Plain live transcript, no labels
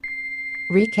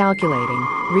Recalculating.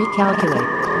 Recalculate.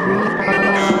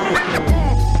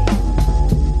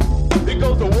 It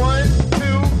goes to 1,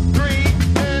 2,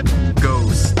 3, and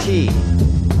Ghost T.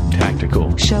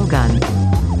 Tactical. Shogun.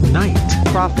 Night.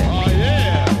 Prophet. oh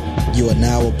yeah! You are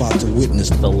now about to witness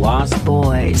The Lost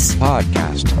Boys.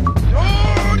 Podcast.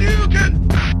 Oh, you can.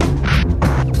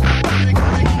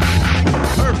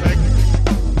 Perfect.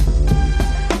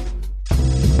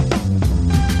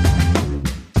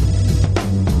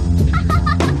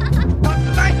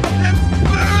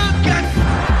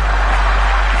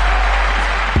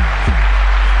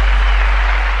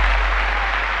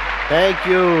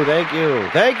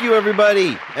 Thank you,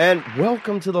 everybody, and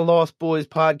welcome to the Lost Boys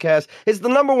podcast. It's the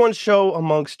number one show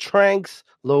amongst Tranks,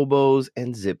 Lobos,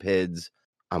 and Zipheads.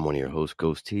 I'm one of your hosts,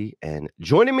 Ghost T, and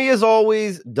joining me as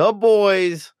always, the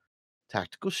boys,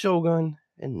 Tactical Shogun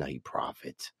and Night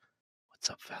Prophet. What's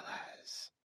up,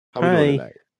 fellas? How we doing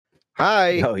tonight? Hi.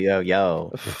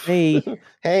 Yo. Hey.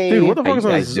 Hey. Dude, what the How fuck you is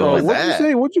guys this? doing? What did you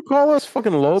say? What'd you call us?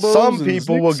 Fucking Lobos? Some and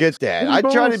people Zix? will get that. I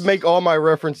try to make all my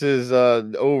references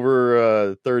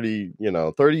over 30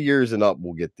 years and up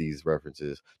will get these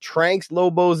references. Tranks,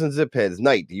 Lobos, and Zipheads.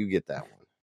 Night, do you get that one?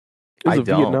 It's I a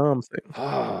don't. Vietnam thing.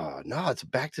 Oh, no, it's a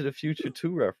Back to the Future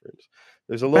 2 reference.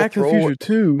 There's a little Back to the Future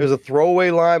 2. There's a throwaway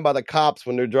line by the cops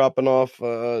when they're dropping off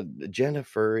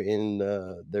Jennifer in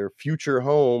their future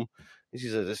home. She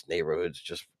says, this neighborhood's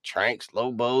just Tranks,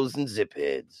 Lobos, and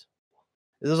Zipheads.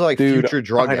 This is like Dude, future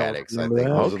drug I don't addicts, I remember think.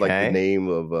 that. Those are like the Okay. name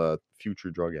of future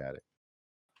drug addict.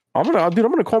 I'm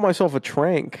gonna call myself a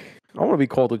Trank. I want to be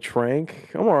called a Trank.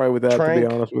 I'm all right with that, to Trank?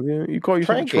 be honest with you. You call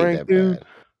yourself Trank a ain't Trank, that dude? bad.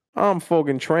 I'm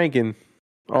fucking Tranking.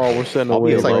 Oh, we're setting I'll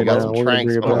be away a It's like you right got now. some We're gonna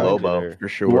Tranks bring it on I'm a back. Lobo. Lobo for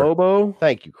sure. Lobo?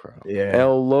 Thank you, Crow. Yeah.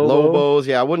 El Lobo? Lobos,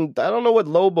 yeah, I don't know what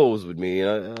Lobos would mean.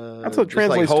 That's what just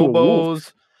translates like to a wolf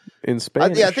hobos. in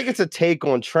Spanish. I think it's a take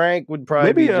on Trank would probably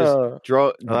Maybe, be just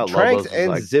drug. I thought Tranks Lobos was and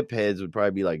like- Zipheads would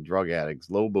probably be like drug addicts.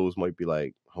 Lobos might be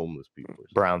like homeless people.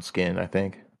 Brown skin, I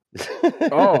think.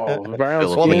 Oh, brown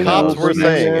Well, the skin, cops were wolf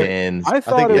saying it. skins. I I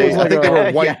thought think it was I like think they a,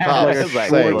 were white cops it's like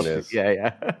saying short- this.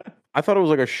 Yeah. I thought it was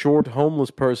like a short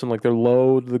homeless person, like they're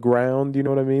low to the ground. You know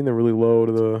what I mean? They're really low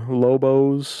to the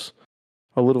Lobos.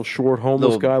 A little short homeless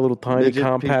Little guy, little tiny midget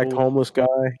compact people. homeless guy.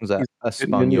 Was that a And then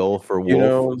spaniel for wolf? You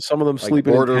know, some of them Like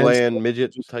sleeping in borderland tents.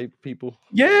 midget type people.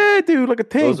 Yeah, dude, like a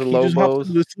tank. Those are He just hops Lobos.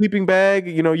 into the sleeping bag.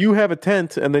 You know, you have a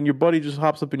tent, and then your buddy just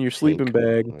hops up in your sleeping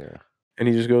Tank. bag, Yeah. and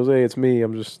he just goes, "Hey, it's me.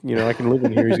 I'm just, I can live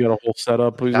in here." He's got a whole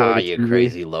setup. He's got like a You TV.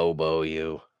 crazy Lobo,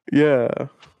 you. Yeah,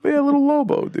 but yeah, little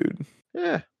Lobo, dude.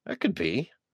 Yeah, that could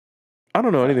be. I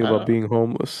don't know anything I about being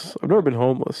homeless. I've never been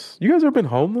homeless. You guys ever been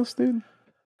homeless, dude?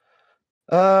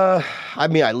 I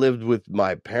mean, I lived with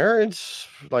my parents,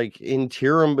 like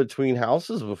interim between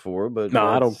houses before, but No,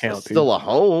 I don't it's count, Still a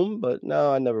home, but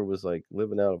no, I never was like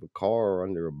living out of a car or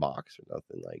under a box or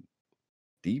nothing like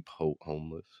deep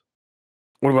homeless.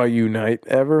 What about you, Knight?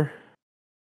 Ever?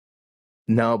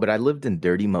 No, but I lived in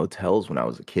dirty motels when I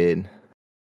was a kid.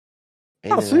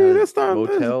 Oh, see, that's not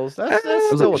motels. That's That's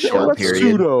still a like a short short That's period.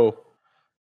 pseudo.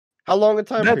 How long a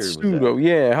time That's period was pseudo. that?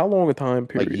 Yeah, how long a time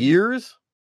period? Like years?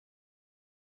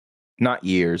 Not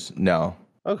years, no.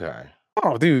 Okay.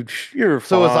 Oh, dude, you're fine.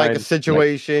 So it's like a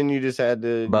situation you just had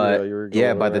to. But you were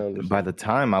yeah, going by around or the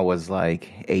time I was like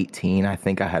 18, I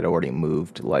think I had already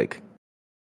moved like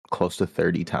close to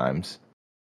 30 times.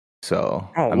 So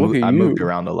Oh, I, look at I moved you.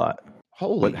 around a lot.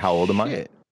 Holy How old am I?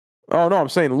 shit. Oh no, I'm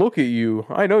saying, look at you.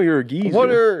 I know you're a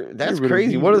geezer. That's You're a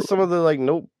crazy. What are geezer. some of the like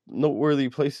noteworthy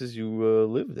places you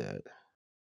lived at?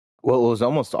 Well, it was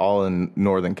almost all in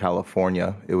Northern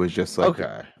California. It was just like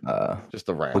Okay, just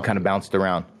around. we kind of bounced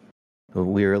around.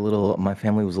 We were my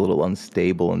family was a little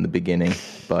unstable in the beginning,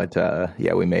 but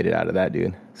yeah, we made it out of that,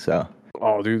 dude. So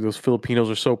Oh, dude, those Filipinos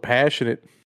are so passionate.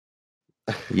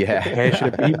 yeah,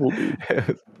 Passionate people,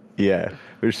 dude. Yeah,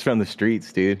 we're just from the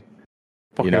streets, dude.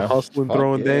 Fucking know? hustling, Fuck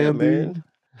throwing yeah, down, man. dude.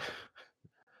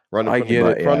 Running I from get the,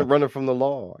 it, running, yeah. running from the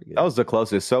law. I guess. That was the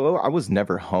closest. So I was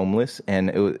never homeless, and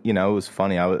it was, it was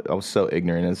funny. I was so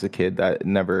ignorant as a kid that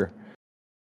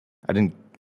I didn't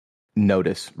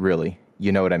notice really.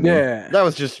 You know what I mean? Yeah. that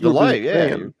was just the You're life. really Yeah,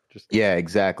 fan. you just Yeah,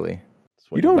 exactly. that's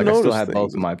what You don't Like I still notice had both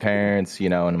things. of my parents,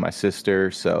 and my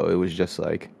sister. So it was just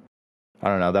like, I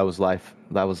don't know. That was life.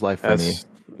 That was life for me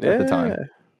at the time.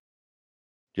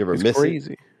 You ever It's miss it?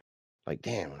 crazy. Like,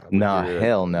 damn. I wish Nah, we were at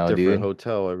hell a no, different dude.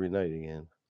 hotel every night again.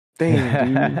 Damn,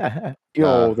 dude. Yo,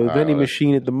 Nah, the alright, vending well,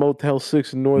 machine at the Motel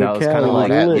 6 in Northern No, it's Cali kind of was like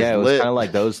that lit. yeah, it was lit. kind of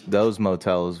like those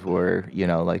motels where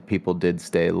like people did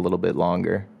stay a little bit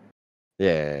longer.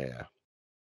 Yeah.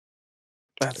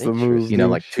 That's the move, You know,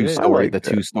 dude. like Shit. two-story, like the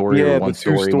that. two-story Yeah, or the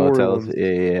one-story two-story motels. ones.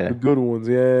 Yeah. The good ones,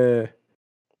 yeah.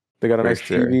 They got a For nice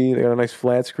sure. TV. They got a nice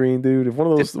flat screen, dude. If one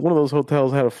of those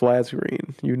hotels had a flat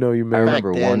screen, you know you I married.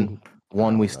 remember then-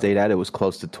 one we no. stayed at. It was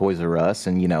close to Toys R Us,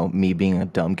 and me being a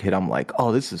dumb kid, I'm like,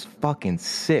 "Oh, this is fucking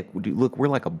sick! Dude, look, we're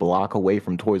like a block away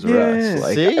from Toys R Yeah. Us.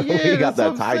 Like, See? we Yeah, got that's the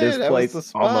what I'm tightest saying. That was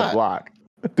place the on the spot. block."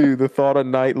 Dude, the thought of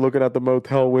night looking out the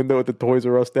motel window at the Toys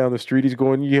R Us down the street, he's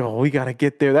going, "Yo, we gotta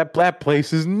get there. That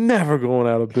place is never going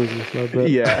out of business." I bet.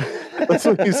 Yeah, That's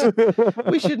what he said.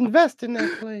 We should invest in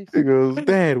that place. He goes,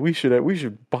 "Dad, we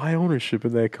should buy ownership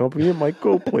in that company. It might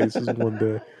go places one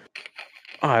day."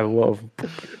 I love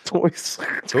toys.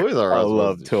 Toys R I Us. was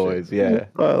love the toys. shit. Yeah,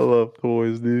 I love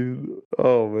toys, dude.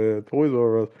 Oh man, Toys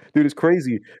R Us, dude. It's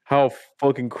crazy how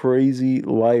fucking crazy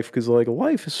life. Because like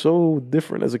life is so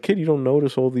different. As a kid, you don't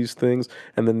notice all these things,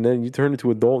 and then you turn into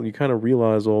adult and you kind of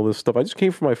realize all this stuff. I just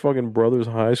came from my fucking brother's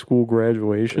high school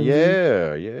graduation. dude.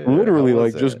 Yeah, yeah. Literally, How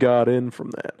like was just it? got in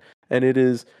from that, and it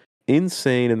is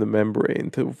insane in the membrane.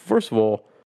 First of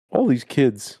all these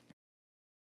kids,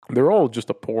 they're all just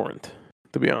abhorrent.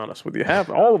 To be honest with you,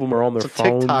 all of them are on their It's a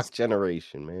phones. TikTok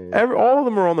generation, man. All of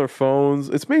them are on their phones.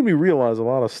 It's made me realize a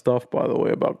lot of stuff, by the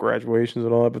way, about graduations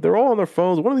and all that. But they're all on their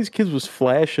phones. One of these kids was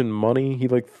flashing money. He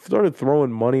like started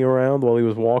throwing money around while he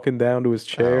was walking down to his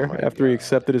chair my after he God.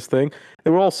 accepted his thing.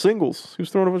 They were all singles. He was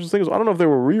throwing a bunch of singles. I don't know if they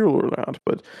were real or not,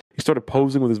 but he started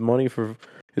posing with his money for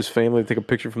his family to take a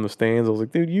picture from the stands. I was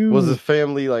like, dude, you Was his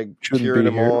family like shouldn't cheering be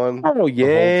him here. on? Oh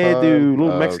yeah, time? dude,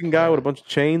 little Mexican guy Okay. with a bunch of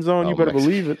chains on. You Oh, better Mexican.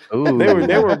 believe it. Ooh.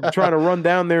 They were trying to run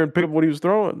down there and pick up what he was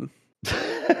throwing. They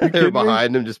were kidding me?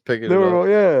 behind him, just picking They it were, up.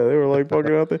 they were like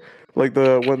fucking out there, like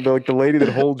the lady that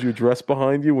holds your dress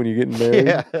behind you when you're getting married.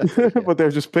 Yeah. But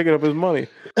they're just picking up his money.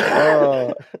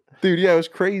 Dude, yeah, it was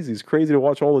crazy. It's crazy to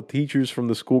watch all the teachers from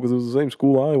the school because it was the same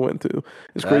school I went to.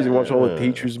 It's crazy to watch all the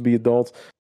teachers be adults.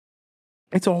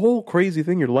 It's a whole crazy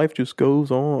thing. Your life just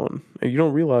goes on, and you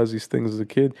don't realize these things as a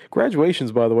kid.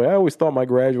 Graduations, by the way, I always thought my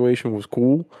graduation was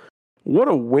cool. What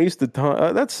a waste of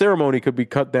time. That ceremony could be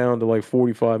cut down to like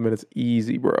 45 minutes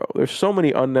easy, bro. There's so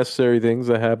many unnecessary things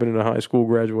that happen in a high school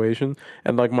graduation.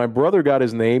 And like my brother got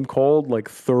his name called like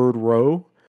third row.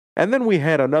 And then we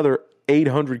had another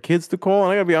 800 kids to call.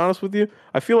 And I gotta be honest with you,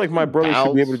 I feel like my brother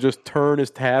should be able to just turn his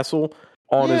tassel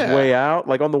on his Yeah. way out,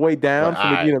 like on the way down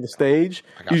Like, from the stage.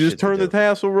 I got You just shit to turn the do.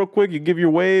 tassel real quick. You give your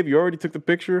wave. You already took the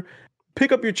picture.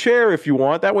 Pick up your chair if you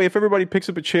want. That way, if everybody picks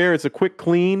up a chair, it's a quick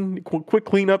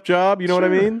cleanup job. You know what I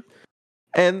Sure. mean?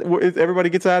 And everybody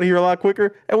gets out of here a lot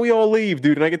quicker, and we all leave,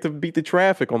 dude. And I get to beat the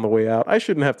traffic on the way out. I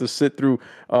shouldn't have to sit through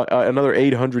another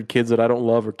 800 kids that I don't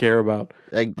love or care about.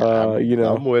 Like, you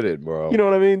know. I'm with it, bro. You know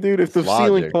what I mean, dude? If the It's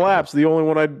ceiling logic. collapsed, the only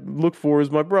one I'd look for is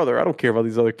my brother. I don't care about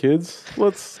these other kids.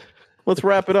 Let's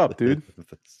wrap it up, dude.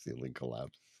 The ceiling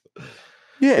collapse.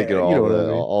 Yeah, Thinking you of know all what I the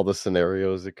mean. all the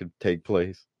scenarios that could take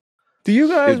place. Do you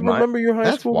guys Is my- remember your high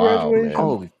That's school wild, graduation? man.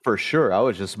 Oh, for sure. I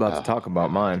was just about Ah. to talk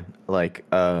about mine. Like,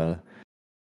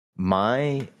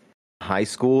 my high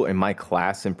school and my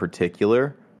class in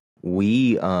particular,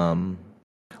 we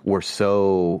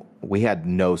we had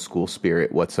no school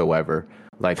spirit whatsoever.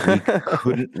 Like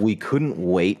we couldn't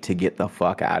wait to get the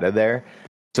fuck out of there.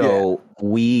 So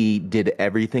we did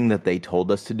everything that they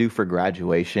told us to do for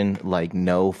graduation, like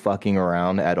no fucking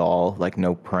around at all, like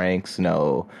no pranks,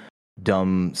 no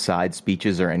dumb side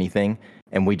speeches or anything.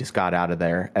 And we just got out of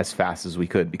there as fast as we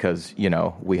could because,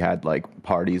 we had like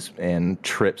parties and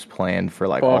trips planned for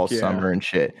like all yeah. summer and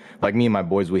shit. Like me and my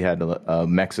boys, we had a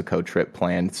Mexico trip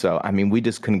planned. So, I mean, we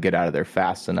just couldn't get out of there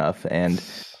fast enough. And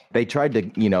they tried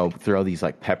to, throw these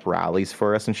like pep rallies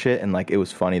for us and shit. And like, it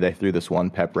was funny. They threw this one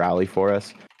pep rally for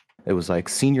us. It was like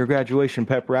senior graduation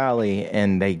pep rally.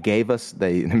 And they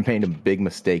made a big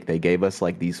mistake. They gave us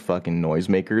like these fucking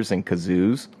noisemakers and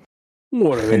kazoos.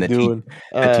 What are they And the doing?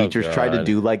 The teachers tried to God.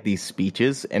 do like these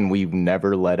speeches, and we've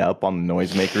never let up on the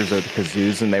noisemakers or the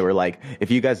kazoos. And they were like,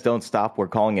 "If you guys don't stop, we're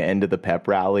calling an end to the pep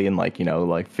rally and like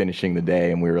finishing the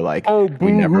day." And we were like, Oh, we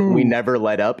boo-hoo. never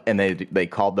let up." And they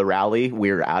called the rally.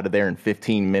 We were out of there in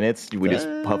 15 minutes. We just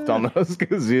puffed on those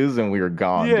kazoos and we were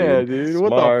gone. Yeah, dude. dude.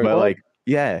 What Smart. the But fuck? like,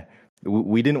 yeah,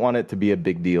 we didn't want it to be a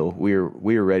big deal. We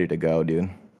were ready to go, dude.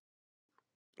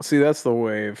 See, that's the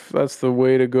wave. That's the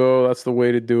way to go. That's the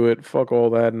way to do it. Fuck all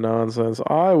that nonsense.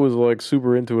 I was like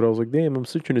super into it. I was like, damn, I'm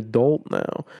such an adult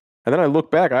now. And then I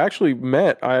look back. I actually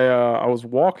I was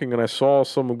walking and I saw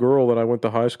some girl that I went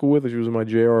to high school with. She was in my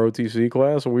JROTC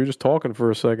class, and we were just talking for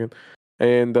a second.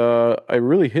 And it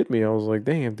really hit me. I was like,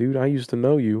 damn, dude, I used to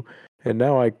know you, and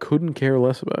now I couldn't care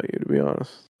less about you, to be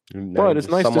honest. But it's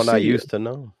nice to someone I see you. used to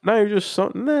know. Now you're just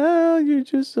something. Now you're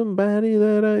just somebody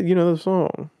that the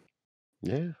song.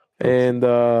 Yeah. And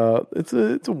it's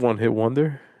a one-hit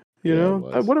wonder. You Yeah, it know,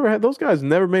 was. whatever. Those guys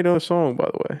never made another song, by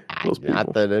the way. Those people.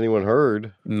 Not that anyone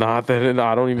heard. Not that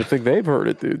I don't even think they've heard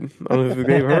it, dude. I don't think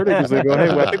they've heard it because they go, "Hey,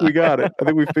 well, I think we got it. I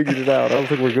think we figured it out. I don't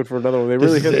think we're good for another one." They This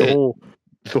really is hit it.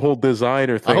 the whole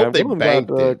designer thing. hope they One of them banked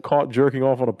got it. caught jerking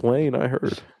off on a plane. I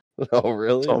heard Oh,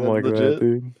 really? something like That's that, legit?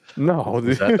 dude. No, dude.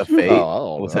 Was that the fate?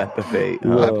 Oh, Was no. that the fate?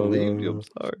 No. I Huh? believe you. I'm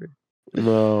sorry.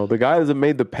 No, the guy that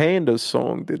made the Pandas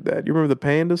song did that. You remember the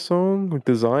Pandas song with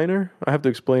Designer? I have to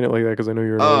explain it like that because I know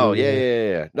you're. Oh,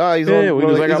 yeah. No, he's Yeah, on. he Well,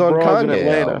 was like, he's I got on broads in Kanye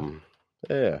Atlanta. album.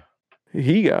 Yeah.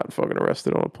 He got fucking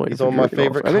arrested on a plane. He's for on my jerking off.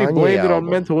 favorite I think he Kanye blamed it on album.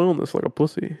 mental illness, like a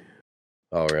pussy.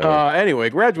 Oh, really? Anyway,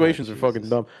 graduations Oh, are fucking Jesus.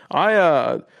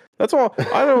 dumb. That's all.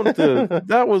 I don't.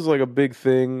 That was like a big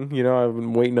thing. You know, I've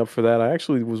been waiting up for that. I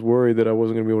actually was worried that I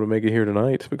wasn't gonna be able to make it here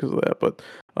tonight because of that. But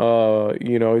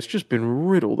you know, it's just been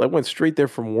riddled. I went straight there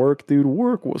from work, dude.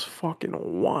 Work was fucking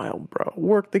wild, bro.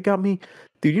 Work. They got me,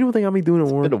 dude. You know what they got me doing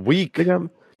at work? Been a week.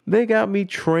 They got me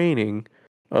training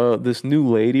this new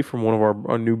lady from one of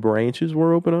our new branches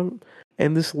we're opening up.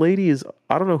 And this lady is,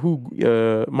 I don't know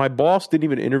who, my boss didn't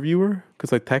even interview her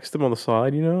because I texted him on the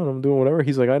side, you know, and I'm doing whatever.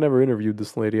 He's like, I never interviewed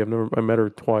this lady. I met her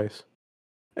twice.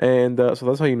 And so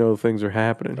that's how you know things are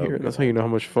happening here. Okay. That's how you know how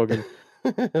much fucking,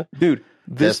 dude,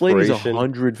 this lady's Desperation.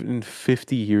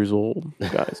 150 years old,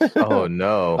 guys. Oh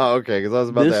no! Oh, okay. Because I was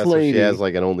about This to ask if lady- she has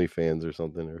like an OnlyFans or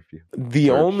something, or if you. The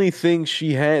Church. only thing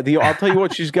she had, I'll tell you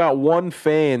what, she's got one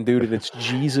fan, dude, and it's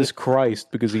Jesus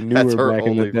Christ because he knew That's her her back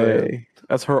in the only fan. day.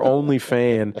 That's her only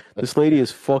fan. This lady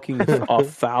is fucking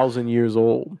 1,000 years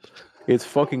old. It's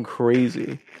fucking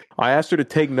crazy. I asked her to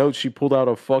take notes. She pulled out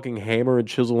a fucking hammer and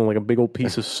chisel and like a big old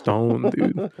piece of stone,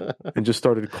 dude, and just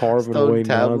started carving Stone away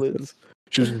tablets. nonsense.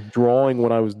 She was drawing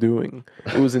what I was doing.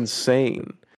 It was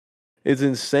insane. It's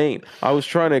insane. I was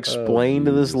trying to explain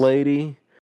to this Jesus. lady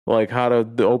like how to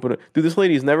open it. Dude, this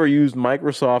lady's never used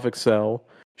Microsoft Excel.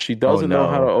 She doesn't know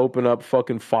how no. to open up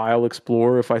fucking File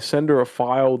Explorer. If I send her a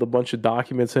file with a bunch of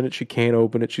documents in it, she can't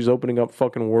open it. She's opening up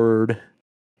fucking Word.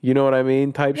 You know what I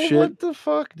mean? Type Well, shit. what the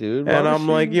fuck, dude? Why And was I'm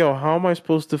like, she- yo, how am I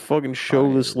supposed to fucking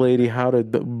show this lady how to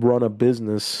run a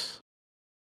business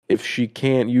if she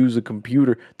can't use a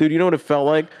computer? Dude, you know what it felt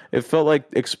like? It felt like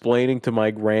explaining to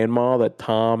my grandma that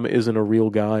Tom isn't a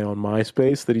real guy on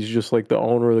MySpace, that he's just like the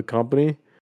owner of the company.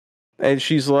 And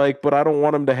she's like, but I don't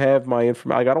want him to have my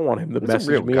information. Like, I don't want him to He's a message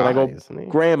real me. And I guy, go, isn't he?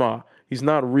 Grandma, he's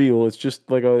not real. It's just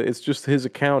like it's just his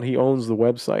account. He owns the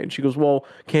website. And she goes, well,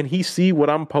 can he see what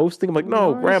I'm posting? I'm like, no,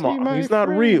 Why is he Grandma, my he's not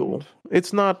friend? real.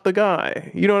 It's not the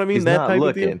guy. You know what I mean? He's that not type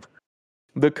looking. of deal.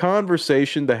 The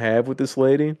conversation to have with this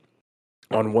lady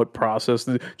on what process,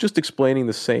 just explaining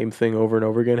the same thing over and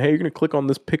over again. Hey, you're going to click on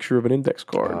this picture of an index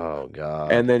card. Oh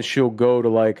god. And then she'll go to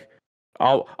like,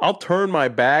 I'll turn my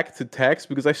back to text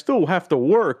because I still have to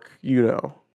work, you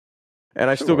know.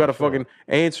 And I still Sure, got to sure. fucking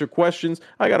answer questions.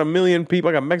 I got a million people.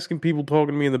 I got Mexican people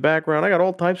talking to me in the background. I got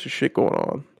all types of shit going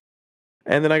on.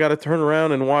 And then I got to turn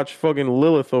around and watch fucking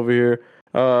Lilith over here.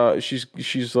 She's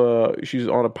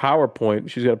on a PowerPoint.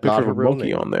 She's got a Not picture her of a real monkey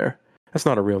name. on there. That's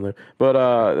not a real name. But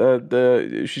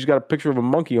she's got a picture of a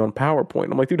monkey on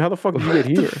PowerPoint. I'm like, dude, how the fuck did you get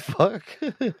here? What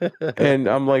the fuck? And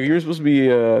I'm like, you're supposed to be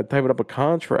typing up a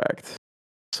contract.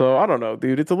 So I don't know,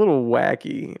 dude. It's a little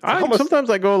wacky. how much- Sometimes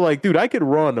I go like, dude, I could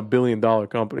run $1 billion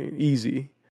company, easy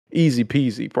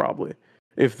peasy, probably.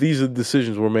 If these are the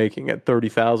decisions we're making at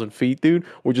 30,000 feet, dude,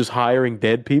 we're just hiring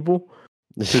dead people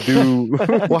to do.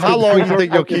 Well, how long do you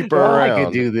think you'll keep her Well, around? I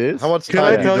could do this. How much Can time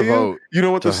I do you tell you? devote You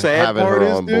know what to the sad having part her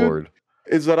is, on dude? board?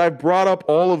 Is that I brought up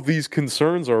all of these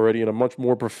concerns already in a much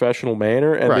more professional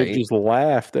manner, and Right. they just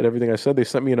laughed at everything I said. They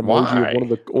sent me an emoji Why? of one of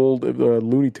the old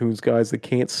Looney Tunes guys that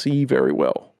can't see very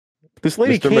well. This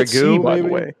lady Mr. can't see, Magoo, by the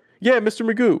maybe? way. Yeah, Mr.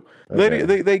 Magoo. Lady,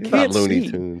 Okay. they He's can't not Looney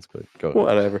see. Tunes, but go.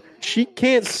 Whatever. She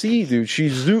can't see, dude.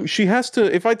 She has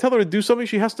to. If I tell her to do something,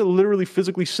 she has to literally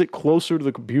physically sit closer to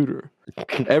the computer,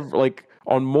 like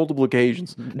on multiple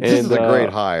occasions. This is a great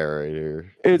hire right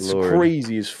here. It's Lord.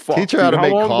 crazy as fuck. Teach her how dude. to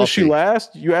make long does she coffee.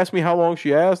 last? You asked me how long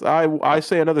she lasts. I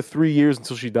say another 3 years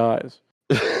until she dies.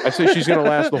 I say she's gonna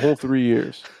last the whole 3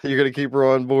 years. You're gonna keep her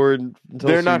on board until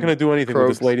They're not she- gonna do anything with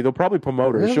croaks. this lady. They'll probably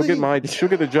promote her. She'll Really?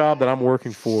 get the job that I'm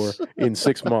working for in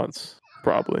 6 months,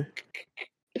 probably.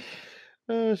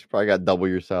 She probably got double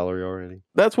your salary already.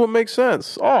 That's what makes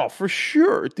sense. Oh, for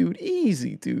sure, dude.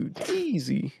 Easy, dude.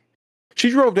 Easy.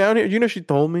 She drove down here. You know, she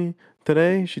told me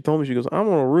today. She told me, she goes, "I'm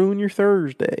gonna ruin your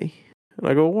Thursday." And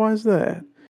I go, "Why is that?"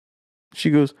 She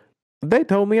goes, "They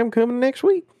told me I'm coming next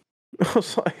week." I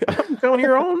was like, "I'm coming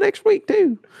here all next week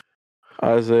too."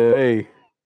 I said, "Hey,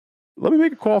 let me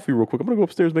make a coffee real quick. I'm gonna go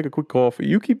upstairs and make a quick coffee.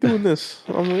 You keep doing this.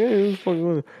 I'm like, hey, this is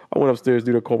fucking. I went upstairs,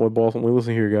 dude. I called my boss. I'm like,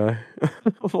 listen here, guy.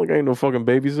 I'm like, I ain't no fucking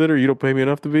babysitter. You don't pay me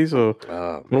enough to be. So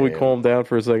let me calm down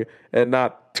for a second. And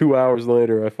not 2 hours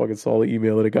later, I fucking saw the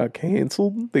email that it got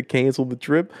canceled. They canceled the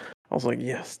trip. I was like,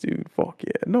 yes, dude. Fuck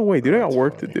yeah. No way, dude. I got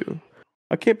work to do.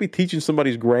 I can't be teaching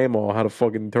somebody's grandma how to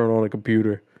fucking turn on a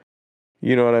computer.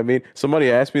 You know what I mean? Somebody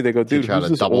asked me, they go, dude, who's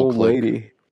this old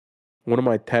lady? One of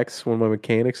my techs, one of my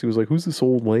mechanics, he was like, who's this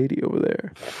old lady over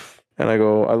there? And I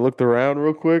go, I looked around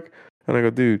real quick, and I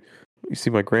go, dude, you see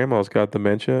my grandma's got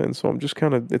dementia, and so I'm just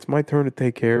kind of, it's my turn to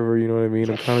take care of her, you know what I mean?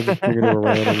 I'm kind of just bringing her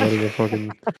around and letting her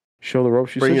fucking show the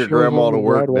ropes. She Bring your grandma to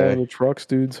work day. In the trucks,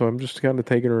 dude, so I'm just kind of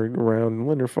taking her around and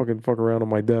letting her fucking fuck around on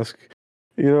my desk.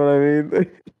 You know what I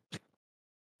mean?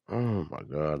 Oh my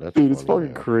god, that's dude, it's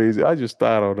fucking crazy. I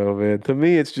don't know, man. To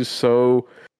me, it's just so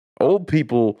old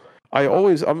people.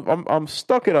 I'm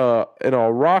stuck in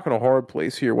a rock and a hard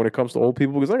place here when it comes to old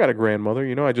people because I got a grandmother.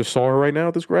 You know, I just saw her right now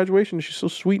at this graduation. She's so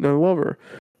sweet and I love her.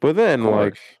 But then,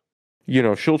 like, you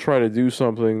know, she'll try to do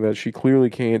something that she clearly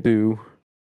can't do,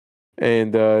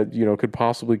 and you know, could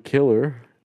possibly kill her.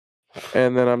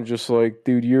 And then I'm just like,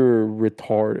 dude, you're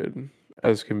retarded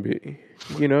as can be.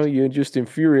 You know, you just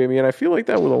infuriate me, and I feel like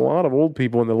that with a lot of old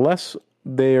people. And the less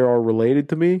they are related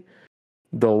to me,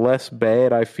 the less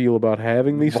bad I feel about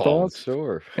having these thoughts.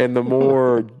 Sure. And the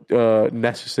more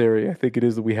necessary I think it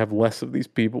is that we have less of these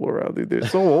people around. Dude, they're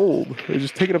so old. They're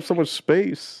just taking up so much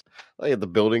space. Like if the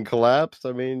building collapsed,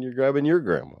 I mean, you're grabbing your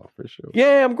grandma for sure.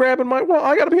 Yeah, I'm grabbing my... Well,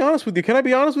 I got to be honest with you. Can I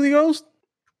be honest with you, Ghost?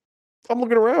 I'm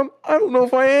looking around. I don't know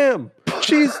if I am.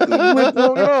 She's lived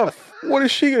long enough. What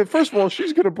is she going to... First of all,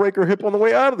 she's going to break her hip on the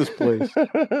way out of this place.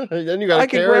 Then you got to I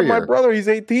can grab my brother. He's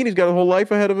 18. He's got a whole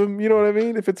life ahead of him. You know what I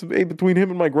mean? If it's between him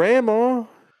and my grandma,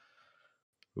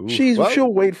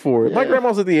 she'll wait for it. Yeah. My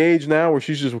grandma's at the age now where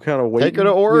she's just kind of waiting. Take her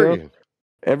to Oregon. You know?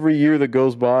 Every year that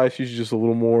goes by, she's just a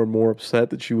little more and more upset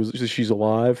that she's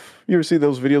alive. You ever see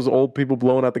those videos of old people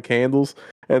blowing out the candles?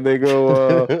 And they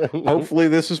go, hopefully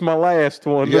this is my last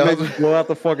one. Yep. Then they just blow out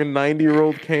the fucking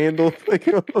 90-year-old candle. They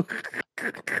go,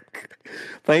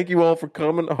 thank you all for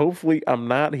coming. Hopefully I'm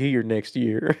not here next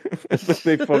year.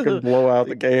 They fucking blow out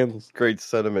the candles. Great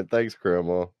sentiment. Thanks,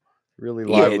 Grandma. Really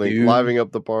livening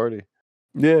up the party.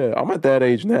 Yeah, I'm at that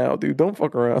age now, dude. Don't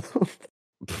fuck around.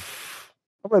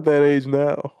 I'm at that age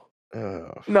now.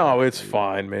 No, it's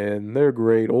fine, man. They're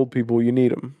great. Old people, you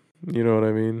need them. You know what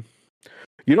I mean?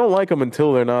 You don't like them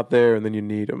until they're not there, and then you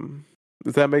need them.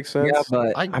 Does that make sense? Yeah,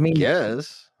 but I mean,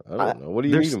 guess. I don't know. What do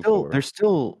you need them for? There's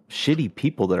still shitty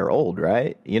people that are old,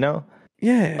 right? You know?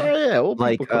 Yeah. Oh, yeah. Old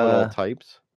people come in all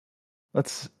types.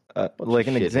 Let's, like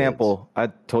an example. I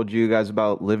told you guys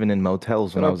about living in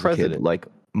motels when I was a kid. Like,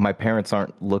 my parents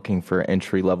aren't looking for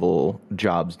entry-level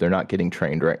jobs. They're not getting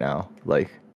trained right now. Like,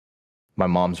 my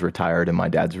mom's retired and my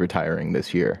dad's retiring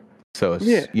this year. So,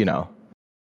 it's, you know,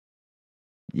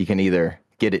 you can either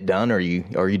get it done or you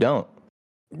don't.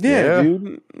 Yeah,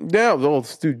 dude. Yeah,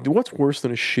 dude, what's worse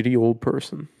than a shitty old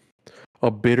person?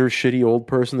 A bitter, shitty old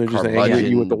person. They're just angry at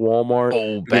you at the Walmart.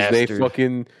 Old because bastard. they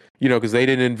fucking, you know, because they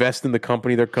didn't invest in the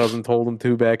company their cousin told them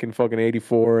to back in fucking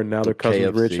 84, and now their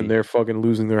cousin's rich and they're fucking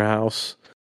losing their house.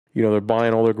 You know, they're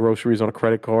buying all their groceries on a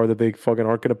credit card that they fucking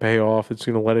aren't going to pay off. It's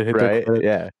going to let it hit their credit.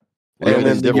 Yeah. And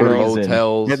then different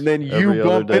hotels. And then you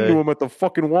bump into them at the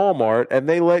fucking Walmart and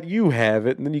they let you have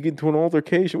it. And then you get into an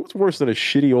altercation. What's worse than a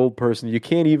shitty old person? You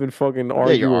can't even fucking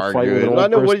argue or fight with an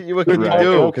old person. What can you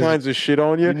do? All kinds of shit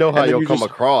on you. You know how you'll come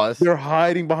across. They're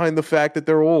hiding behind the fact that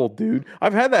they're old, dude.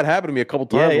 I've had that happen to me a couple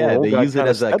times. Yeah, they use it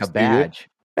as like a badge.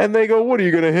 And they go, what, are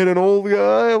you going to hit an old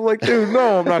guy? I'm like, dude,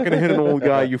 no, I'm not going to hit an old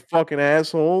guy, you fucking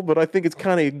asshole. But I think it's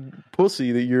kind of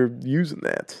pussy that you're using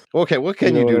that. Okay, what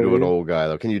can you do to an old guy,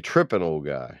 though? Can you trip an old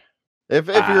guy? If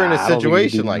you're in a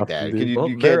situation like that,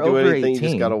 you can't do anything. You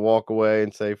just got to walk away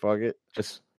and say, fuck it.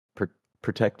 Just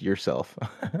protect yourself.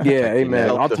 Yeah,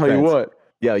 amen. I'll tell you what.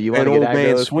 Yeah, you want to get old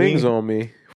man swings on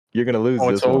me. You're going to lose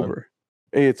this it's over.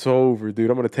 It's over, dude.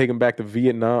 I'm going to take him back to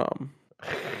Vietnam.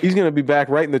 He's going to be back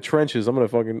right in the trenches. I'm going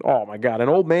to fucking... Oh, my God. An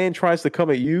old man tries to come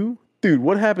at you? Dude,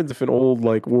 what happens if an old,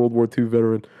 like, World War II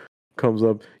veteran comes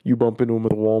up, you bump into him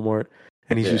at the Walmart,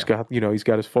 and he's just got, you know, he's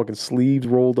got his fucking sleeves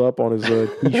rolled up on his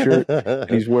T-shirt, and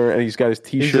he's got his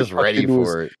T-shirt... He's just ready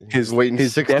for it. He's waiting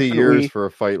 60 years for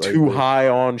a fight like too this. High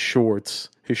on shorts.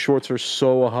 His shorts are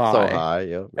so high. So high,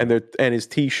 yeah. And his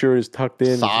T-shirt is tucked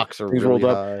in. Socks are he's really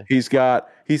rolled high. up.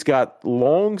 He's got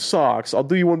long socks. I'll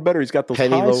do you one better. He's got those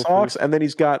Penny high loafers. socks, and then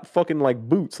he's got fucking like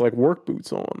boots, like work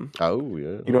boots on. Oh,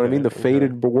 yeah. You know what I mean? The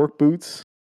faded work boots.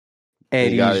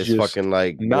 and he got he's his just fucking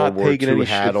like not World War taking II any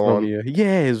hat shit from on. you.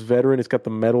 Yeah, his veteran. It's got the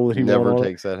medal that he won Never on it.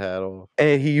 takes that hat off.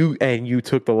 And you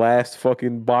took the last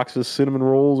fucking box of cinnamon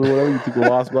rolls or whatever. You took the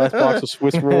last box of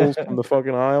Swiss rolls from the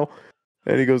fucking aisle.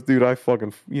 And he goes, dude, I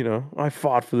fucking, I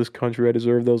fought for this country. I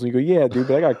deserve those. And you go, yeah, dude,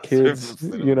 but I got kids.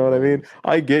 You know what I mean?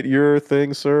 I get your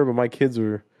thing, sir, but my kids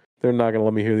they're not going to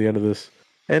let me hear the end of this.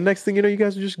 And next thing you know, you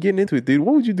guys are just getting into it, dude.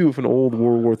 What would you do if an old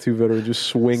World War II veteran just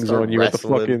swings Start on you at the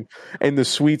wrestling. fucking, in the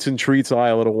sweets and treats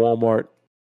aisle at a Walmart?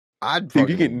 I'd Dude, fucking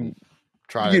you getting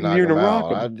try you to getting knock near him to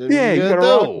rock out. him. Yeah, you gotta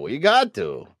rock You got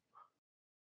to.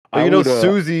 I You know, would,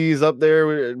 Susie's up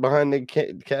there behind the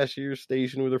cashier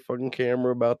station with her fucking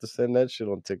camera about to send that shit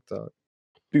on TikTok.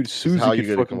 dude, Susie how you could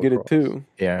gonna fucking come get across. it too.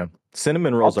 Yeah.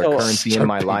 Cinnamon rolls are tell- currency in Start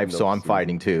my life, beating so up I'm Susie.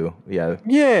 fighting too. Yeah.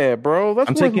 Yeah, bro, that's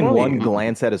I'm worth taking money. one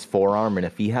glance at his forearm, and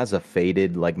if he has a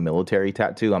faded like military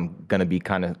tattoo, I'm gonna be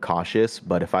kind of cautious.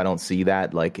 But if I don't see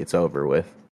that, like it's over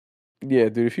with. Yeah,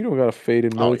 dude, if you don't got a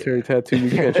faded Oh, military yeah. tattoo,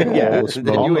 you catch all Yeah, the Then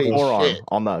smoke. on you the ain't forearm, shit.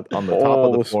 on the top All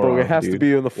of the the smoke. forearm. It has to dude.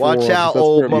 be in the Watch forearm. out, That's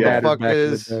old where it mattered back in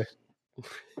the motherfuckers. day.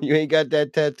 You ain't got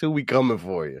that tattoo, we coming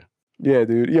for you. Yeah,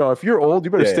 dude. Yo, if you're old, you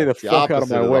better Yeah, stay the it's the fuck out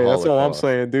of opposite my of the way. That's all I'm Holocaust.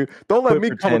 saying, dude. Don't let Quit me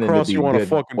come pretending to across be you on a good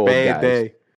fucking old bad guys.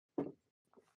 day.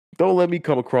 Don't let me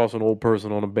come across an old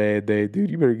person on a bad day,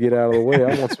 dude. You better get out of the way.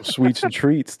 I want some sweets and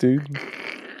treats, dude.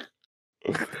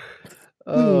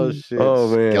 Oh shit.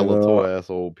 Oh, man, Skeletal ass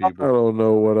old I people. don't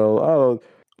know what else.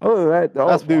 Other than that,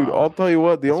 That's dude, wild. I'll tell you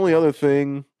what. The That's only wild other shit.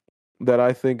 thing that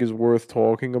I think is worth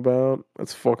talking about,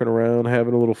 that's fucking around,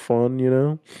 having a little fun,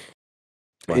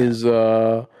 What is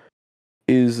I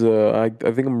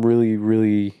think I'm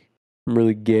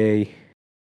really gay.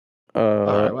 All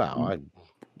right, wow.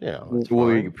 That's We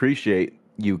fine. appreciate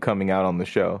you coming out on the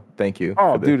show. Thank you.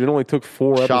 Oh, for the dude, it only took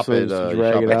 4 Shop at, episodes to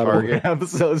drag shop it at out of me. Target.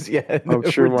 episodes. Yeah, I'm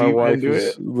sure we're my deep wife into is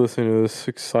it. listening to this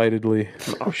excitedly.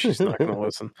 Oh, she's not gonna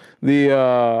listen.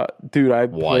 The dude, I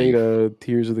played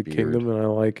Tears of the Beard. Kingdom and I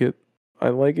like it. I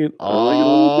like it. I like it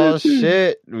a Oh little bit, dude.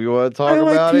 shit. We want to talk I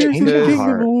like about Tears it? of the Change Because my Kingdom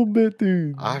heart. a little bit,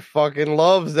 dude. I fucking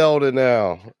love Zelda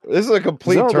now. This is a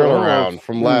complete Zelda, turnaround oh,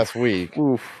 from oof, last week.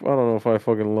 Oof, I don't know if I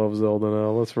fucking love Zelda now.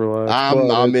 Let's relax. I'm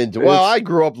But into. it's- Well, I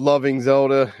grew up loving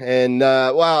Zelda, and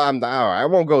I'm all right. I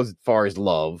won't go as far as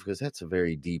love because that's a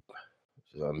very deep,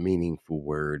 meaningful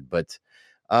word. But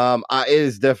it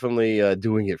is definitely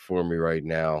doing it for me right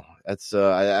now. That's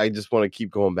I just want to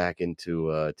keep going back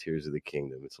into Tears of the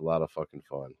Kingdom. It's a lot of fucking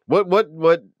fun. What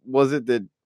was it that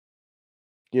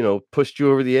pushed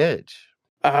you over the edge?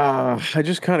 I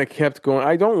just kind of kept going.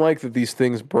 I don't like that these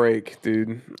things break,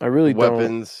 dude. I really don't.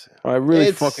 Weapons. I really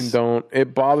It's- fucking don't.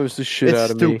 It bothers the shit It's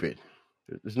out of me. stupid.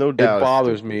 There's no doubt. It it's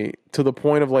bothers stupid. me to the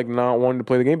point of like not wanting to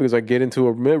play the game because I get into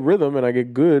a rhythm and I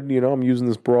get good. I'm using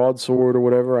this broadsword or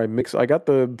whatever. I got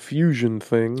the fusion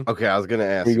thing. Okay, I was gonna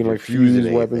ask. We if can, you're like, fuse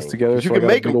fusing weapons anything. together, 'Cause you so I can got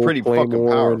a make big them old pretty fucking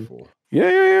claymore and- powerful.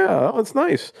 Yeah. Oh, it's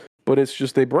nice, but it's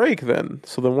just they break then.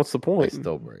 So then what's the They point?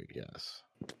 still break. Yes.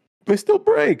 They still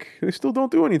break. They still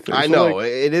don't do anything. I So, know like,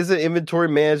 it is an inventory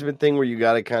management thing where you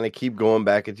got to kind of keep going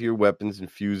back into your weapons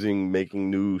and fusing,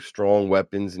 making new strong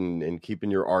weapons and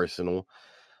keeping your arsenal.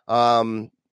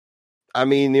 I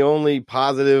mean, the only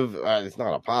positive, it's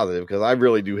not a positive because I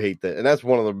really do hate that. And that's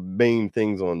one of the main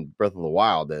things on Breath of the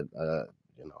Wild that,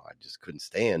 I just couldn't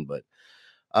stand. But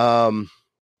I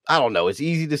don't know. It's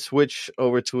easy to switch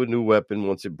over to a new weapon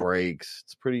once it breaks.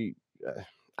 It's pretty,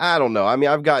 I don't know. I mean,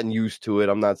 I've gotten used to it.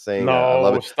 I'm not saying I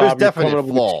love it. stop. There's You're definite coming up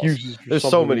with flaws. excuses for There's so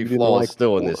something many you didn't flaws like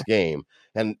still in before. this game.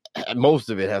 And most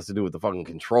of it has to do with the fucking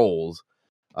controls,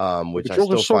 which I controls are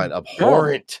still so find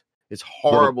abhorrent. It's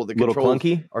horrible. The Little controls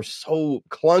clunky. are so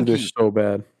They're clunky. so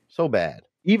bad. So bad.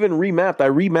 Even remapped. I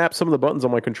remapped some of the buttons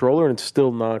on my controller, and it's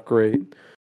still not great.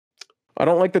 I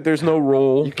don't like that there's no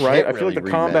roll, You can't right? I feel like really the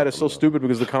combat remap is so them, though. stupid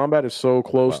because the combat is so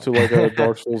close Wow. to like a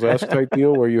Dark Souls-esque type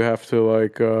deal where you have to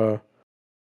like, do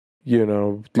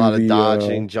A lot of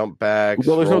dodging, jump backs.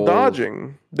 Well, there's no rolls.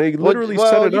 dodging. They Well, literally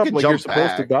set it you up can like you're jump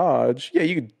supposed to back. dodge. Yeah,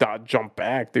 you can jump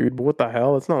back, dude. But what the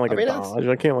hell? It's not like I mean, a that's- dodge.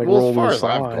 I can't like Well, roll as far to the as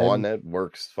I've side. gone, that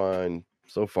works fine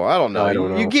so far. I don't know. I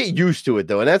don't You know. get used to it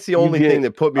though, and that's the You only thing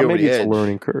that put me over maybe the it's edge. a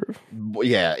learning curve.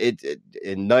 Yeah, it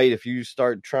at night if you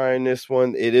start trying this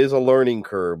one, it is a learning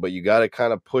curve, but you got to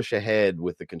kind of push ahead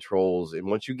with the controls. And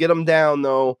once you get them down,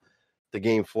 though, the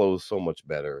game flows so much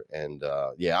better. And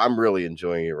yeah, I'm really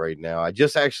enjoying it right now. I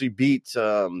just actually beat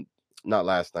not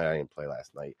last night. I didn't play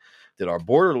last night. Did our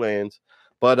Borderlands,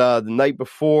 but the night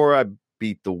before I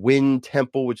beat the Wind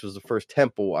Temple, which was the first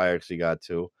temple I actually got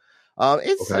to.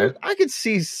 Okay. I could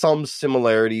see some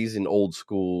similarities in old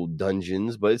school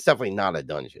dungeons, but it's definitely not a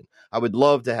dungeon. I would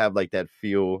love to have like that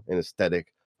feel and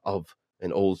aesthetic of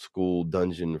an old school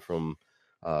dungeon from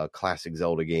classic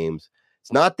Zelda games.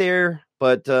 It's not there,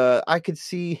 but I could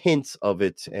see hints of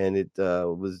it, and it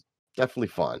was definitely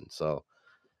fun. So,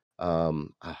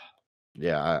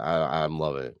 yeah, I'm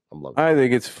loving it. I'm loving it. I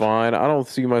think it's fine. I don't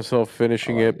see myself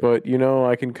finishing I like it, it. but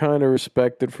I can kind of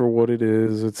respect it for what it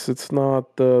is. It's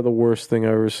not the worst thing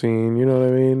I've ever seen. You know what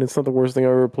I mean? It's not the worst thing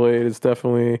I've ever played. It's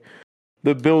definitely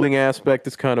the building aspect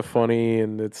is kind of funny,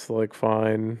 and it's like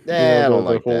fine. Yeah, I don't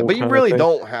like that, but you really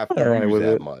don't have to Alright use with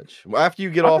that it. much. After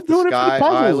you get I've off been the doing it for Sky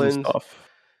puzzles and Island,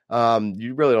 stuff.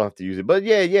 you really don't have to use it. But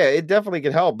yeah, it definitely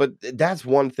can help. But that's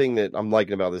one thing that I'm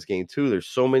liking about this game too. There's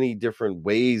so many different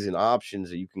ways and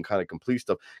options that you can kind of complete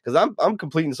stuff. Because I'm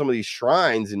completing some of these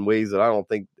shrines in ways that I don't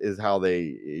think is how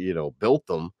they built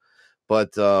them. But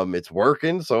it's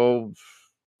working. So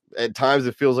at times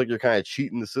it feels like you're kind of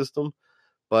cheating the system.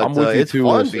 But I'm with you it's too.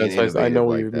 fun in a being sense. I know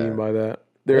what innovative you like mean that. by that.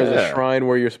 There's a Yeah. shrine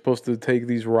where you're supposed to take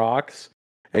these rocks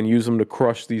and use them to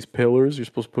crush these pillars. You're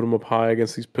supposed to put them up high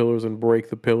against these pillars and break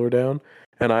the pillar down.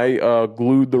 And I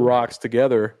glued the rocks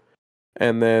together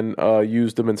and then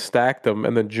used them and stacked them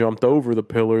and then jumped over the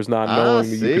pillars, not knowing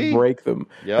that you see? could break them.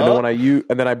 Yup.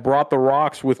 And then I brought the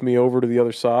rocks with me over to the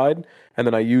other side, and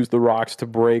then I used the rocks to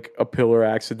break a pillar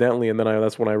accidentally. And then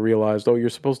that's when I realized, oh, you're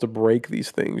supposed to break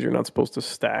these things. You're not supposed to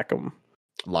stack them.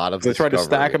 A lot of They tried to stack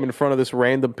discovery. them in front of this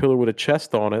random pillar with a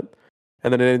chest on it,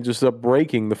 and then it ended just up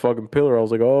breaking the fucking pillar. I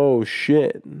was like, "Oh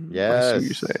shit!" Yes. I see what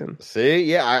you're saying. See,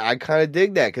 yeah, I kind of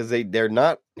dig that because they're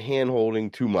not hand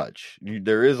holding too much.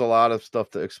 There is a lot of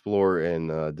stuff to explore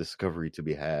and discovery to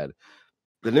be had.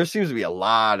 Then there seems to be a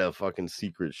lot of fucking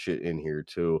secret shit in here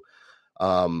too.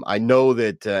 I know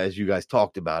that as you guys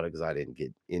talked about it, because I didn't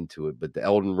get into it, but the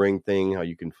Elden Ring thing, how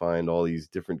you can find all these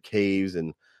different caves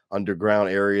and underground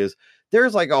areas.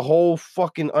 There's like a whole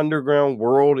fucking underground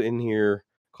world in here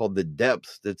called the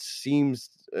Depths that seems,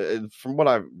 from what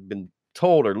I've been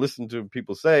told or listened to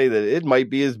people say, that it might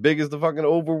be as big as the fucking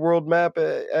overworld map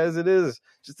as it is.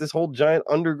 Just this whole giant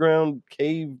underground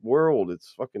cave world.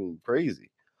 It's fucking crazy.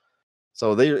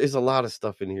 So there is a lot of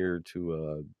stuff in here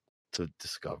to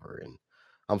discover, and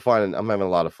I'm having a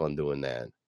lot of fun doing that.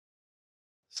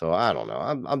 So I don't know.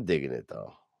 I'm digging it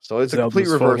though. So it's a complete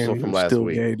Zelda's reversal fucking from last still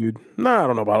week. gay, dude. Nah, I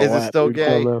don't know about Is all it that. still dude.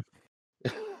 Calm gay? down.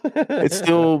 It's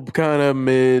still kind of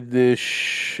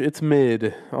mid-ish. It's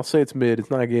mid. I'll say it's mid. It's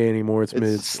not gay anymore. It's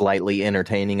mid. Slightly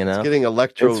entertaining enough. getting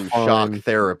electroshock fine.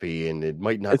 therapy, and it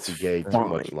might not It's be gay too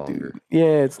much fine, longer. dude.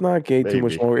 Yeah, it's not gay too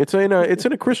much Maybe. longer. It's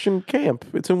in a Christian camp.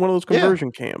 It's in one of those Yeah.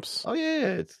 conversion camps. Oh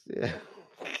yeah,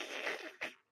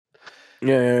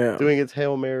 Yeah. doing its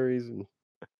Hail Marys and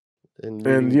And,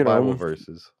 reading Bible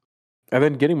verses. And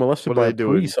then getting molested What by are a they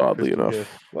doing? priest, oddly Christian enough.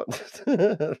 gift. What?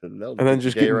 And then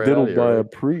just getting diddled by a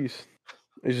priest.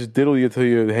 They just diddle you till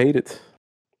you hate it.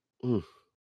 Mm.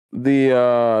 I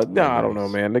don't know,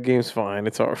 Memories. man. The game's fine.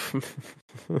 It's our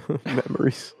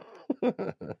memories.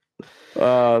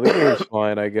 The game's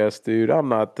fine, I guess, dude. I'm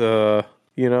not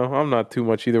I'm not too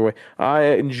much either way. I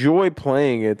enjoy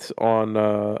playing it on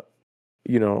on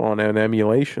an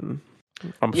emulation.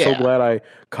 I'm so Yeah. glad I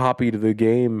copied the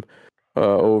game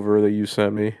over that you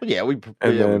sent me Yeah, we and yeah,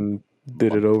 we then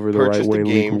did it over the right purchased way, a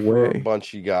game legal for a way. bunch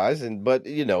of you guys, but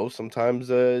sometimes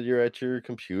you're at your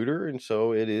computer, and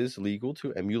so it is legal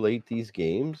to emulate these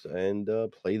games and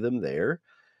play them there.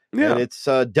 Yeah. And it's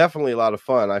definitely a lot of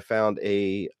fun. I found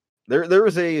there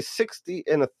was a 60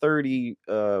 and a 30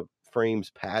 frames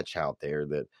patch out there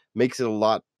that makes it a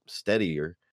lot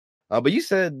steadier. But you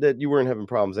said that you weren't having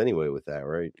problems anyway with that,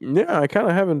 right? Yeah, I kind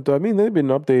of haven't. I mean, they've been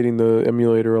updating the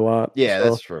emulator a lot. Yeah, so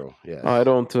that's true. Yeah, I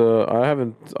don't. I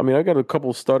haven't. I mean, I got a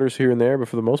couple stutters here and there, but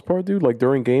for the most part, dude, like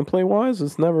during gameplay wise,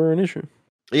 it's never an issue.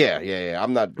 Yeah.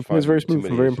 I'm not. It plays very finding too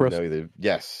smooth and many very issues now impressive. either.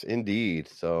 Yes, indeed.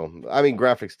 So, I mean,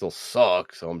 graphics still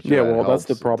suck. So I'm sure. Yeah, that well, that's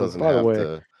the helps. It problem. doesn't By the have way,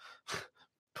 to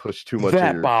push too much. of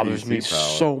that your bothers PC me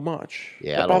power. so much.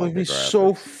 Yeah, I that don't bothers like me the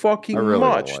so graphics. fucking I really don't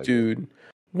much, like it. dude.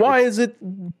 Why is it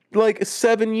like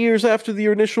 7 years after the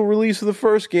initial release of the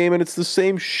first game and it's the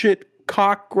same shit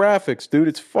cock graphics, dude?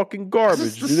 It's fucking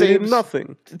garbage. the Dude, they did same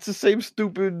nothing. It's the same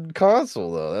stupid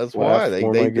console though. That's why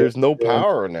Platform, I there's guess, no yeah.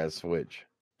 power in that Switch.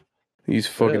 These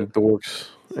fucking dorks.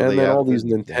 So And they then have all to these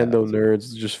Nintendo adapt.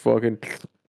 nerds just fucking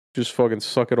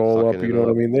suck it all Sucking up. it You know what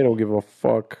I up. mean? They don't give a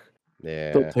fuck.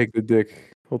 Yeah. They'll take the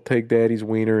dick. They'll take daddy's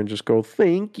wiener and just go,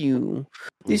 thank you.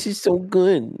 This is so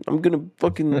good. I'm going to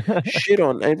fucking shit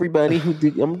on everybody who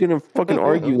did. I'm going to fucking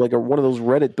argue like one of those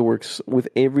Reddit dorks with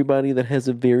everybody that has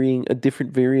a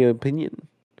different opinion.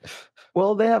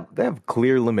 Well, they have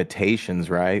clear limitations,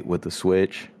 right, with the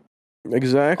Switch.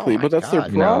 Exactly. Oh my But that's God,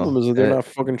 their you know, problem is that they're that- not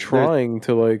fucking trying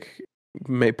to like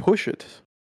push it.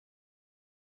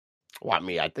 Well, I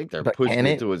mean, I think they're But pushing can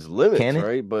it it? to its limits, Can it?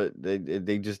 right? But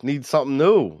they just need something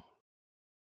new.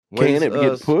 Can it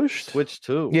get pushed? Switch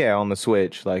 2. Yeah, on the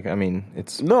Switch. Like, I mean,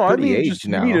 it's No, I pretty mean aged just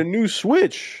now. you need a new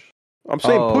Switch. I'm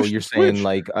saying Oh, push you're the saying Switch.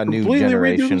 like a new Completely redo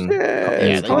generation. the- Yeah,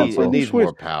 it's it console. needs Switch.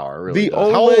 more power. It really The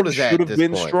does. How old OLED is that should at have this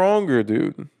been point? stronger,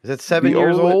 dude. Is that 7 The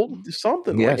years OLED old?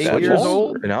 Something Yeah, like that. 8 years Switch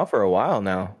old? been out for a while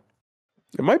now.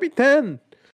 It might be 10.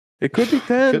 It could be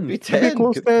 10. Could be 10.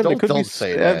 close to 10. Don't, it could don't be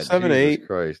say that. 7, Jesus 8.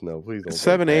 Christ, no, please don't.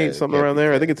 7, say 8, 10. something It can't around be there.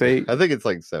 I 10. think it's 8. I think it's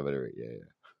like 7 or 8.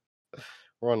 Yeah.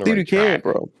 We're on the Dude, right you can't,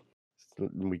 track. bro.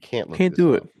 We can't look Can't this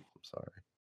do up. it. I'm sorry.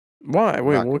 Why? We're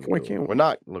Wait, not why gonna do it. can't we? We're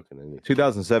not looking at anything. Oh,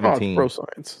 2017. it's bro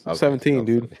science. Okay, 17,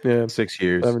 dude. Yeah. 6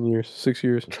 years. 7 years. 6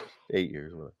 years. 8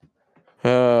 years.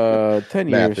 Whatever. 10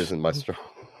 Math years. isn't my strong.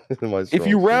 isn't my If strong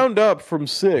you suit. round up from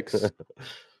 6,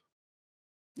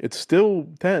 it's still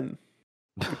 10.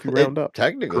 If you round up.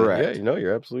 Technically, Correct. yeah,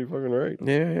 you're absolutely fucking right.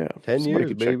 Yeah. 10 Somebody years,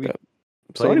 could check baby. that.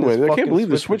 So Playing anyway, this I fucking can't believe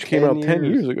the Switch for Switch came out 10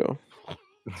 years. years ago.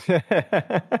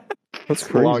 That's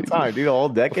crazy, a long dude. time, dude. A whole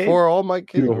decade. Before all my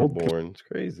kids Dude, were whole- born. It's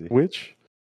crazy. Which?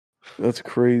 That's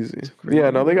crazy. crazy,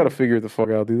 Yeah, no, they got to man. figure it the fuck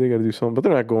out, dude. They got to do something, but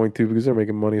they're not going to because they're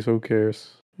making money. So who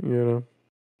cares? You know,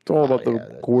 it's all Oh, about the yeah,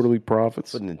 that's- quarterly That's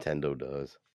profits. what Nintendo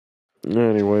does.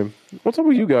 Anyway, what's up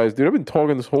with you guys, dude? I've been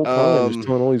talking this whole time, Um, just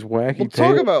telling all these wacky. We'll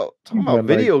talk tales about like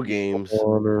video games.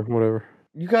 or whatever.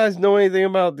 You guys know anything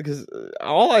about, because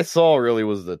all I saw really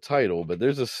was the title, but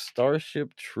there's a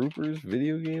Starship Troopers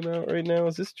video game out right now.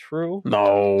 Is this true?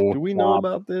 No, Do we know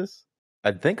about this?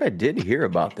 I think I did hear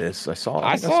about this. I saw.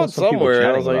 I think saw it some people somewhere. And I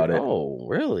chatting was like, about it. oh,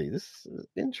 really? This is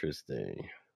interesting.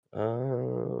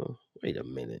 Wait a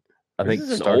minute. I is think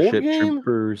this an old Starship game?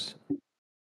 Troopers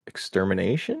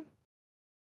Extermination.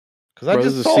 Because I Bro,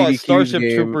 this just is a saw a CDQ Starship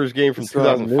game. Troopers game from It's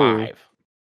not new. 2005.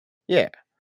 Yeah.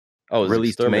 Oh, it's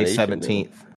Released May Extermination new?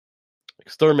 17th.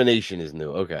 Extermination is new.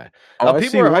 Okay. Oh, I People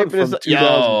see are one hyping this from up. Yo,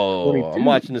 2022. I'm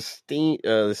watching the Steam.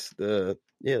 The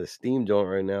Steam joint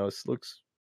right now. This looks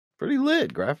pretty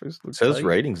lit. Graphics look. It says tight.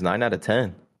 ratings 9 out of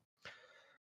 10.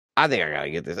 I think I gotta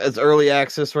get this. It's early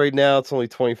access right now. It's only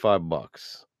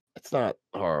 $25. It's not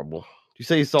horrible. You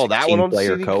say you saw that one on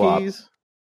Team-player CD co-op. Keys?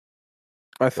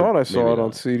 I thought I saw maybe it on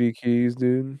not. CD Keys,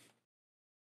 dude.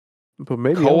 But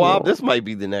maybe I'm Co-op. wrong. This might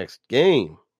be the next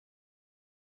game.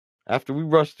 After we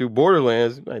rush through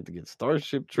Borderlands, we might have to get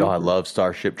Starship Yo, Troopers. I love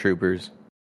Starship Troopers.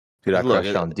 Dude, I Look,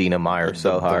 crushed on Dina Meyer the-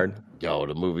 so the- hard. Yo,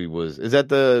 the movie was. Is that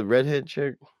the redhead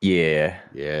chick? Yeah.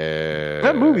 Yeah.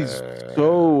 That movie's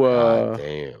so, God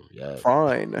damn. Yes.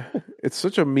 fine. It's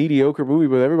such a mediocre movie,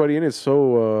 but everybody in it's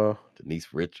so Denise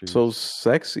Richards. so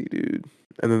sexy, dude.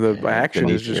 And then the Yeah, action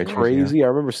is Denise just Richards, crazy. I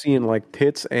remember seeing like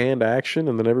tits and action,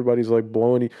 and then everybody's like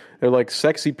they're like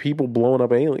sexy people blowing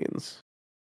up aliens.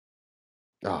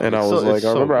 Oh, And I it's was so- like, it's I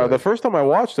so remember the good. first time I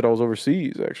watched it, I was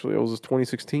overseas. Actually, it was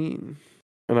 2016,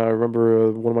 and I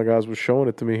remember one of my guys was showing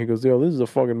it to me. He goes, "Yo, this is a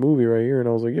fucking movie right here," and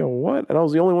I was like, "Yo, what?" And I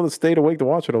was the only one that stayed awake to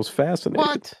watch it. I was fascinated.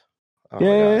 What? Oh Yeah,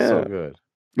 my God, yeah, so yeah. good.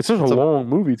 It's such It's a a- long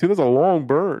movie too. That's a long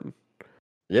burn.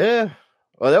 Yeah.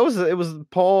 Well, it was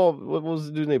Paul. What was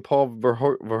the dude's name? Paul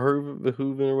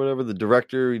Verhoeven or whatever. The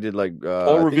director. He did like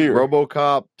Paul I think Revere.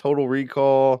 RoboCop, Total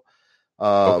Recall.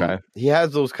 Okay. He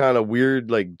has those kind of weird,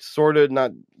 like sort of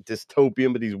not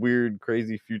dystopian, but these weird,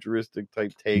 crazy, futuristic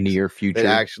type takes. Near future. It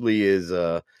actually is.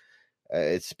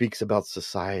 It speaks about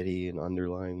society in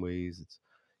underlying ways.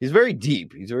 He's very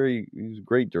deep. He's a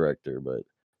great director, but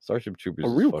Starship Troopers A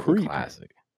is real fucking creep.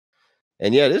 classic.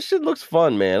 And yeah, this shit looks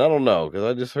fun, man. I don't know, because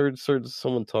I just heard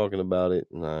someone talking about it,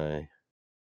 and I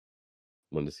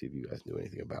wanted to see if you guys knew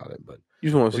anything about it. But You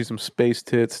just want to see some space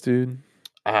tits, dude.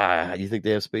 you think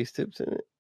they have space tips in it?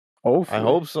 Hopefully, I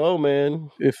hope so,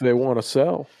 man. if they want to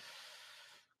sell.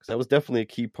 'Cause that was definitely a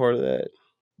key part of that.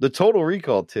 The Total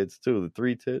Recall tits too, the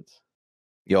 3 tits.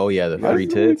 Oh, yeah, the That's 3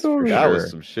 what tits. we For thought. That sure. was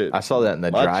some shit. I saw that in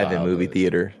the My drive-in movie childhood.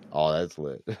 theater. Oh, that's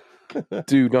lit.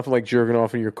 Dude, nothing like jerking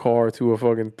off in your car to a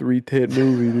fucking 3-tit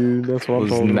movie, dude. That's what I I'm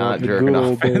was talking not about. The jerking good off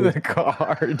old in days. the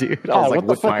car, dude. I Oh, was like what the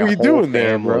with fuck my were you whole doing there,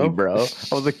 family, bro? I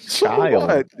was a So child.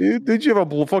 what, dude? Did you have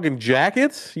a fucking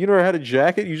jacket? You never had a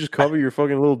jacket? You just cover your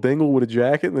fucking little dingle with a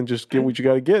jacket and then just get what you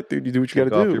got to get, dude. You do what you got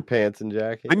Take to off do. your pants and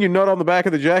jacket. Then you nut on the back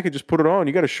of the jacket, just put it on.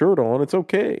 You got a shirt on. It's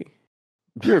okay.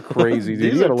 You're crazy, dude.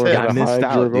 These You got to are learn tips. how I to missed hide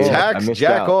out, jerk dude. off. I Tax missed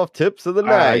jack out. off tips of the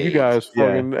night. You guys Yeah.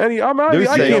 fucking. I New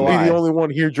can't say be lies. the only one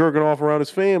here jerking off around his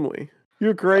family.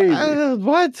 You're crazy.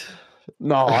 What?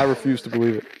 No, I refuse to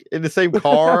believe it. In the same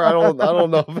car? I don't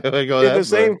know if it would go In that the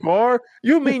same far. car?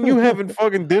 You mean you haven't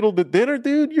fucking diddled at dinner,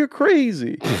 dude? You're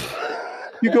crazy.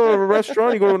 You go to a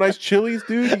restaurant, you go to a nice Chili's,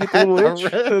 dude. You get the little itch.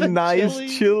 The nice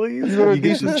Chili's? chilies. You go to You get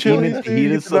decent the Chili's, steaming dude, you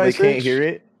get fajitas the so they nice can't itch. hear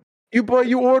it. You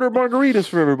order margaritas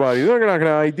for everybody. They're not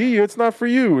gonna ID you. It's not for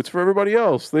you. It's for everybody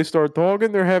else. They start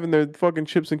talking. They're having their fucking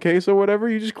chips and queso, whatever.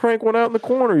 You just crank one out in the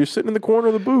corner. You're sitting in the corner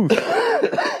of the booth.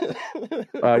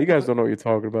 You guys don't know what you're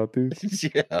talking about, dude.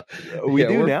 Yeah, We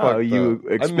do we're now. fucked You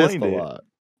up. I missed explained a it. lot.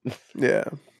 Yeah,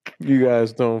 you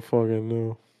guys don't fucking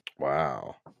know.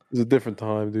 Wow. It's a different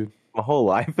time, dude. My whole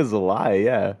life is a lie.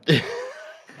 Yeah. It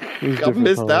was a I different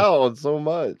missed time. out on so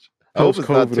much. I hope it's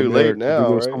not Post-COVID too late America, now,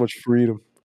 dude, there's right? so much freedom.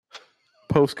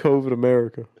 Post-COVID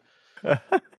America.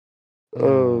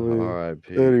 Oh man.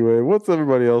 R.I.P. Anyway, what's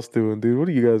everybody else doing, dude? What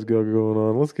do you guys got going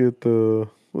on? Let's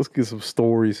get some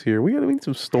stories here. We gotta need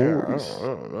some Yeah, I stories.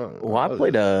 don't know. Well, I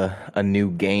played a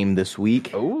new game this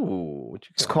week. Oh, what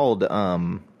you It's got?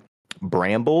 called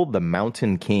Bramble the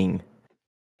Mountain King.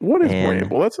 What is And-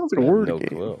 Bramble? That sounds like a word No game.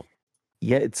 clue.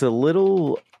 Yeah, it's a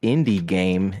little indie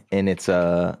game, and it's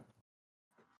I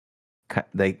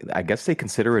guess they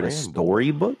consider it a Bramble.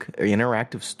 storybook, an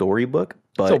interactive storybook.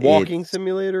 But It's a walking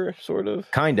simulator, sort of.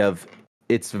 kind of.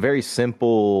 It's a very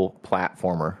simple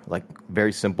platformer, like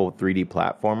very simple 3D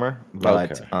platformer.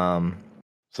 But Okay.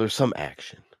 So there's some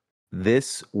action.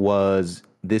 this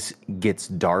gets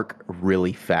dark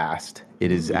really fast.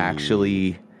 It is Ooh.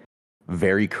 actually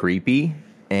very creepy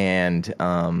and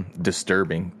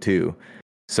disturbing too.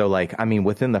 So like, I mean,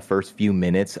 within the first few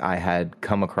minutes I had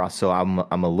come across, so I'm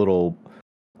a little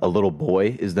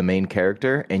boy is the main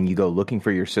character, and you go looking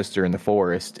for your sister in the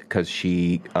forest because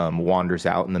she wanders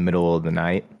out in the middle of the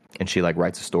night, and she like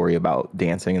writes a story about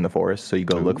dancing in the forest. So you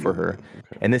go look for her.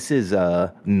 Okay. And this is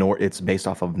it's based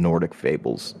off of Nordic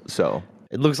fables. So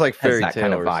It looks like Has fairy that tale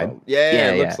kind of or vibe. something. Yeah,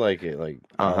 Yeah, it yeah. looks like it. Like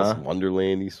Uh-huh.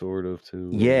 Wonderlandy sort of too.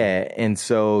 yeah, and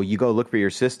so you go look for your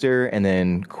sister, and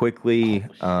then quickly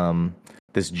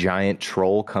this giant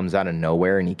troll comes out of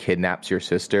nowhere and he kidnaps your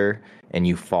sister, and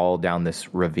you fall down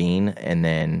this ravine, and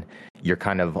then you're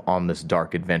kind of on this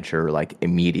dark adventure like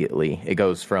immediately. It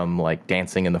goes from like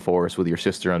dancing in the forest with your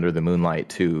sister under the moonlight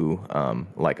to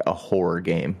like a horror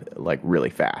game like really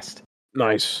fast.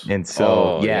 Nice. And so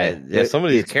Oh, yeah, some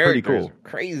of these it's pretty characters cool. are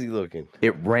crazy looking.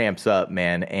 It ramps up,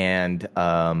 man, and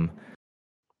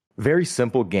very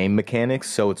simple game mechanics.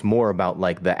 So it's more about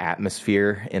like the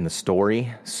atmosphere in the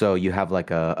story. So you have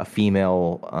like a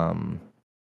female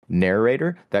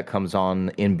narrator that comes on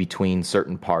in between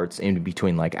certain parts, in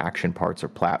between like action parts or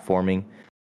platforming,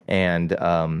 and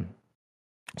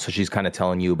so she's kind of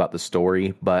telling you about the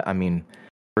story. But I mean,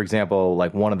 for example,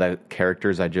 like one of the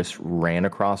characters I just ran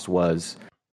across was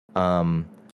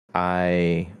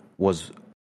I was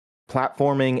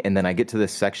platforming, and then I get to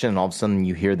this section, and all of a sudden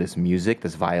you hear this music,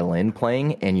 this violin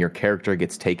playing, and your character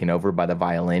gets taken over by the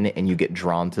violin, and you get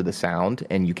drawn to the sound,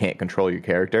 and you can't control your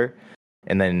character.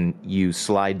 And then you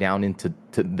slide down into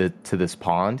this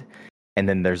pond, and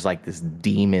then there's like this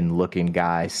demon-looking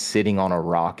guy sitting on a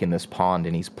rock in this pond,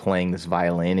 and he's playing this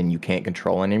violin, and you can't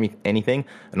control anything.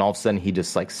 And all of a sudden he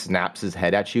just like snaps his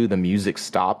head at you. The music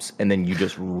stops, and then you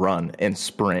just run and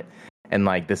sprint. And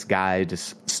like this guy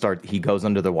he goes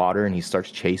under the water and he starts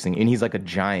chasing, and he's like a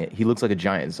giant. He looks like a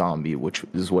giant zombie, which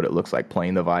is what it looks like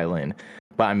playing the violin.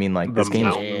 But I mean, like this game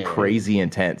mountain. is crazy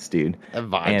intense, dude. That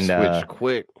vibe And, switched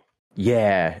quick.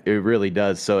 Yeah, it really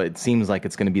does. So it seems like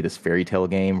it's going to be this fairy tale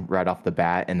game right off the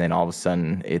bat, and then all of a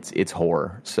sudden it's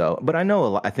horror. So, but I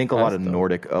know I think a lot That's of dope.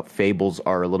 Nordic fables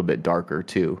are a little bit darker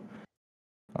too.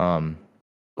 I'm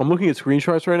looking at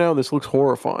screenshots right now, and this looks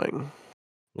horrifying.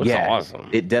 Looks yeah, awesome.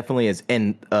 It definitely is.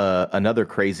 And another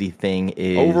crazy thing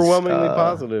is Overwhelmingly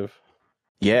positive.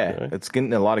 Yeah, Okay. it's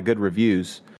getting a lot of good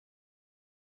reviews.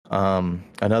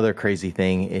 Another crazy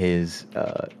thing is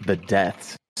the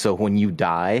deaths. So when you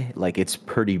die, like it's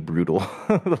pretty brutal.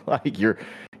 Like your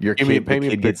Paint me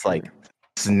kid a gets picture. like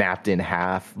snapped in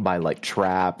half by like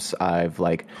traps. I've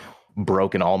like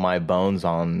broken all my bones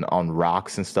on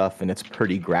rocks and stuff, and it's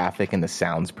pretty graphic, and the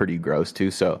sound's pretty gross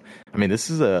too. So I mean, this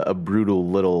is a brutal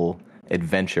little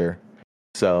adventure.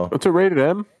 So What's it rated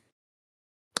M?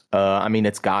 I mean,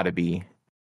 it's got to be.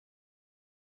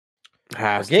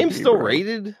 Has to Game's be, still bro.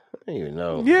 rated? I don't even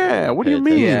know. Yeah, what do you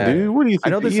mean, Yeah. dude? What do you think? I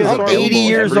know this the is I'm available ESRB 80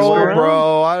 years old, everywhere.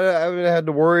 bro. I haven't had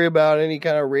to worry about any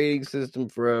kind of rating system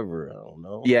forever. I don't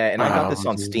know. Yeah, and I got Oh, this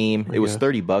on dude, Steam. I It was guess.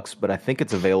 $30, but I think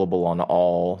it's available on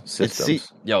all It's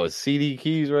systems. it's CD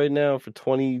keys right now for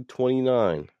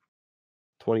 2029.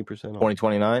 20% off.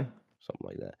 2029. Something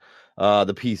like that.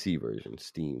 The PC version,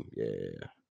 Steam. Yeah.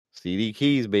 CD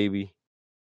keys, baby.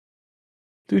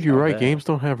 Dude, you're Not right. bad. Games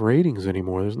don't have ratings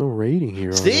anymore. There's no rating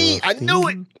here. See? on, I knew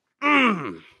it. Steam.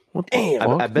 Mm. What the Damn.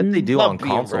 fuck, I bet they dude? do Love on being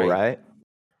console, right. right?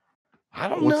 I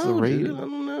don't What's the know, dude. rating? I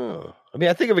don't know. I mean,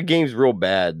 I think if a game's real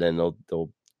bad, then they'll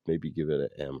maybe give it an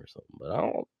M or something. But I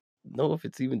don't. know if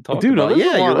it's even talked Dude, no, about. this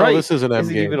is Yeah, you're on- no, right. this isn't Is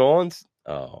it Endgame. even on?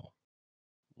 Oh,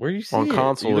 where do you see On it?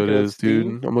 console, You it looking at is,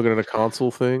 Steam? dude. I'm looking at a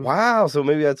console thing. Wow, so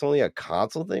maybe that's only a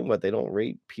console thing, but they don't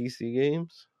rate PC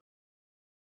games.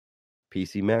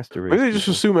 PC Master Race. Maybe they just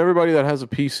people. assume everybody that has a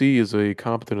PC is a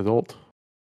competent adult,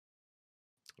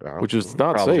 Wow. which is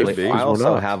not Probably. safe. be. because I we're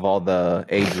also not. have all the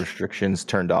age restrictions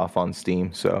turned off on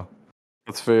Steam, so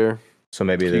That's fair.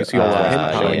 maybe So you they're see all the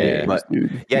Ah, hentai yeah. games, But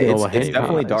dude. yeah, You get all it's the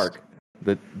definitely hentais. dark.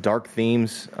 The dark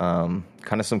themes, kind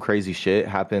of some crazy shit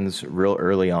happens real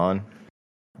early on.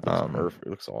 Looks perfect. It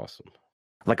looks awesome.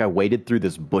 Like I waded through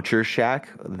this butcher shack,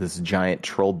 this giant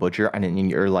troll butcher, and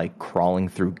you're like crawling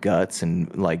through guts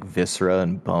and like viscera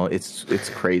and bone. It's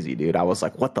crazy, dude. I was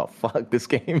like, what the fuck? This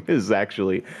game is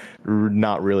actually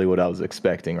not really what I was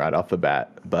expecting right off the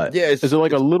bat. But Yeah, Is it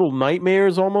like a Little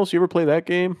Nightmares almost? You ever play that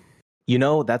game? you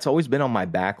know, that's always been on my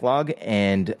backlog,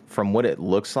 and from what it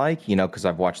looks like, you know, because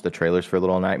I've watched the trailers for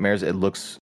Little Nightmares, it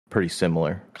looks pretty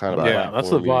similar. kind of But- Yeah, that's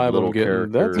the platformy, vibe little I'm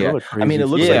getting. That's Yeah, another crazy. I mean, it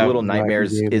looks Yeah. like Little wacky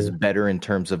Nightmares game is there. better in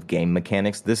terms of game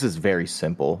mechanics. This is very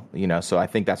simple, you know, so I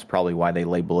think that's probably why they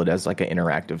label it as like an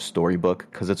interactive storybook,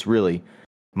 because it's really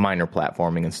minor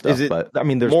platforming and stuff. Is it But I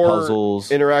mean, there's more puzzles.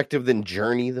 interactive than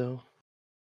Journey, though.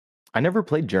 I never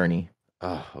played Journey.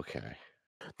 Oh, okay.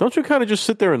 Don't you kind of just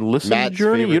sit there and listen Matt's to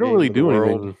Journey? favorite You don't game really in the do world.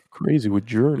 anything crazy with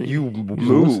Journey. You just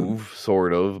move, listen.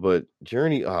 sort of, but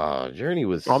Journey. Journey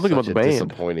was. I'm thinking such about the a band.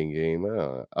 disappointing game.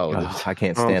 Ugh, I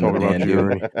can't I'm stand the talking about band, dude.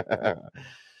 Journey.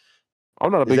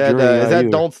 I'm not a Is big that, Journey guy is that either.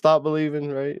 Don't Stop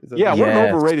Believing, right? Is that Yeah, the- what an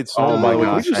Yes. overrated song. Oh my by the way.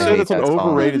 Can we gosh, just I say hate that's an that song.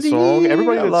 overrated song?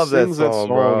 Everybody I that love that sings that song, song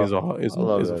bro. is I a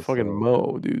love is a that fucking song.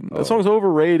 mo, dude. Oh. That song's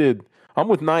overrated. I'm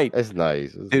with Knight. It's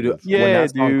nice. It's Dude, a good song. when Yeah,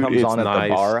 that song dude, comes it's on at nice.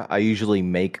 the bar, I usually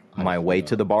make my way know.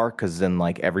 to the bar because then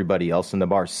like everybody else in the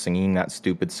bar is singing that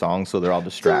stupid song, so they're all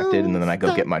distracted, and then I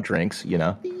go get my drinks. You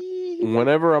know,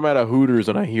 Whenever I'm at a Hooters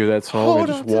and I hear that song, I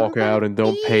just walk out and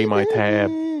don't pay my tab.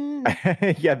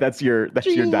 yeah, that's your I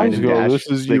dine just and go, dash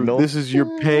signal. this is your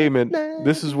payment.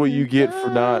 This is what you get for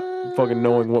not fucking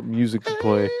knowing what music to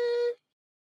play.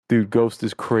 Dude, Ghost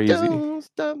is crazy. Don't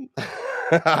stop.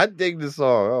 I dig the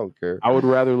song. I don't care. I would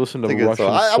rather listen to It's a good Russian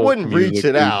song. I folk wouldn't music, reach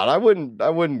it dude. out. I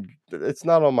wouldn't. It's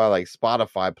not on my like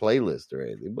Spotify playlist or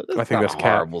anything. But it's I think not that's a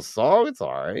cap. horrible song. It's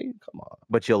all right. Come on.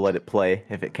 But you'll let it play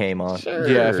if it came on. Sure.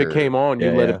 Yeah, if it came on, you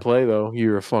Yeah, let yeah. it play though.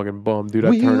 You're a fucking bum, dude. I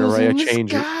turn it Wheels right, I in the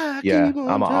change it. sky, Yeah, keep on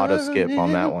I'm an auto skip on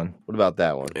turning. that one. What about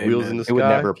that one? Hey, Wheels man. in the sky. It would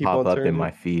never Keep pop on up in turning?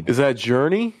 my feed. Is that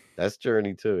Journey? That's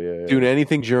Journey too. Yeah. Dude,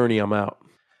 anything Journey, I'm out.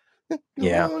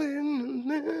 Yeah.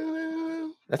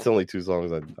 That's the only two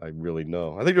songs I really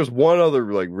know. I think there's one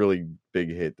other like really big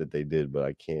hit that they did, but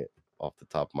I can't off the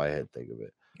top of my head think of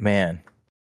it. Man,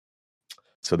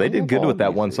 so they I did love good all with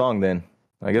that one music. song. Then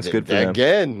I guess good for them.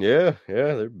 Again, yeah,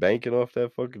 they're banking off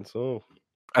that fucking song.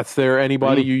 That's their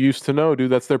anybody you used to know,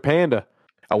 dude. That's their Panda.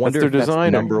 I wonder their if that's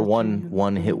designer. number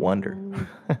one hit wonder.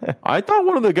 I thought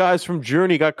one of the guys from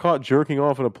Journey got caught jerking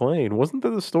off in a plane. Wasn't that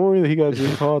the story that he got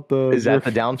caught? Is that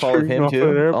the downfall of him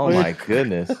too? Oh my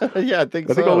goodness! Yeah, I think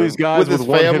I think so. all these guys with his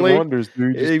one family. hit wonders,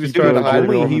 dude. He was keep trying to it hide going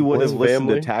it Only from he would have his listened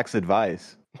family. to tax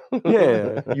advice.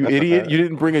 Yeah, you idiot! You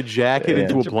didn't bring a jacket Yeah.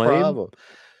 into a What's your plane. problem?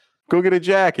 Go get a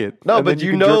jacket. No, and but then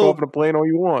you can know- jerk off in a plane all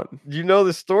you want. You know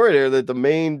the story there that the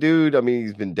main dude, I mean,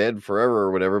 he's been dead forever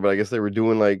or whatever, but I guess they were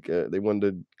doing like, they wanted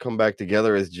to come back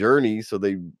together as Journey. So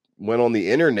they went on the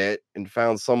internet and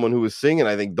found someone who was singing,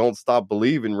 I think, Don't Stop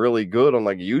Believing really good on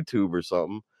like YouTube or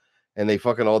something. And they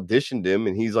fucking auditioned him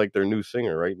and he's like their new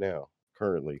singer right now,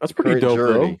 currently. That's The pretty current dope,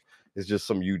 Journey though. is just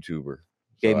some YouTuber.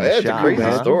 Gave him a yeah, it's a shot, crazy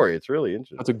man. story. It's really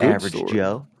interesting. That's a good Average story.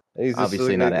 Joe. And he's just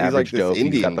Obviously like, not an he's like average Joe this if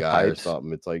he's got Indian the guy or pipes.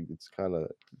 something. It's like it's kind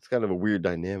of a weird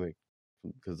dynamic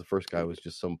because the first guy was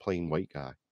just some plain white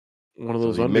guy. One of So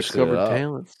those he's mixing it undiscovered up.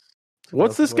 talents.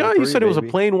 What's this guy? You said it was a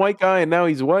plain white guy, and now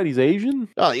he's what? He's Asian?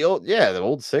 Oh, the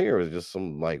old singer was just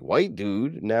some like white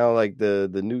dude. Now like the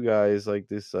new guy is like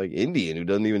this like Indian who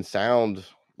doesn't even sound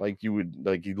like you would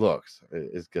like he looks.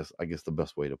 Is I guess the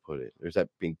best way to put it. There's that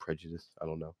being prejudiced. I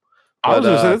don't know. I was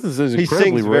But, gonna say this is He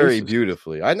incredibly sings very racist.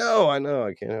 beautifully. I know.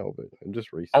 I can't help it. I'm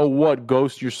just racist. Oh, what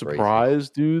Ghost? You're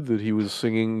surprised, dude, that he was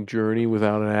singing Journey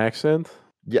without an accent?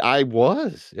 Yeah, I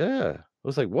was. Yeah. I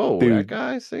was like, whoa, that Dude,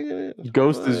 guy singing it?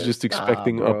 Ghost is What? just Nah,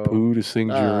 expecting bro. Apu to sing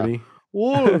Nah. Journey.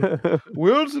 Whoa,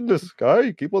 wheels in the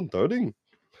sky, keep on turning.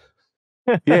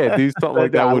 Yeah, dude, something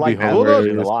like that I would like be that hilarious.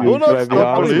 version a lot. dude. Hold on, Should I be stop I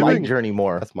honest? always believing. like Journey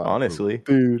more. That's my honestly.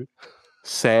 Dude.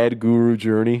 Sad Guru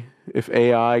Journey. If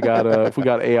AI got if we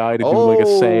got AI to do like a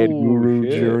Sad Oh, Guru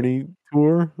shit. Journey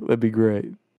tour, that'd be great.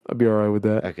 I'd be all right with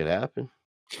that. That could happen.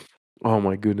 Oh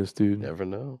my goodness, dude. Never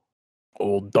know.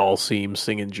 Old Dalseem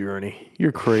singing Journey.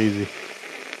 You're crazy.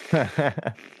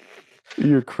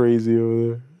 You're crazy over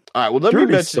there. All right, well, let me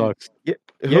Journey mention. sucks. Yeah,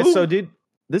 Who? so dude,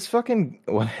 this fucking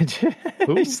what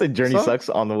you said Journey sucks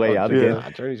on the way out yeah. again. Nah,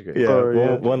 Journey's great. Yeah, Sorry,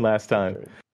 yeah. one last time.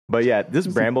 But yeah, this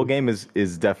Bramble game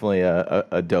is definitely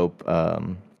a dope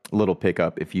little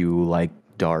pickup if you like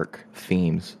dark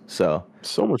themes. So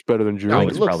So much better than I Journey. think it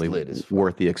it's looks probably lit as fuck.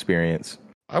 worth the experience.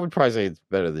 I would probably say it's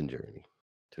better than Journey,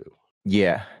 too.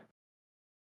 Yeah.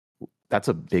 That's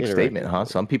a big Interactive. statement, huh?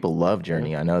 Some people love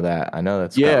Journey. I know that. I know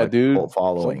that's Yeah, got, like, a dude. cult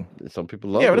following. Some people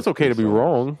love Yeah, but it. it's okay to be Some-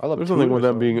 wrong. I love There's nothing with Tudor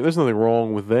them being. songs. There's nothing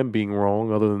wrong with them being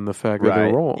wrong, other than the fact that Right,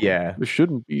 they're wrong. yeah. there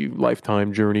shouldn't be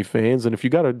lifetime Journey fans. And if you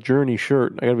got a Journey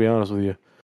shirt, I gotta be honest with you,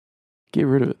 get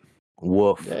rid of it.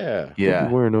 Woof. Yeah. Don't Yeah.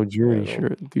 be wearing no Journey Yeah,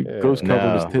 shirt, dude. yeah. Ghost covering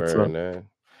No. his tits up. Wearing that.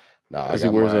 Nah, I As he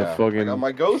got wears my, a fucking- I got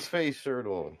my Ghostface shirt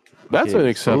on. That's an Kids.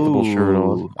 acceptable shirt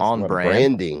on. Ooh, on My brand.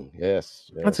 Branding. Yes.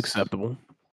 That's yes. acceptable.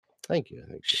 Thank you.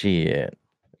 Thank you. Shit. Thank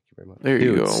you very much. There you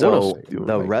Dude, go. What so else are you doing?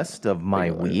 the rest of my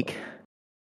Thank you. week,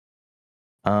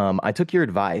 I took your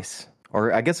advice,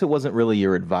 or I guess it wasn't really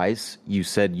your advice. You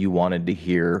said you wanted to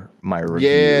hear my review.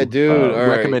 Yeah, dude. of- all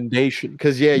right. recommendation.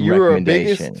 Because you were a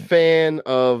biggest Recommendation. fan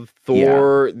of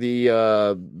Thor, the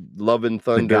Love and God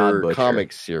Thunder Butcher.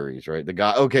 comic series, right? The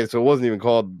God. Okay, so it wasn't even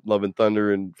called Love and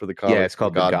Thunder, and for the comic, Yeah, it's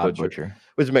called the God Butcher.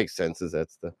 which makes sense, as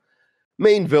that's the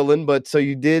main villain. But so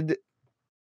you did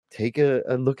take a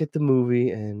look at the movie,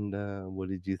 and what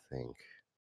did you think?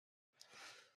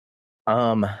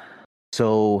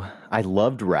 So I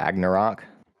loved Ragnarok,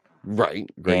 Right,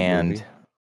 great and movie.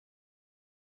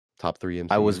 Top 3 MCU.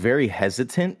 I was very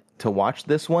hesitant to watch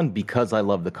this one because I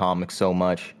love the comics so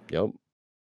much. Yep.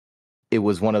 It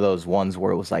was one of those ones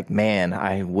where it was like, man,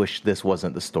 I wish this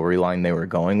wasn't the storyline they were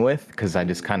going with, because I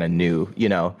just kind of knew,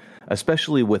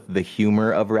 especially with the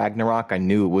humor of Ragnarok, I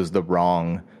knew it was the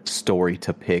wrong story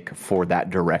to pick for that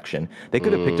direction. They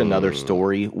could have picked another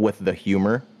story with the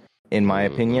humor, in my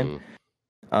opinion.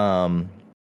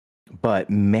 But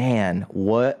man,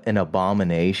 what an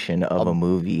abomination of a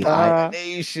movie.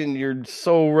 Abomination, you're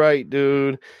so right,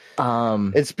 dude.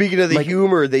 And speaking of the like-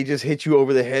 humor, they just hit you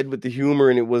over the head with the humor,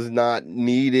 and it was not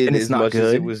needed And it's as not much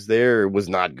as it good. was there. It was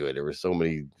not good. There were so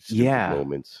many stupid Yeah.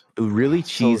 moments. really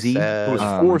cheesy. sad. It was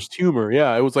Um, forced humor.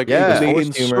 Yeah, it was like Yeah. they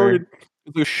Forced humor. inserted,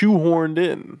 it was shoehorned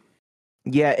in.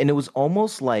 Yeah, and it was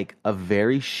almost like a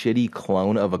very shitty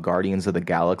clone of a Guardians of the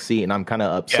Galaxy, and I'm kind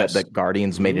of upset Yes. that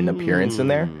Guardians made an appearance in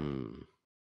there,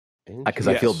 because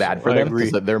I feel Yes, bad for I them, agree.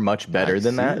 because they're much better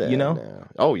than that, now.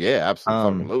 Oh yeah,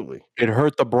 absolutely. It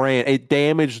hurt the brand. It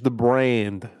damaged the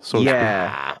brand. So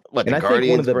Yeah. What, And the I think one of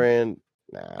Guardians the- brand?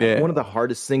 Nah. Yeah. One of the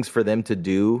hardest things for them to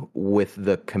do with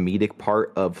the comedic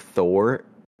part of Thor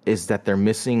is that they're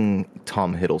missing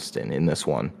Tom Hiddleston in this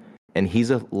one. And he's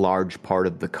a large part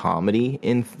of the comedy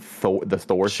in the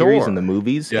Thor series and the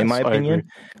movies, Yes, in my I opinion. agree.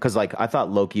 Because, I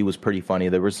thought Loki was pretty funny.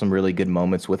 There were some really good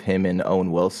moments with him and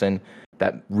Owen Wilson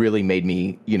that really made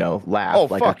me, laugh. Oh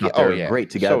I fuck thought yeah! they Oh were yeah, great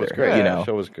Show together. was great.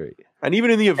 Show was great. And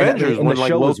even in the Avengers, and when the like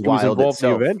show was Loki was wild involved in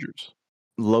the itself. Avengers.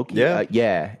 Loki,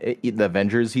 Yeah. the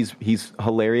Avengers, he's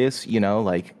hilarious,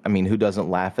 who doesn't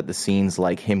laugh at the scenes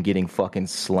like him getting fucking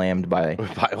slammed by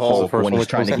Hulk first when one he's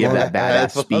trying to that give comes that to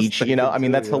badass That's what I was speech,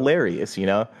 thinking that's too, yeah. hilarious,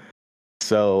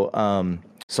 So,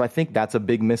 so I think that's a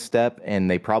big misstep, and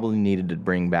they probably needed to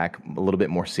bring back a little bit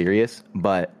more serious,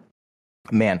 but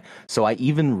man, so I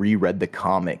even reread the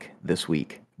comic this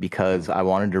week because I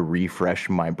wanted to refresh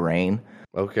my brain,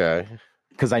 Okay.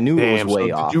 because I knew it was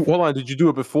way off. Hold on, did you do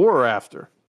it before or after?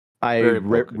 I Very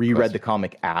good reread question. the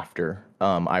comic after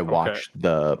I watched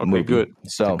the Okay, movie. good.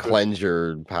 So Cleanse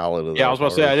your palate of Yeah, I was about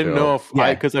to say I didn't know if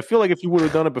Yeah. because I feel like if you would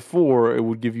have done it before, it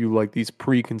would give you like these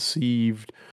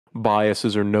preconceived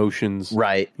biases or notions.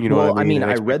 right. You know well, what I mean,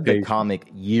 I read the expectations. comic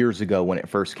years ago when it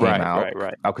first came out,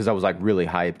 Right. because I was really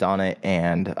hyped on it,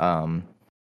 and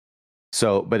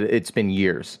but it's been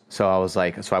years. So I was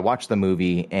so I watched the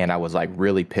movie, and I was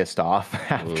really pissed off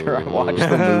after I watched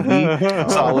the movie.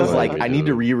 So I was I need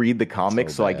to reread the comic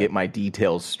so I bad. get my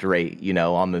details straight,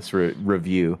 on this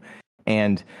review.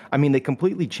 And they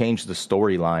completely changed the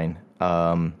storyline.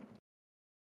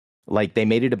 They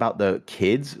made it about the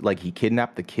kids, he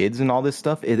kidnapped the kids and all this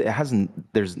stuff. It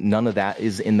hasn't. There's none of that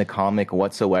is in the comic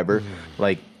whatsoever.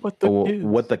 What the kids?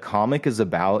 What the comic is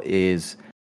about is,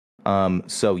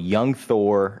 so young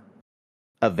Thor,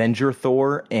 Avenger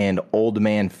Thor, and old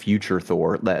man future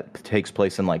Thor that takes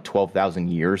place in 12,000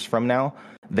 years from now.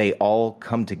 They all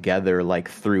come together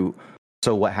through.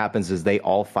 So what happens is they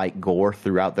all fight Gore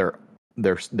throughout their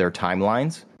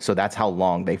timelines. So that's how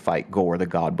long they fight Gore the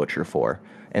God Butcher for,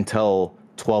 until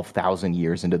 12,000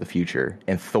 years into the future,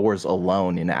 and Thor's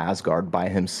alone in Asgard by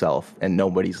himself, and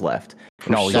nobody's left.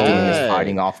 And all he's doing is Shit.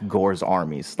 fighting off Gor's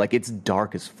armies. Like, it's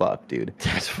dark as fuck, dude.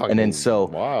 That's fucking And then so,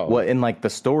 wow. what in like the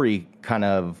story kind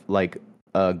of like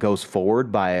goes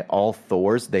forward by all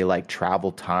Thors. They like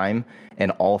travel time,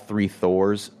 and all three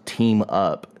Thors team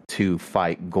up to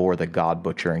fight Gore the God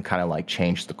Butcher and kind of like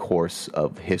change the course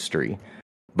of history.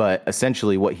 But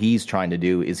essentially, what he's trying to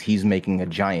do is he's making a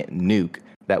giant nuke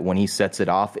that when he sets it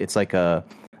off, it's like a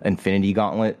Infinity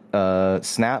Gauntlet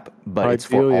snap, but it's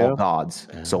for all gods.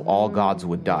 So all gods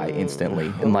would die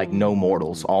instantly, and like no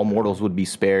mortals. All mortals would be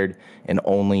spared, and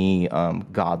only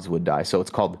gods would die. So it's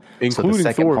called. Including so the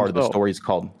second Thor part of the himself. story is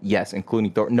called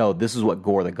including Thor. No, this is what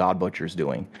Gore the God Butcher is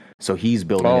doing. So he's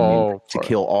building a nuke to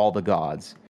kill all the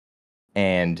gods,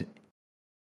 and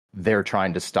they're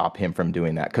trying to stop him from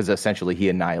doing that because essentially he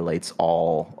annihilates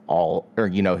all, or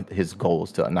his goal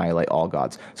is to annihilate all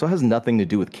gods. So it has nothing to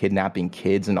do with kidnapping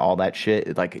kids and all that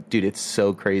shit. Like, dude, it's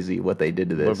so crazy what they did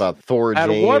to this. What about Thor? At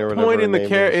Jane what or whatever point her in the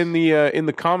name is? in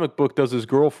the comic book does his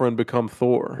girlfriend become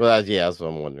Thor? Well, that's what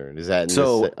I'm wondering. Is that in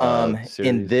So this,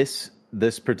 in series?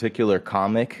 this particular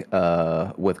comic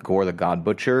with Gore the God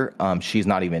Butcher, she's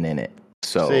not even in it.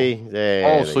 So See,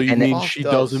 So you And mean fucked she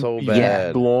up doesn't so even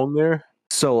bad. belong there?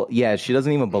 So, yeah, she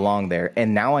doesn't even belong there.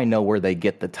 And now I know where they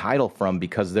get the title from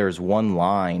because there's one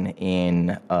line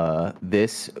in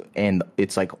this, and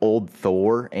it's like old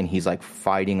Thor, and he's like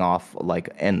fighting off like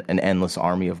an endless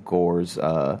army of Gore's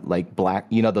like black,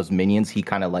 those minions he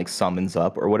kind of like summons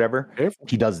up or whatever. Careful.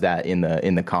 He does that in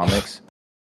the comics.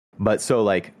 But so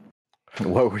like,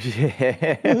 what were you?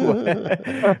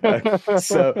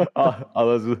 So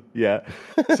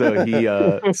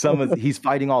So he's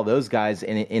fighting all those guys,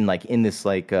 and in this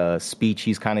speech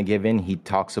he's kind of given, he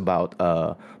talks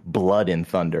about blood and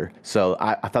thunder. So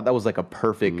I thought that was like a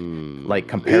perfect like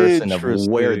comparison of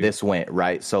where Interesting. this went,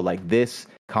 right? So like this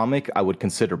comic I would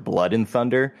consider Blood and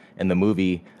Thunder, and the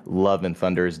movie Love and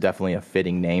Thunder is definitely a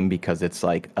fitting name because it's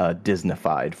like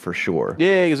Disneyfied for sure.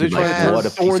 Yeah, because they're Like, trying to what turn a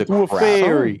Thor piece of into a crap.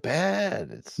 fairy. So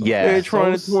bad. It's so Yeah. They're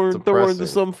trying to so turn Thor into depressing.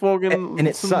 some fucking And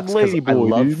it some sucks because lady I boy,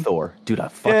 love dude. Thor. Dude, I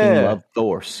fucking Yeah. love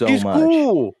Thor so He's much.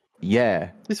 cool. Yeah.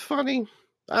 It's funny.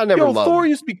 I never Yo, loved Thor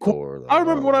used to be cool. Thor, though. I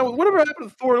remember whatever happened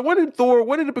to Thor.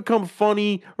 When did it become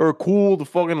funny or cool to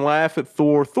fucking laugh at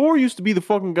Thor? Thor used to be the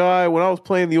fucking guy when I was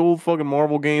playing the old fucking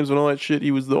Marvel games and all that shit.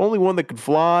 He was the only one that could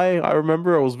fly. I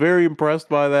remember. I was very impressed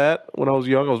by that when I was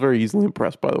young. I was very easily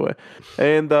impressed, by the way.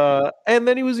 And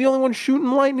then he was the only one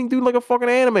shooting lightning, dude, like a fucking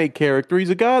anime character. He's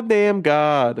a goddamn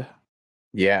god.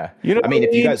 Yeah. You know I mean, what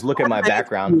if you guys look at my That's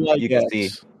background, cool, I you can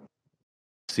guess.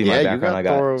 see my Yeah, you background got I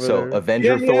got. Thor over So there.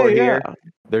 Avenger Yeah, Thor yeah. here.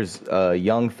 There's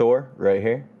young Thor right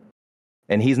here.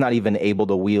 And he's not even able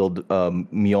to wield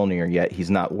Mjolnir yet. He's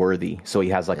not worthy. So he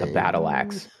has like a battle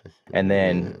axe. And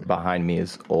then behind me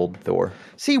is old Thor.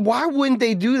 See, why wouldn't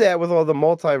they do that with all the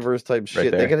multiverse type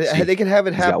shit? there. See, They could have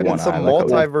it he's got happen in one some eye like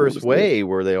Odin. multiverse way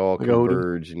where they all Like Odin.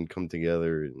 converge and come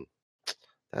together. And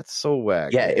that's so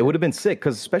whack. Yeah, man. it would have been sick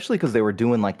especially because they were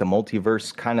doing like the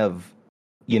multiverse kind of,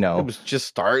 It was just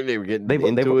starting. They were getting They-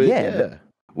 into they- it. yeah, Yeah.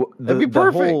 The, That'd be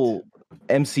perfect. The whole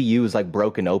MCU is like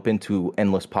broken open to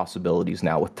endless possibilities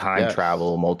now with time Yes.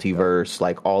 travel, multiverse,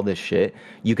 like all this shit.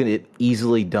 You could have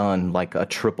easily done like a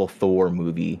triple Thor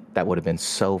movie that would have been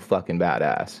so fucking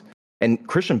badass. And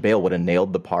Christian Bale would have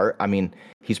nailed the part. I mean,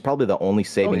 he's probably the only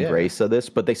saving yeah. grace of this,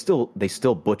 but they still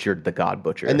butchered the God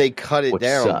Butcher. And they cut it which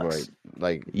down sucks.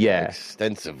 Yeah.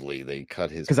 extensively. They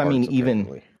cut his 'Cause, I mean, parts, even-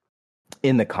 apparently.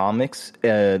 in the comics,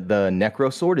 the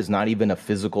Necro Sword is not even a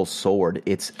physical sword.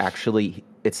 It's actually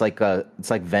it's like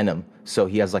Venom. So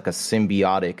he has like a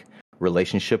symbiotic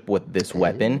relationship with this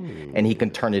weapon, and he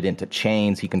can turn it into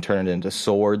chains. He can turn it into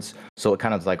swords. So it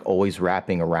kind of is like always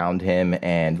wrapping around him,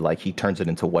 and like he turns it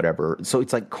into whatever. So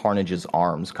it's like Carnage's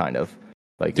arms, kind of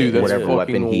like Dude, that's whatever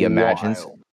weapon he fucking imagines.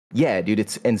 wild. Yeah, dude.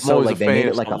 I'm So always like a they fan made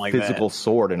of it like a something like that. physical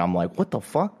sword, and I'm like, what the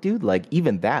fuck, dude? Like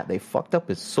even that they fucked up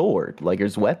his sword, like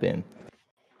his weapon.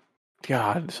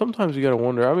 God, sometimes you gotta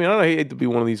wonder. I mean, I hate to be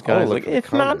one of these guys. look Like, for the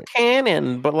it's not comic.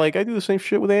 canon, but like, I do the same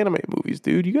shit with anime movies,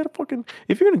 dude. You gotta fucking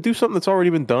if you're gonna do something that's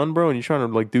already been done, bro, and you're trying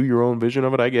to like do your own vision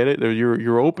of it. I get it.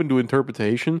 You're open to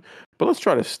interpretation, but let's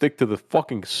try to stick to the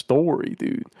fucking story,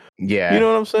 dude. Yeah, You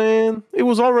know what I'm saying? It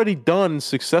was already done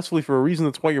successfully for a reason.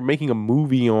 That's why you're making a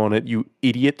movie on it, you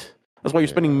idiot. That's why you're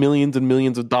spending millions and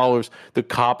millions of dollars to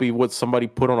copy what somebody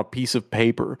put on a piece of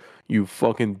paper, you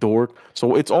fucking dork.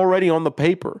 So it's already on the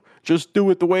paper. Just do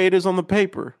it the way it is on the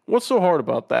paper. What's so hard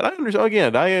about that? I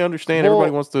understand. Well-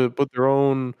 Everybody wants to put their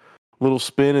own little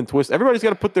spin and twist. Everybody's got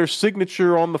to put their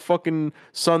signature on the fucking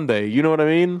Sunday. You know what I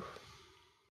mean?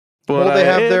 But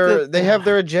Well, they have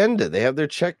their agenda. They have their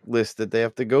checklist that they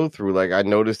have to go through. Like I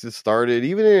noticed it started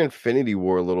even in Infinity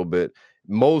War a little bit,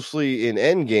 mostly in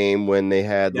Endgame when they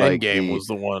had like Endgame was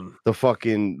the one. the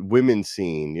fucking women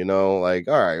scene, you know, like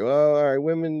all right,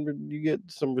 women, you get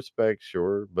some respect,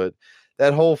 sure, but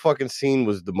that whole fucking scene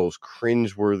was the most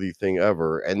cringeworthy thing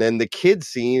ever. And then the kid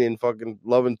scene in fucking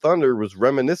Love and Thunder was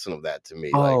reminiscent of that to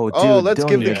me. Oh, like, dude, let's don't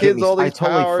give the even get kids me- all I these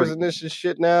totally powers and this is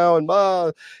shit now. And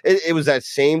it was that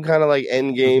same kind of like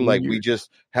end game. Like we just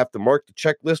have to mark the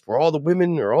checklist where all the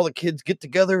women or all the kids get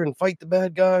together and fight the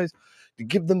bad guys to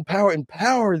give them power,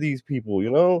 empower these people,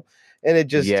 you know? And it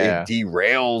just Yeah. it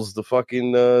derails the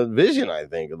fucking vision, I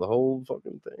think, of the whole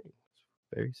fucking thing.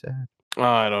 Very sad.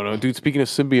 I don't know, dude. Speaking of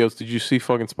symbiotes, did you see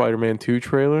fucking Spider-Man 2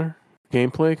 trailer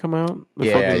gameplay come out?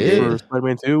 Yeah, I did. For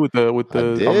Spider-Man 2 with the. I I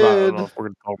don't did. know if we're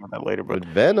gonna talk about that later, but But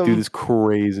Venom, dude, it's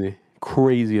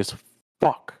crazy as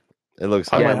fuck. it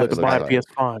looks. I Yeah, might it have to looks buy a like-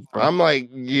 PS5. Bro. I'm like,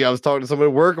 I was talking to somebody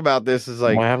at work about this. It's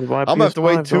like, I have to buy a I'm gonna have to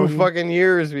wait PS5, 2 dog. fucking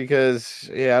years because,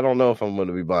 I don't know if I'm going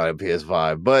to be buying a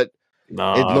PS5, but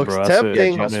Nah, it looks bro, that's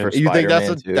tempting. just for You think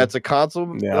Spider-Man too. that's a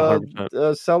console Yeah,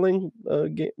 100%. selling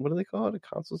game? What do they call it? A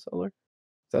console seller? Is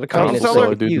that a I console mean, it's seller?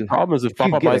 like- dude. you- The problem is if if you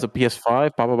Papa get buys a- a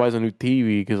PS5, Papa buys a new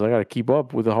TV because I got to keep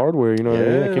up with the hardware. You know what I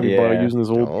mean? I can't be Yeah. using this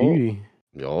old No. TV.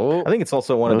 Yo. I think it's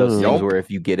also one of those Ugh. things Nope. where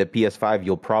if you get a PS5,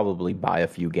 you'll probably buy a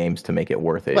few games to make it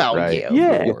worth it. Well, right? yeah,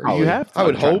 Yeah, of you course. have to. I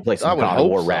would Try to hope. play some I would God of hope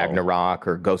War so. Ragnarok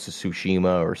or Ghost of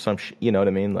Tsushima or some you know what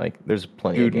I mean? Like there's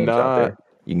plenty of Dude, games out there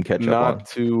you can catch up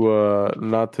on.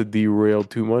 Not to derail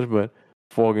too much, but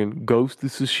fucking Ghost of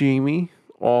Tsushima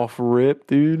off rip,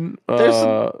 dude.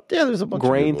 There's a bunch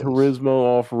Gran of good ones. Turismo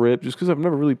off rip, just because I've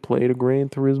never really played a Gran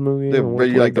Turismo game. The- I wanna where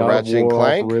you play like the God of Ratchet and War off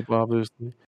Clank? rip,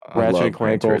 obviously. I Ratchet love and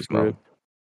Clank Gran off Turismo. rip.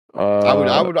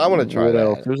 I wanna try what that.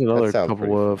 else? There's That another sounds pretty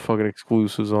couple of fucking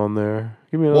exclusives on there.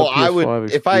 Give me another Well, I PS5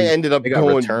 would if I exclusive. ended up They got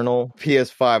going Returnal.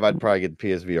 PS5, I'd probably get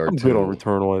PSVR I'm 2. good on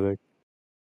Returnal, I think.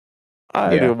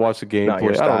 I Yeah. didn't watch the Not gameplay.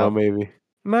 your I don't know, style. maybe.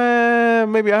 Nah,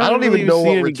 maybe. I don't haven't even know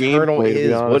seen what any Returnal gameplay, to be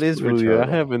is. What honest is with you. I Returnal?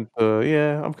 haven't.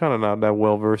 I'm kind of not that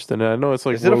well versed in it. I know it's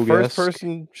like Is it a rogue-esque.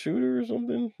 first-person shooter or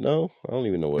something? No, I don't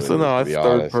even know what it So, is. no, to it's be third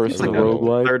honest. person It's I like don't a know.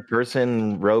 roguelike. third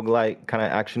person roguelike kind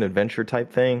of action adventure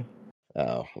type thing.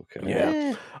 Oh, okay.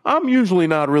 Yeah. I'm usually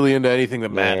not really into anything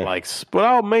that Matt Nah. likes,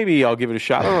 but maybe I'll give it a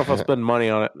shot. I don't know if I'll spend money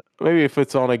on it. Maybe if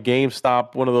it's on a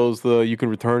GameStop, one of those you can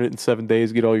return it in 7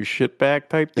 days, get all your shit back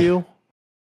type deal.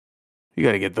 You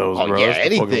got to get those, Oh bro. yeah, That's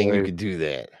the fucking anything you way. could do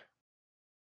that.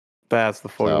 That's the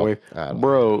fucking So, way. I don't know.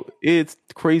 Bro, it's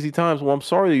crazy times. Well, I'm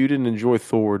sorry that you didn't enjoy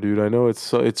Thor, dude. I know it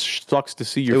sucks to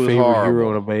see your It was favorite horrible.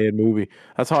 hero in a bad movie.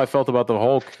 That's how I felt about the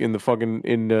Hulk in the fucking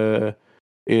in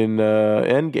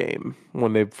Endgame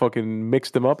when they fucking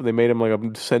mixed him up and they made him like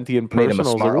a sentient Made person. him a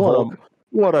I was smart like, Hulk.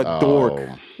 what a dork!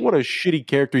 Oh. What a shitty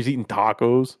character. He's eating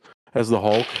tacos as the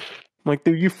Hulk. I'm like,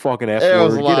 dude, you fucking F There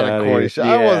was word. a Get lot out of of corny here. shit.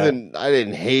 Yeah. I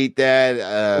didn't hate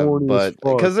that, Corny as but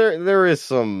fuck. because there is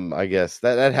some, I guess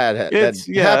that happened That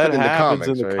in the happens comics,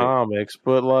 in the right? comics,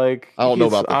 but like I don't know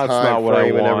it's- about the that's time not what I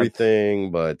frame and want. everything,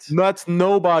 but That's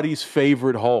nobody's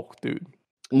favorite Hulk, dude.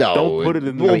 no, Don't put it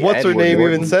in the- Well, what's her Edward name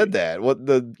Norton. even said that?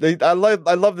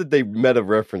 I love that they meta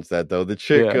referenced that though. The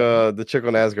chick, Yeah. the chick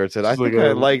on Asgard said, "I She's think like I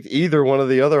a- liked either one of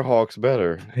the other Hawks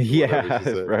better." Yeah, Whatever she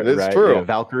said. right, And it's right. true. Yeah,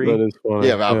 Valkyrie. That is funny.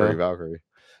 Yeah, Valkyrie.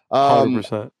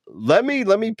 100%. Let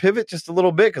me pivot just a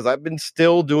little bit because I've been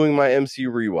still doing my MCU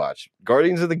rewatch.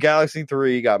 Guardians of the Galaxy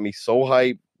 3 got me so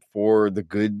hyped for the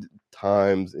good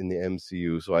times in the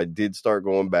MCU, so I did start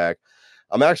going back.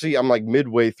 I'm like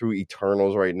midway through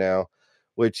Eternals right now,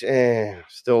 which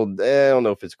still I don't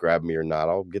know if it's grabbed me or not.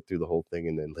 I'll get through the whole thing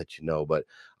and then let you know. But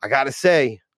I gotta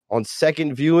say, on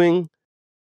second viewing,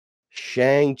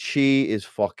 Shang-Chi is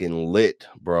fucking lit,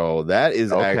 bro. That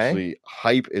is Okay. actually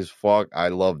hype as fuck. I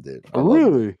loved it. I loved it.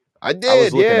 Really? I did, I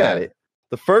was looking yeah. at it.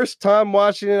 The first time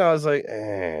watching it, I was like,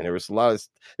 there's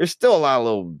still a lot of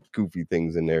little goofy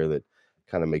things in there that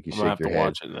kind of make you I'm gonna shake have your to head.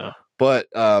 watch it now. But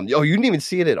you didn't even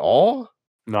see it at all?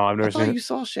 No, I've I never thought seen you it.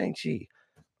 saw Shang-Chi.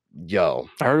 Yo,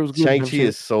 I heard it was good. Shang-Chi Never seen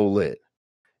is so lit.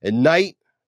 And Night,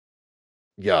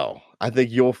 I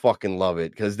think you'll fucking love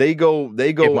it because they go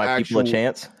Give my actual. people a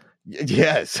chance.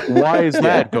 Yes. it. Why is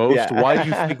that, Yeah, Ghost? yeah. Why do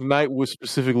you think Knight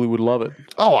specifically would love it?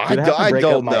 Oh, I I'm gonna have to break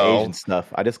up don't my know. Asian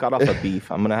stuff. I just got off a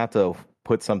beef. I'm gonna have to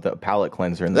put a palate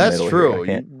cleanser in the That's middle. true. Here. I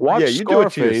can't- Watch Yeah, you do it to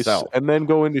Scarface yourself. and then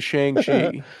go into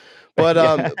Shang-Chi.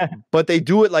 But but they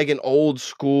do it like an old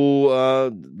school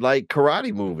like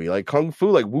karate movie, like kung fu,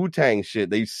 like Wu-Tang shit.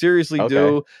 They seriously do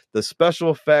Okay. the special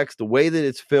effects, the way that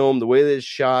it's filmed, the way that it's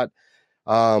shot.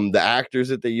 The actors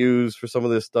that they use for some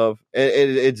of this stuff,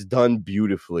 it's done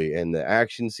beautifully, and the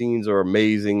action scenes are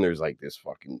amazing. There's like this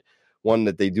fucking one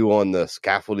that they do on the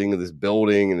scaffolding of this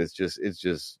building, and it's just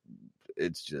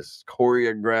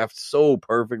choreographed so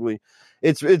perfectly.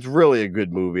 It's really a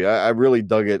good movie. I really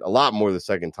dug it a lot more the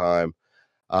second time.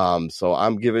 So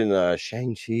I'm giving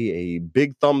Shang-Chi a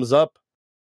big thumbs up.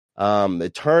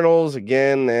 Eternals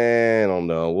again, I don't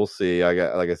know. We'll see. I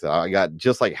got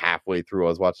just like halfway through. I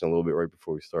was watching a little bit right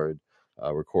before we started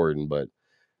recording, but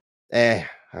I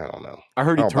don't know. I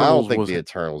heard I Eternals don't think was the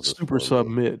Eternals is super for sub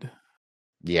me. mid.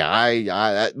 Yeah,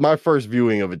 I my first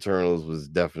viewing of Eternals was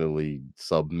definitely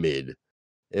sub mid.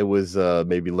 It was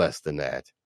maybe less than that.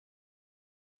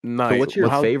 Nice. So what's your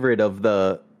favorite of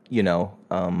the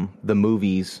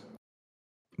movies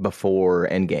before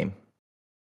Endgame?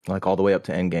 Like all the way up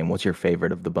to Endgame. What's your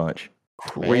favorite of the bunch?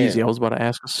 Crazy. Man, I was about to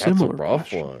ask a similar That's a rough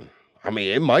question. one. I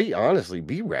mean, it might honestly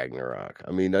be Ragnarok.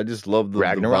 I mean, I just love the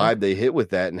Ragnarok? vibe they hit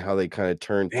with that and how they kind of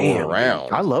turned Thor Damn,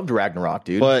 around. I loved Ragnarok,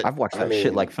 dude. But, I've watched I that shit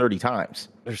mean, like 30 times.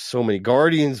 There's so many.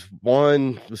 Guardians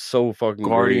 1 was so fucking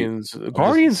Guardians. great.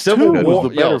 Guardians Civil 2 War was the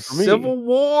better yo, for me. Civil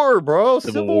War, bro.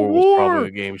 Civil War was probably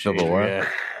a game changer. Civil War. Yeah.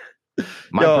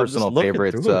 My Yo, personal just looking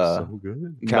favorite's through it, so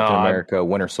good. Captain Nah, America,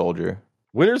 Winter Soldier.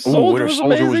 Winter Ooh, Soldier Winter was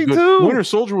Soldier was amazing good. too. Winter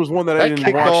Soldier was one that I That didn't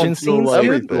kicked watch off until scenes, like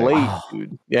everything. late, Oh.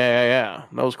 dude. Yeah.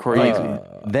 That was crazy.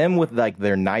 Them with like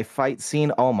their knife fight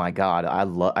scene. Oh my god,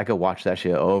 I could watch that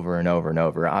shit over and over and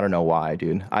over. I don't know why,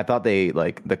 dude. I thought they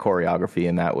like the choreography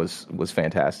in that was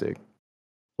fantastic.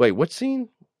 Wait, what scene?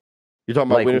 You're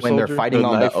talking about Like Winter when Soldier? they're fighting The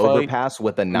on the knife fight? overpass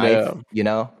with a knife, Yeah. you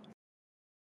know?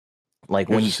 Like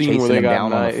There's when a he's scene where chasing they him got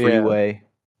down on the yeah. freeway.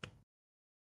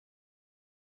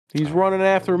 He's running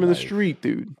after him in the Nice. street,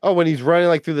 dude. Oh, when he's running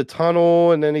like through the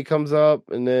tunnel and then he comes up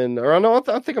and then, or no,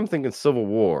 I think I'm thinking Civil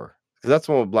War because that's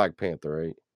the one with Black Panther,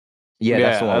 right? Yeah,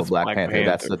 that's the one with Black Panther.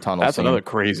 That's the tunnel That's scene. another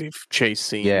crazy chase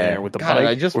scene Yeah. there with the God, bike.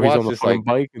 I just where he's watched on the this, fucking like,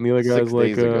 bike and the other 6 guy's like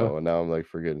days ago, and now I'm like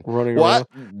forgetting. running Well,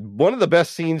 around. one of the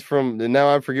best scenes from, and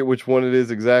now I forget which one it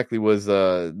is exactly, was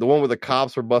the one where the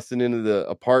cops were busting into the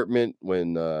apartment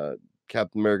when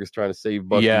Captain America's trying to save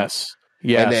Bucky. Yes,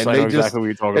 And then I they know just- exactly what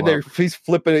you're talking And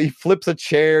about. he flips a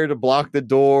chair to block the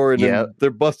door, and Yep. then they're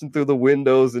busting through the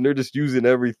windows, and they're just using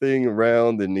everything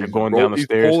around, and They're he's going down the he's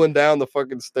stairs. pulling down the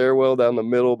fucking stairwell down the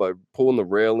middle by pulling the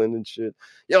railing and shit.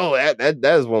 Yo, that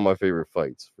is one of my favorite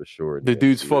fights for sure. The Yeah,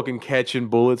 dude's yeah. fucking catching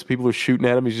bullets. People are shooting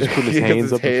at him. He's just putting his He has hands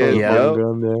his up in front of the hands,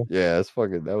 fucking gun. Yeah, that's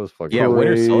fucking. That was fucking. Yeah,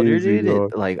 Winter Soldier, Crazy,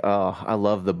 dude. dog. I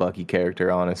love the Bucky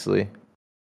character, honestly.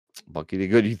 Bucky did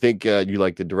good. You think you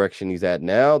like the direction he's at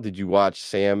now? Did you watch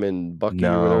Sam and Bucky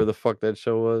No. or whatever the fuck that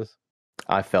show was?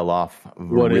 I fell off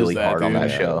What is really that, hard on dude? that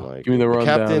Yeah, show. like Give me the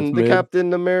rundown. It's the mid.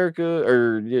 Captain America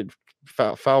or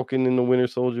Falcon and the Winter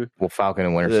Soldier. Well, Falcon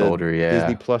and Winter The Soldier, yeah.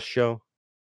 Disney Plus show.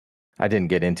 I didn't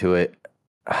get into it.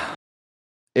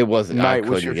 It wasn't. I Knight,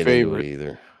 what's couldn't your get into favorite? it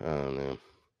either. I don't know.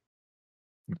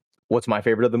 What's my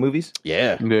favorite of the movies?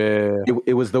 Yeah. Yeah,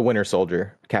 It was the Winter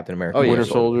Soldier, Captain America. Oh, yeah. Winter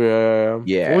Soldier. Yeah.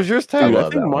 Yeah. What was yours, I Ty? Dude, I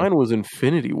love think that one. mine was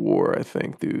Infinity War. I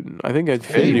think, dude. I think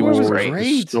Infinity Infinity War War was was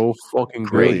great. so fucking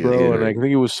Great, good, bro. dude. And I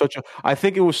think it was I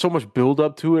think it was so much build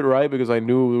up to it, right? Because I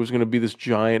knew it was going to be this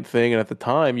giant thing, and at the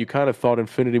time, you kind of thought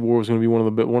Infinity War was going to be one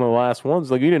of the last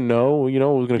ones. Like you didn't know, it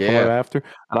was going to come Yeah. out after.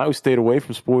 And I always stayed away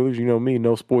from spoilers. You know me,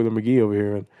 no spoiler McGee over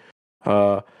here.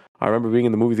 And I remember being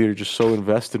in the movie theater just so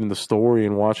invested in the story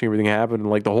and watching everything happen.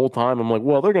 And like the whole time, I'm like,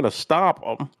 well, they're going to stop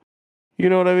them. You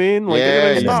know what I mean? Like, yeah, they're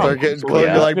you going to stop start 'em. getting So, close.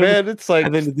 yeah, You're like, it's gonna- man, it's like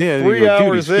and then, yeah, 3 you're like, dude,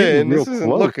 hours he's getting in. real This isn't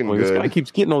close. looking Like, This guy good. keeps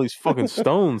getting all these fucking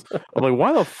stones. I'm like,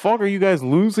 why the fuck are you guys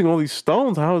losing all these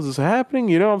stones? How is this happening?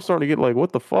 You know, I'm starting to get like,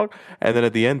 what the fuck? And then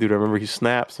at the end, dude, I remember he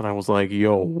snaps, and I was like,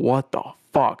 yo, what the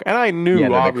fuck? And I knew, Yeah,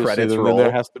 then the obviously, credits that roll.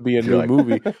 there has to be a You're new like-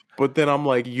 movie. But then I'm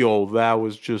like, yo, that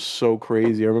was just so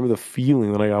crazy. I remember the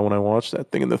feeling that I got when I watched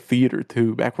that thing in the theater,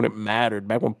 too, back when it mattered,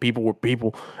 back when people were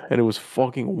people, and it was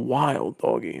fucking wild,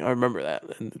 doggy. I remember that.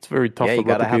 And it's very tough Yeah, to you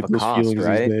gotta replicate have a those cost, feelings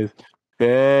right? these days.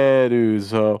 Yeah, dude.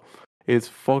 So it's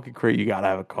fucking crazy. You gotta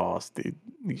have a cost, dude.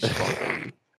 These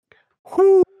fucking,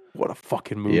 whoo, what a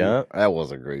fucking movie. Yeah. That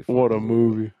was a great. What a fucking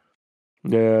movie.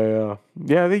 Yeah.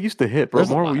 They used to hit, bro. There's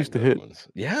a Marvel lot of used to good hit. ones.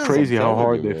 Yeah, Crazy I'm how telling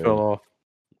hard you, they man. fell off.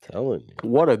 Telling you.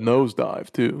 What a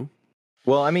nosedive, too.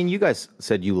 Well, I mean, you guys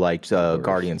said you liked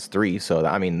Guardians 3, so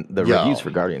I mean, the Yo. reviews for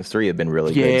Guardians 3 have been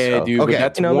really Yeah, good. So. dude. Okay, But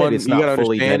that's you know, maybe one. it's You not gotta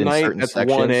fully dead understand, in Knight. certain That's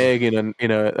sections. one egg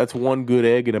in a. That's one good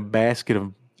egg in a basket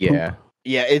of. Yeah.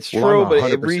 Yeah, it's Well, true, I'm but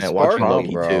it 100% watching resparked Loki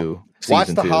me, bro. too. Watch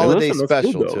Season the 2. holiday Listen, that's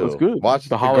good, special though. too. That's good. Watch The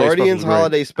the holiday Guardians special's great.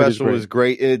 holiday That is special great. is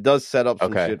great, and it does set up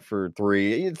some Okay. shit for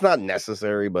 3. It's not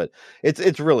necessary, but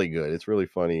it's really good. It's really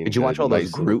funny. Did you watch all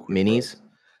those group minis?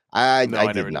 I No, I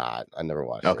did never- not. I never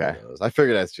watched Okay. any of those. I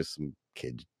figured that's just some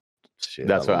kid shit.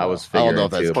 That's what I was I don't figuring know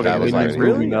if that's too, but that I was was like, like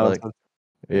really? movie Like, nonsense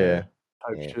yeah.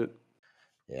 type Yeah. shit.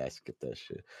 Yeah, I skipped that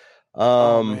shit.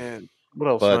 Oh man, what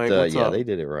else? But Frank? What's yeah, up? they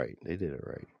did it right. They did it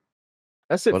right.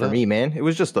 That's it What for up? me, man. It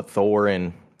was just a Thor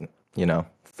and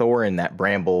Thor and that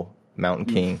Bramble Mountain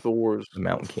King. Thor's The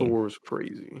Mountain King. Thor's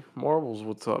crazy. Marvel's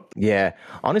what's up? Yeah.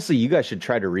 Honestly, you guys should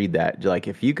try to read that. Like,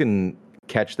 if you can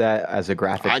catch that as a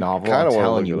graphic I novel, kinda I'm wanna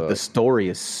telling look you, it the up. story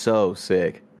is so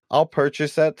sick. I'll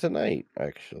purchase that tonight.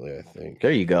 Actually, I think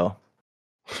There you go.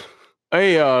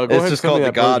 Hey, go ahead. it's and just send me called the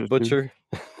that God purchase, dude.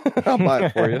 Butcher. I'll buy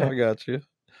it for you. I got you.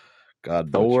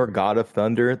 God Thor, Butcher. God of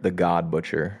Thunder, the God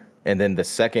Butcher. And then the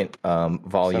second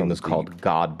volume Sounds is called deep.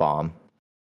 God Bomb.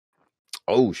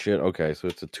 Oh shit. Okay, so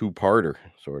it's a two-parter,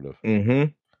 sort of.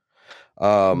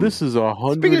 Mm-hmm. This is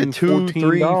Speaking of 2,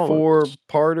 3, $114. 4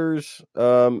 parters,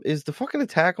 is the fucking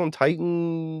Attack on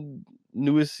Titan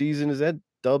newest season, is that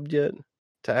dubbed yet?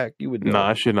 Attack, you would know.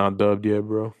 Nah, shit not dubbed yet,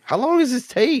 bro. How long does this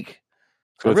take?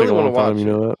 It's gonna I really take a want long to time, watch you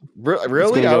it. know that.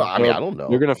 Really? gonna I get mean, I dubbed. don't know.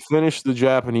 They're gonna finish the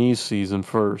Japanese season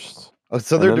first. Oh,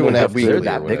 so and they're then doing they that have to- weekly. Is or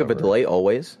there that big of a whatever. delay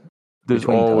always? There's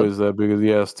Between always that big of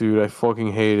yes, dude. I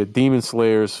fucking hate it. Demon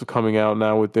Slayer's coming out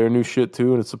now with their new shit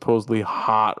too, and it's supposedly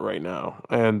hot right now.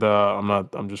 And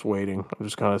I'm just waiting. I'm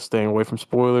just kind of staying away from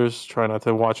spoilers. Try not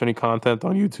to watch any content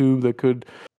on YouTube that could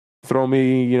throw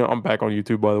me. I'm back on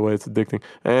YouTube, by the way. It's addicting.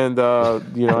 And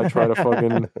I try to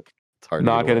fucking It's hard to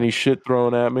not get get away. any shit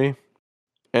thrown at me.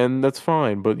 And that's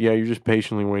fine. But yeah, you're just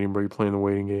patiently waiting, bro. You're playing the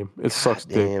waiting game. It sucks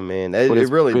dick. Damn, man. But It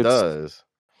really it's- does.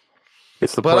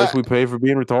 It's the But price I- we pay for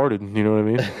being retarded. You know what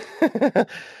I mean?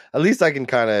 At least I can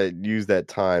kind of use that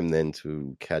time then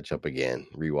to catch up again,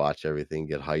 rewatch everything,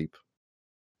 get hype.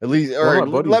 At least, One of or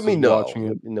my buddies let me is know. watching it.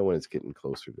 Let me know when it's getting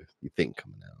closer to you think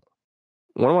coming out.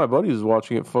 One of my buddies is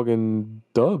watching it fucking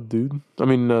dubbed, dude. I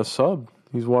mean, sub.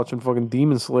 He's watching fucking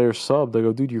Demon Slayer subbed. I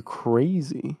go, dude, you're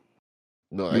crazy.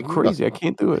 No, You're he crazy. I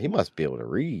can't do He it. must be able to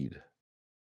read.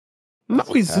 No, That's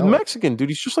a he's talent. Mexican, dude.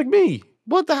 He's just like me.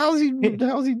 What the hell is he?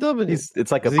 How's he dubbing it?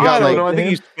 It's like a Has he got, I don't like, know. I think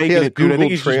he's he faking has it, dude. I Google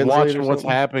think he's just Translate or watching what's something?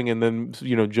 happening and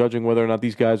then, judging whether or not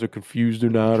these guys are confused or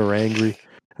not or angry.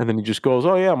 And then he just goes,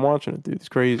 oh, yeah, I'm watching it, dude. It's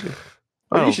crazy.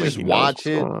 I Or you don't should think just he knows watch what's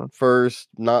it going on. first,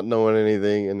 not knowing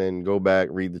anything, and then go back,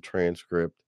 read the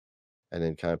transcript, and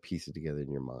then kind of piece it together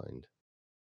in your mind.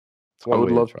 It's I one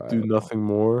would way love try to do it. nothing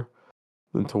more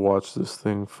than to watch this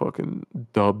thing fucking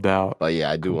dubbed out. But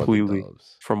yeah, I do completely. want the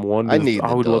dubs. From one I to need I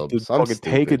the would love to dubs. I'm fucking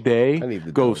take a stupid. day. I need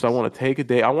the Ghost, I dubs. want to take a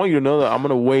day. I want you to know that I'm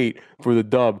gonna wait for the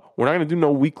dub. We're not gonna do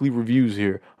no weekly reviews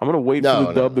here. I'm gonna wait for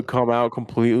the dub to come out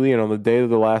completely, and on the day that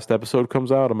the last episode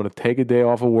comes out, I'm gonna take a day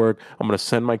off of work. I'm gonna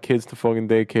send my kids to fucking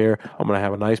daycare. I'm gonna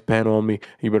have a nice pen on me.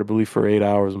 You better believe for 8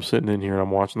 hours I'm sitting in here and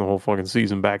I'm watching the whole fucking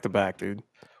season back to back, dude.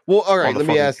 Well, all right. on the Let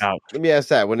me fucking ask. couch. Let me ask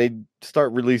that. When they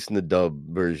start releasing the dub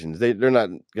versions, they're not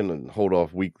gonna hold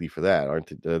off weekly for that, aren't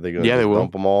they? Are they gonna Yeah, they just will.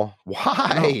 dump them all?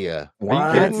 Why? What?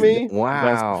 Are you kidding me?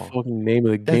 That's the fucking name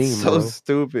of the That's game, so bro.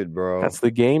 stupid, bro. That's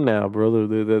the game now,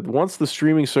 brother. Once the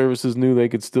streaming services knew they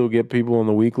could still get people on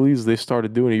the weeklies, they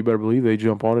started doing it. You better believe they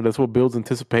jump on it. That's what builds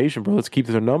anticipation, bro. Let's keep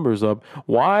their numbers up.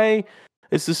 Why?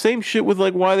 It's the same shit with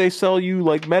like why they sell you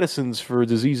like medicines for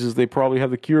diseases they probably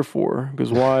have the cure for. Because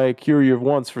why cure you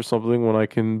once for something when I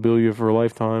can bill you for a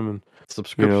lifetime and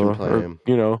Subscription plan.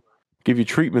 or give you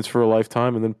treatments for a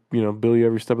lifetime and then bill you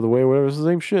every step of the way or whatever. It's the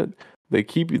same shit. They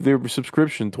keep their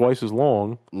subscription twice as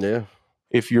long. Yeah.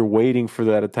 If you're waiting for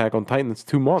that Attack on Titan, it's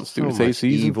 2 months, dude. So It's 8 much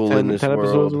seasons, evil 10, in this 10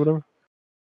 episodes world. or whatever.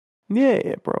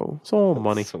 Yeah, bro. It's all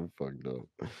money. So fucked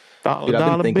up. Dollar, Dude, I've been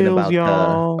dollar thinking bills, about,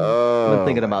 y'all. Oh, I've been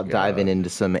thinking my about God. diving into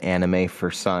some anime for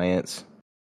science.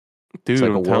 Dude, It's like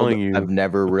I'm a world telling you. I've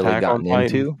never really Attack on gotten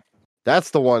Titan. into.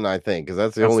 That's the one I think, because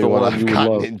that's the That's only the one one I've you would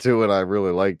gotten love. into, and I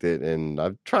really liked it. And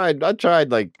I tried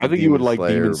like I the think you would Demon like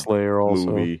Slayer Demon Slayer also.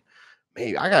 movie.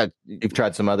 Maybe I got. You've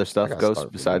tried some other stuff, gotta Ghost, start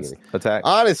from the besides beginning. Attack?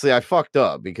 Honestly, I fucked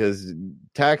up because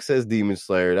Tax says Demon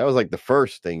Slayer. That was like the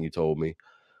first thing you told me.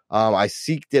 I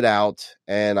seeked it out,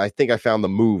 and I think I found the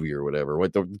movie or whatever.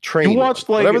 What the train? You watched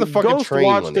one. like whatever the fucking Ghost train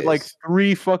watched one it like is.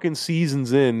 3 fucking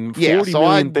seasons in. Yeah, 40 so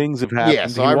million I- things have happened. yeah,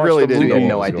 so You I watched really the didn't You know had movie.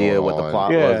 no what was idea going what the on.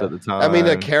 plot Yeah. was at the time. I mean,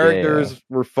 the Yeah. characters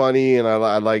were funny, and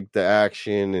I liked the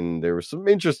action, and there was some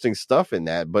interesting stuff in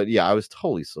that. But yeah, I was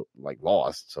totally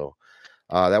lost. So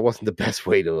that wasn't the best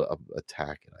way to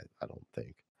attack it. I don't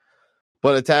think.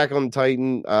 But Attack on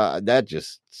Titan, that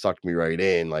just sucked me right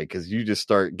in, like because you just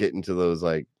start getting to those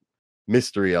like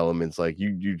mystery elements. Like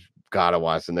you gotta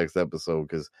watch the next episode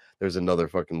because there's another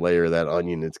fucking layer of that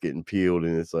onion that's getting peeled,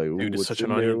 and it's like, ooh, Dude, it's what's such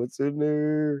in an there? onion. What's in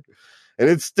there? And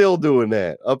it's still doing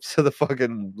that up to the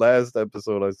fucking last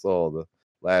episode I saw, the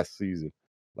last season.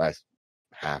 last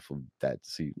half of that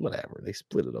season. Whatever. They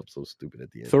split it up so stupid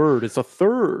at the end. Third. It's a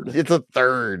third. It's a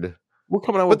third. We're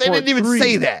coming out But with they part didn't even 3.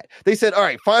 say that. They said, all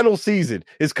right, final season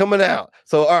is coming out.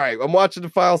 So, all right, I'm watching the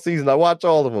final season. I watch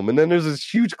all of them. And then there's this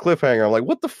huge cliffhanger. I'm like,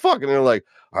 what the fuck? And they're like,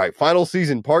 all right, final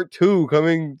season, part 2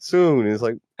 coming soon. And it's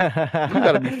like, You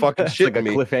gotta be fucking It's shitting like a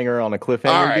me. cliffhanger on a cliffhanger,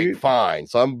 all right, dude. fine.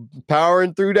 So I'm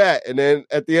powering through that. And then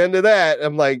at the end of that,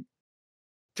 I'm like,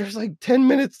 there's like 10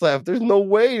 minutes left. There's no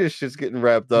way this shit's getting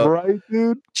wrapped up. Right,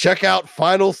 dude? Check out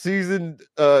final season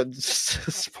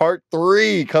part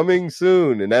 3 coming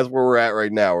soon. And that's where we're at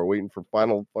right now. We're waiting for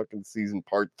final fucking season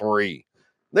part 3.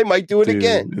 They might do it Dude,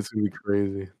 again. It's going to be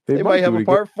crazy. They might have do a it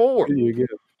part 4. again.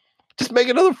 Just make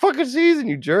another fucking season,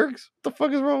 you jerks. What the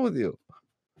fuck is wrong with you?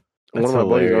 One That's of my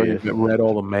buddies already hilarious. read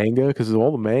all the manga because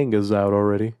all the manga's out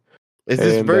already. Is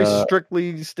this And, very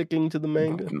strictly sticking to the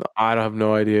manga? I don't have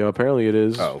no idea. Apparently it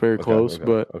is very okay, close, okay,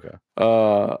 but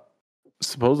okay.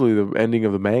 supposedly the ending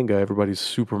of the manga everybody's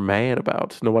super mad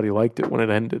about. Nobody liked it when it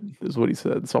ended, is what he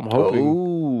said. So I'm hoping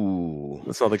Oh,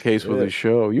 that's not the case with shit. the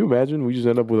show. You imagine we just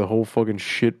end up with a whole fucking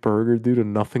shit burger, dude, a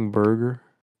nothing burger.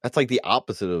 that's like the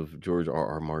opposite of George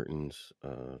R.R. Martin's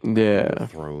Yeah, Game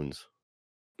of Thrones.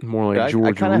 more like I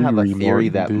George. kind of have a Riri theory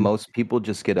Martin, that dude. most people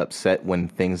just get upset when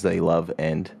things they love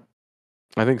end.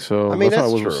 I think so. I mean, that's how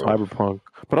it that's was with Cyberpunk.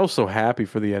 But I was so happy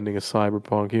for the ending of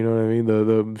Cyberpunk. You know what I mean?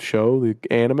 The show, the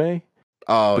anime.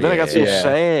 Oh, But then I got so yeah.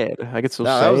 sad. I get so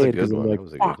No, that was a sad good because I'm one. like, That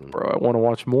was a fuck, good one. bro. I want to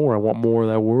watch more. I want more of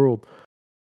that world.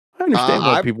 I understand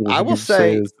why people I will would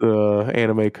say-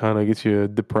 anime kind of gets you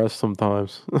depressed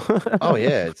sometimes. Oh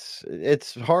yeah,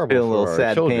 it's horrible. Feel a for little our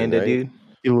sad children, panda, right? dude.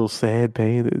 You a little sad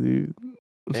panda, dude.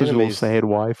 I'm such a little Anime's- sad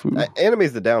waifu.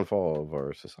 Anime's the downfall of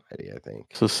our society, I think.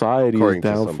 Society's according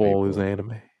to some downfall is people.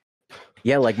 anime.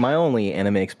 Yeah, like my only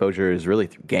anime exposure is really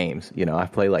through games. You know, I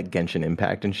play like Genshin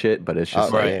Impact and shit, but it's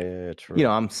just like, yeah, true. you know,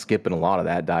 I'm skipping a lot of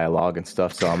that dialogue and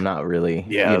stuff, so I'm not really,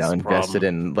 Yeah, you that's know, the invested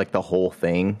in like the whole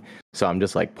thing. So I'm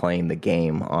just like playing the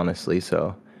game, honestly.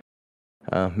 So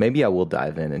maybe I will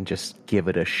dive in and just give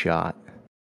it a shot.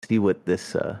 See what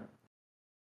this,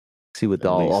 see what At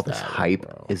all least this that, hype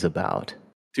bro. is about.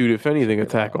 Dude, if anything,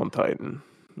 Attack on Titan.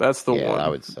 That's the Yeah, one. I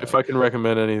would say. If I can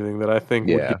recommend anything that I think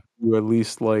would Yeah. get you at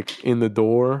least like in the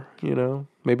door, you know,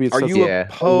 maybe it's Are something- you Yeah.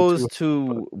 opposed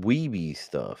to weeby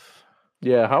stuff?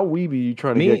 Yeah, how weeby you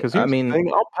trying to Me, get? Because I mean-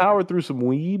 I'll power through some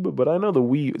weeb, but I know the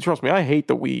weeb. Trust me, I hate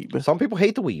the weeb. Some people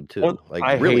hate the weeb too. One- Like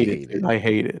I really hate it. it. I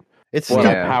hate it. It's But stupid.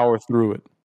 Yeah. I'll power through it.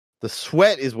 The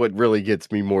sweat is what really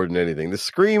gets me more than anything. The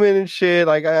screaming and shit,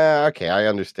 like, okay, I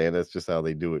understand. That's just how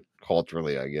they do it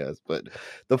culturally, I guess. But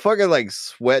the fucking like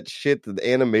sweat shit, the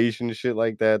animation shit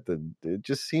like that, it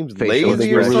just seems Facial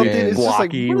lazy or expressions. something. Really It's just like,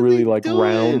 blocky, what are really they like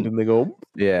round, doing? and they go.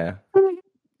 Yeah.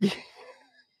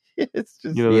 It's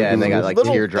just You know, Yeah, and they got those like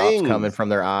little teardrops things. coming from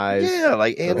their eyes. Yeah,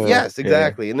 like Yeah. yes, Yeah.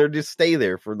 exactly, and they're just stay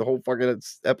there for the whole fucking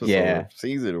episode, Yeah. or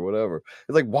season, or whatever.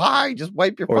 It's like, why? Just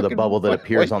wipe your Or the fucking bubble that wipe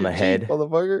appears on your the head. teeth,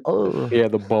 motherfucker. Oh. Yeah,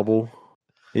 the bubble.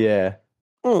 Yeah.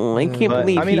 Oh, I can't But,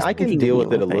 believe. I mean, he's I can looking deal at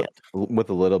with me it like that. with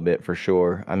a little bit for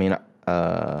sure. I mean,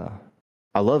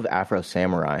 I love Afro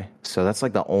Samurai, so that's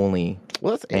like the only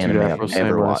Well, that's Anime Dude, I've Afro ever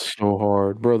Samurai is watched. so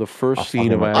hard, bro. The first I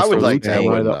scene of fucking- Afro I would like that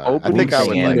Samurai, one, the I opening think I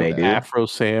would scene like of that. dude. Afro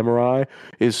Samurai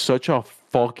is such a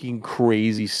fucking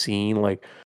crazy scene. Like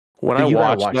when Dude, I you gotta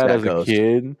watched watch that that, as a Ghost.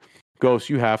 kid, Ghost,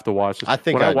 you have to watch this. I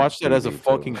think when I I watched that as a do, too.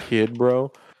 fucking kid,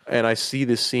 bro, and I see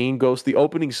this scene, Ghost, the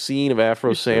opening scene of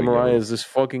Afro You're so Samurai young. is this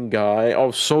fucking guy. I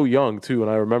was so young too, and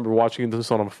I remember watching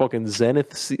this on a fucking Zenith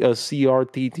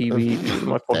CRT TV.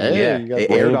 My fucking Damn, Yeah, you got it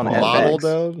the aired on model FX.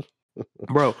 down.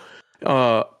 bro.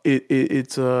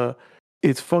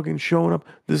 It's fucking showing up.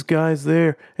 This guy's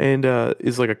there, and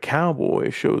it's like a cowboy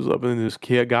shows up, and this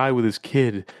guy with his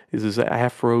kid is this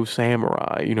Afro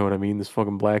Samurai. You know what I mean? This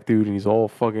fucking black dude, and he's all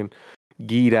fucking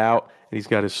geeked out, and he's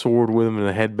got his sword with him and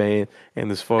a headband, and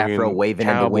this fucking Afro waving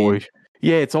in the cowboy. wind.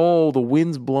 Yeah, it's all the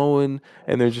wind's blowing,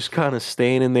 and they're just kind of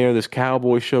standing there. This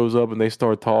cowboy shows up, and they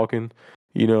start talking.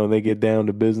 You know, and they get down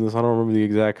to business. I don't remember the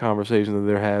exact conversation that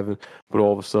they're having, but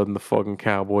all of a sudden the fucking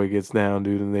cowboy gets down,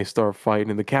 dude, and they start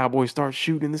fighting, and the cowboy starts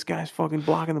shooting. This guy's fucking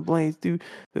blocking the blades, dude.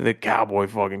 Then the cowboy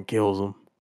fucking kills him.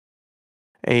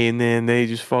 And then they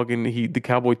just fucking, the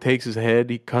cowboy takes his head,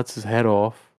 he cuts his head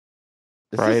off.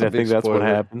 Is this Right? a I big think that's what spoiler?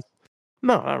 happens.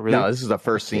 No, not really. No, this is the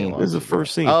first scene. This is the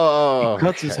first scene. Oh, He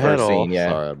cuts his okay. head First off. scene, yeah.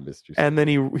 Sorry, I missed you. And then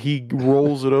he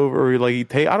rolls it over, or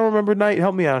like I don't remember. Knight,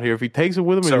 help me out here. If he takes it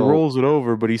with him and he So- rolls it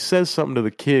over, but he says something to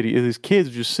the kid. His kid's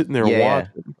just sitting there Yeah.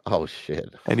 watching, Oh shit!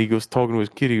 and he goes talking to his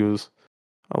kid. He goes,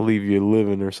 "I'll leave you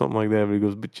living" or something like that. But he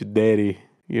goes, "But your daddy,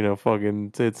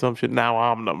 fucking said some shit. Now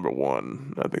I'm number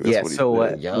one. I think that's Yeah, what he so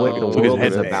said. what Yo, the Took his world is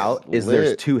headband. about is there's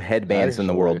Lit. 2 headbands in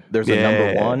the world. Actually. There's a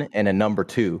number Yeah. 1 and a number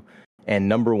 2. And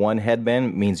number 1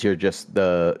 headband means you're just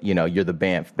you're the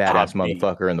badass Top beat.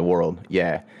 motherfucker in the world.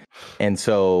 Yeah. And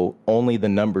so only the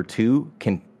number 2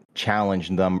 can challenge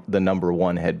the number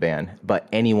 1 headband, but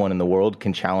anyone in the world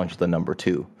can challenge the number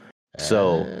 2.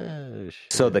 So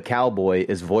Oh, the cowboy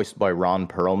is voiced by Ron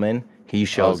Perlman. He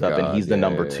shows up and God, he's the yeah,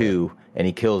 number yeah. 2 and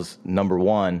he kills number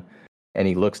 1 and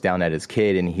he looks down at his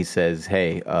kid and he says,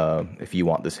 "Hey, if you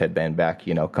want this headband back,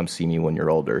 come see me when you're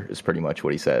older," is pretty much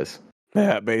what he says.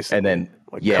 Yeah, basically. And then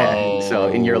Like, so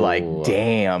and you're like, Oh.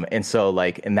 "Damn." And so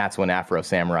and that's when Afro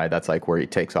Samurai, that's like where he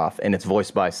takes off, and it's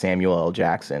voiced by Samuel L.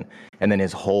 Jackson. And then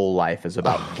his whole life is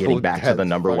about getting back to the that's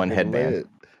number 1 fucking headband. lit.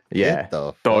 Yeah. Get the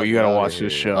Oh, fuck you gotta outta watch this here.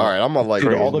 show. All right, I'm gonna like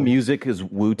Dude, it. all the music is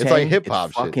Wu-Tang. It's like hip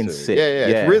hop shit. fucking too. sick. Yeah.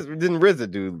 Didn't RZA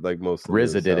do like most of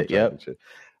RZA the did it, soundtrack yep. and shit?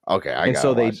 Okay, I And gotta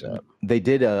so watch that. they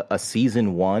did a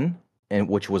season 1, and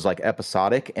which was like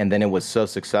episodic, and then it was so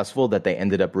successful that they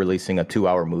ended up releasing a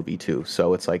 2-hour movie too.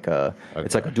 So it's like a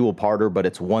dual parter, but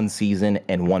it's 1 season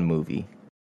and 1 movie.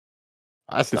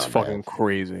 That's It's not fucking bad.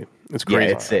 crazy. It's Yeah,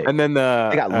 crazy. it's sick. And then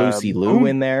They got Lucy Liu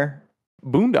in there.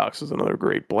 Boondocks is another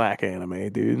great black anime,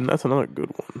 dude. And that's another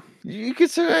good one. You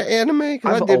consider that anime?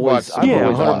 'Cause I've I did watch. always Yeah,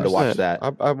 wanted to 100%. watch that.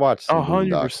 I watched. some 100%,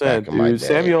 Boondocks back in my dude. day.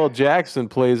 Samuel L. Jackson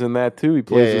plays in that too. He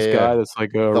plays Yeah, this yeah, guy yeah. that's like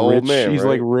a The old rich. man, he's right?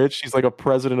 like rich. He's like a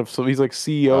president of some. He's like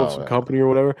CEO of Oh, some yeah. company or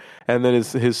whatever. And then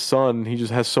his son. He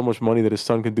just has so much money that his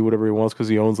son can do whatever he wants because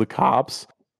he owns the cops.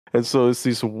 And so it's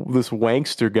this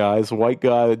wankster guy, this white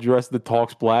guy that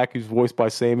talks black, who's voiced by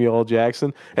Samuel L.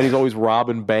 Jackson, and he's always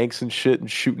robbing banks and shit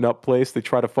and shooting up place. They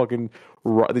try to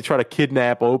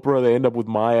kidnap Oprah. They end up with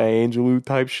Maya Angelou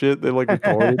type shit. They're like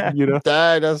retarded,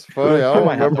 That's funny. I I don't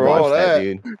might have to remember all watch that.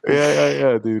 dude.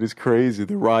 Yeah, dude, it's crazy.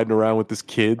 They're riding around with this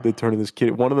kid. They're turning this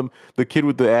kid. One of them, the kid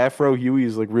with the afro, Huey,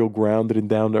 is like real grounded and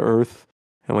down to earth,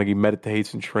 and like he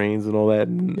meditates and trains and all that.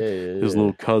 And Yeah, his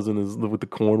little cousin is with the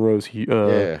cornrows.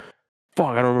 yeah, Fuck,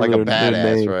 I don't like remember a their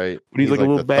badass, name. right? But he's like a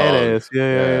little the thug. badass.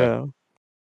 Yeah.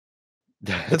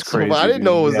 That's crazy, crazy. I didn't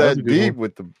know it was dude. Yeah, that's that a good deep one.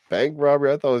 with the bank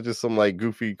robbery. I thought it was just some like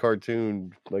goofy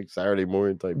cartoon, like Saturday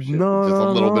morning type shit. No, just a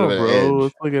little bit of bro. an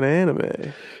It's like an anime.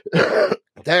 edge.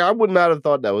 Dang, I would not have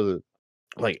thought that was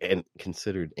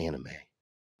considered anime.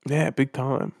 Yeah, big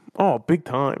time. Oh, big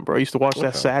time, bro. I used to watch that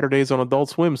Okay. Saturdays on Adult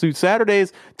Swim. Dude,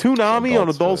 Saturdays, Toonami on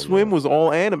Adult Adult Swim, Swim yeah. was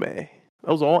all anime. That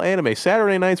was all anime.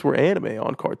 Saturday nights were anime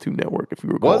on Cartoon Network, if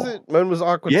you recall. Was it? When was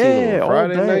Aqua Yeah, Teen? all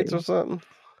Friday day. nights or something?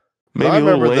 Maybe I a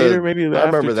little remember later, maybe I after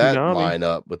remember that Toonami.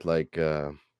 lineup with like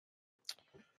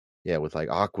with like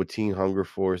Aqua Teen, Hunger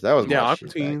Force. That was Yeah, my Aqua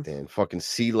shit Teen. back then. Fucking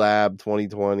C Lab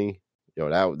 2020. Yo,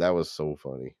 that was so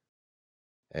funny.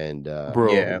 And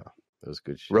Bro. Yeah. that was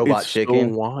good shit. Robot It's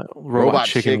Chicken. So wild. Robot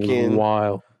Chicken was Chicken.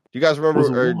 wild. You guys remember,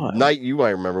 was or wild. Night? You might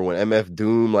remember when MF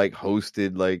Doom like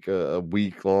hosted like a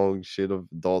week long shit of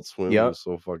Adult Swim. It Yep. was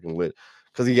so fucking lit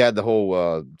because he had the whole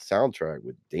soundtrack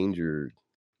with Danger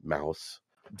Mouse.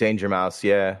 Danger Mouse,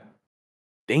 yeah.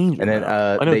 Danger. And then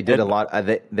Mouse. I know they did Dead a lot.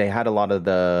 They had a lot of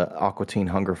the Aqua Teen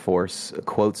Hunger Force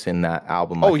quotes in that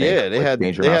album. Oh, I think, yeah, they with had-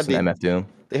 Danger they Mouse had and MF Doom.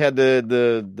 They had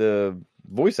the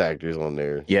voice actors on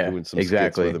there, Yeah, doing some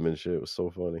exactly. skits with him and shit. It was so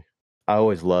funny. I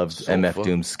always loved So MF fun.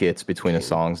 Doom skits between the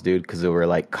songs, dude, because they were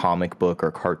like comic book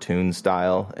or cartoon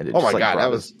style, and it Oh just my like God, brought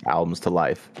that his albums to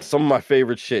life. Some of my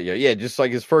favorite shit. Yeah, just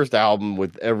like his first album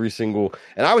with every single.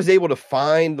 And I was able to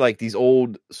find like these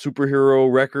old superhero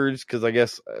records because I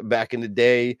guess back in the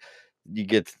day, you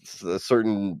get a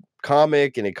certain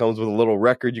comic and it comes with a little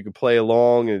record you can play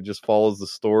along and it just follows the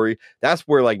story. That's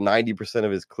where like 90%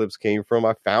 of his clips came from.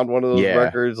 I found one of those Yeah.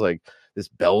 records, like this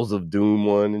Bells of Doom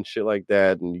one and shit like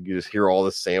that, and you can just hear all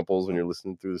the samples when you're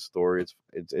listening through the story.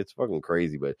 It's fucking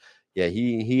crazy. But yeah,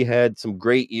 he had some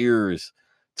great ears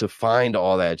to find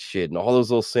all that shit and all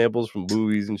those little samples from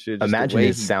movies and shit. Just the Imagine way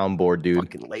his he soundboard, dude.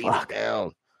 fucking laid it Fuck.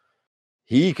 down.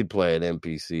 He could play an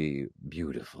MPC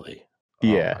beautifully.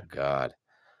 Yeah. Oh my God.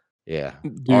 Yeah.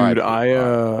 Dude,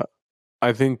 R.I.P.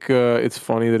 I think it's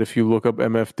funny that if you look up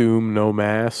MF Doom no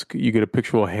mask, you get a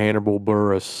picture of Hannibal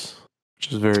Buress,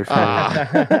 which is very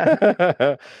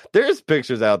funny. There's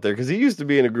pictures out there because he used to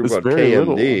be in a group It's called very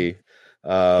little. KMD.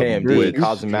 KMD, which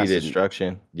Cause of he Mass didn't-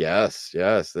 Destruction. Yes.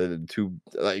 The two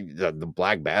like the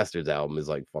Black Bastards album is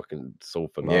like fucking so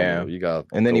phenomenal. Yeah. You got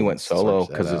And then he go went search solo that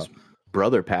because his out.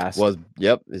 brother passed.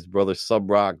 His brother Sub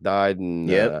Rock died and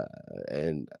Yep.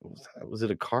 and was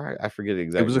it a car? I forget the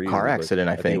exact. It was a car reason, but accident,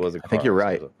 I think. it was a I think car you're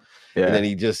right. accident. yeah. And then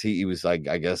he was like,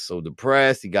 I guess, so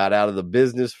depressed. He got out of the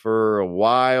business for a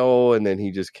while, and then he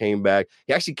just came back.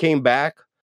 He actually came back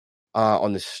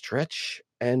on the stretch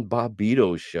and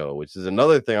Bobbito show, which is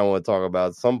another thing I want to talk about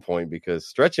at some point because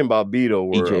Stretch and Bobbito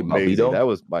were DJ amazing. Bobbito? That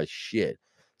was my shit.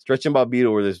 Stretch and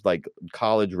Bobbito were this like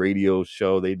college radio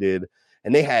show they did,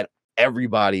 and they had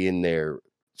everybody in there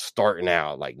starting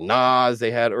out. Like Nas, they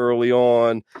had early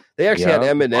on. They actually had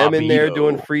Yeah. Eminem in there Bobbito.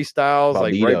 doing freestyles,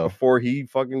 like right Bobbito. before he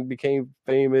fucking became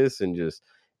famous, and just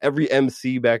every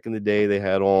MC back in the day they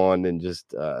had on, and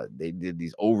just they did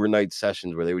these overnight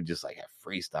sessions where they would just like have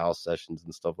freestyle sessions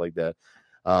and stuff like that.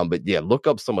 But yeah, look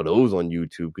up some of those on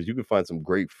YouTube because you can find some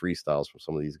great freestyles from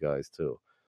some of these guys too.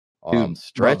 Dude,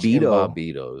 Stretch and Bobbito.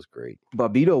 Bobbito is great.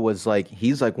 Bobbito was like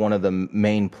he's like one of the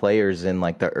main players in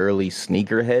like the early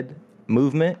sneakerhead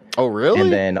movement. Oh, really?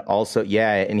 And then also,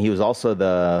 yeah, and he was also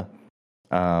the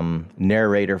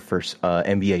narrator for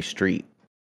NBA Street.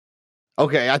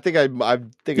 Okay, I think I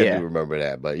Yeah. do remember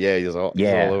that, but yeah, he's all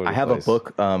Yeah, all over I the have place. a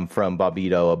book from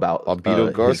Bobbito about Bobbito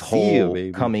his Garcia, whole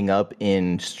baby. coming up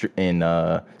in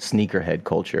sneakerhead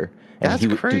culture. And That's he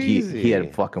had a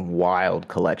crazy. fucking wild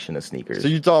collection of sneakers. So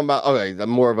you're talking about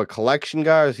more of a collection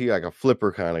guy, or is he like a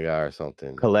flipper kind of guy or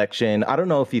something? Collection. I don't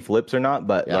know if he flips or not,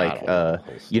 but Yeah, I like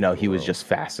don't know. he was just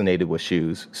fascinated with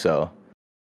shoes. So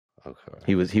Okay.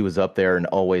 he was up there and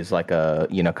always like a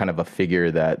kind of a figure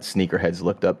that sneakerheads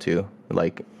looked up to,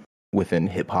 like within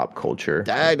hip hop culture.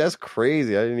 Dang, that's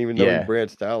crazy. I didn't even know Yeah. he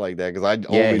branched out like that because I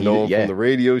Yeah, only he know did, him yeah. from the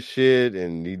radio shit,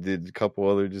 and he did a couple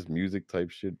other just music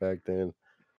type shit back then.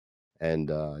 And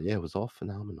yeah, it was all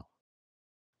phenomenal.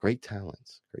 Great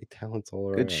talents all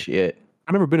around. Good shit.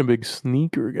 I've never been a big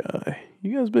sneaker guy.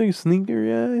 You guys big sneaker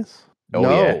guys? Oh No.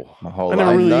 yeah, my whole I life.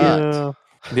 never I'm really. not.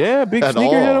 Yeah, big At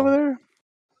sneakerhead all. over there.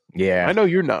 Yeah, I know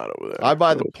you're not over there. I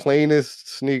buy the plainest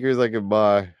sneakers I could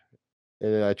buy,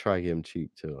 and then I try to get them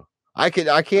cheap too. I can't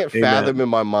Amen. fathom in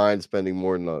my mind spending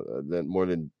more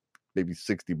than maybe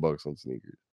 $60 on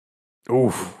sneakers.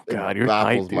 Oof, It God, you're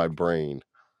baffles hyped, my dude. brain.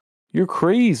 You're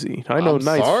crazy. I know I'm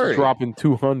Nice sorry. dropping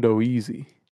 $200 easy.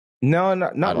 no, I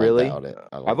not don't really. doubt it.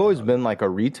 I don't I've always doubt been like a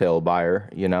retail buyer.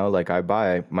 Like I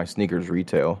buy my sneakers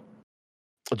retail.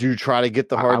 it. Do you try to get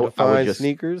the I hard to would find just-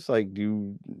 sneakers? Like,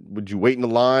 would you wait in the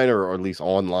line or at least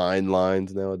online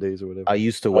lines nowadays or whatever? I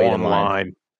used to wait in line.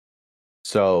 Online.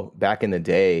 So back in the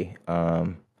day,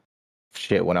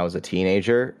 when I was a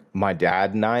teenager, my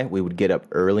dad and we would get up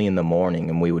early in the morning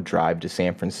and we would drive to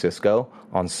San Francisco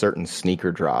on certain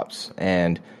sneaker drops.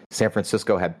 And San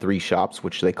Francisco had 3 shops,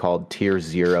 which they called Tier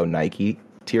 0 Nike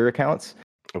tier accounts.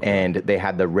 Okay. And they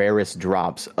had the rarest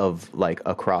drops of like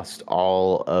across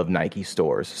all of Nike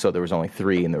stores. So there was only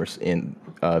 3, and there was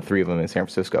 3 of them in San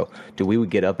Francisco. Dude, we would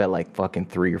get up at like fucking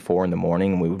 3 or 4 in the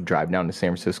morning, and we would drive down to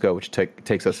San Francisco, which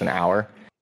takes us an hour.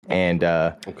 And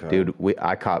dude,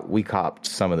 we copped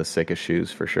some of the sickest shoes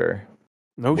for sure.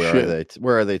 No Where shit. are they?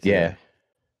 Where are they today?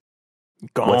 Yeah.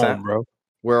 Gone, What's that? bro.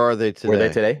 Where are they today? Were they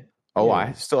today? Oh, Yeah.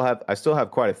 I still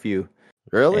have quite a few.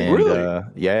 Really? And,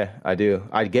 yeah, I do.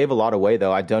 I gave a lot away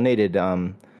though. I donated,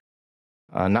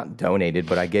 not donated,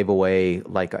 but I gave away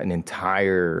like an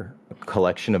entire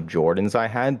collection of Jordans I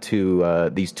had to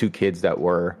these 2 kids that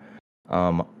were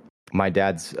my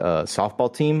dad's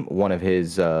softball team. One of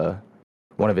his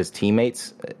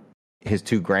teammates, his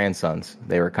 2 grandsons.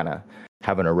 They were kind of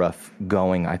having a rough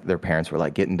going. Their parents were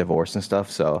like getting divorced and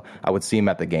stuff. So I would see them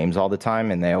at the games all the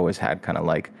time, and they always had kind of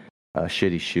like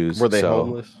shitty shoes. Were they So-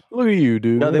 homeless? Look at you,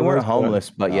 dude. No, they What a weren't nice guy. homeless,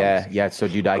 but No, yeah. So,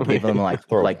 dude, I gave them like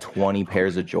 20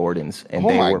 pairs of Jordans, and Oh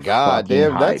they my were god, fucking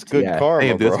damn, that's hyped. good yeah. karma,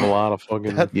 Damn, that's a bro. lot of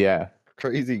fucking. That's Yeah.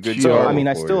 crazy good. So karma I mean,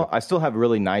 I for still have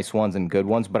really nice ones and good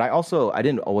ones, but I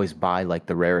didn't always buy like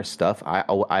the rarest stuff. I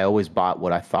always bought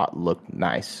what I thought looked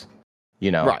nice,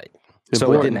 you. Right. So it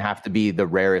Important. didn't have to be the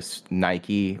rarest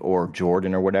Nike or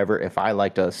Jordan or whatever. If I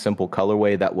liked a simple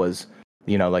colorway that was,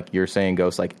 like you're saying,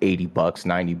 goes like $80,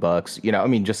 $90, I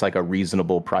mean, just like a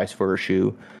reasonable price for a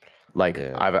shoe. Like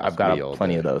Yeah, I've that's got me all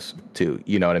plenty day. of those too.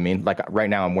 You know what I mean? Like right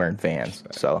now I'm wearing Vans,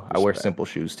 so I wear Respect. simple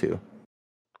shoes too.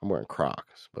 I'm wearing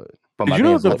Crocs, but But Did my you know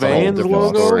Vans the look a whole Vans different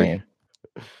logo? story.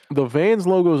 The Vans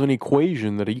logo is an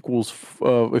equation that equals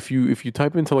if you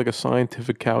type into like a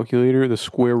scientific calculator the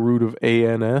square root of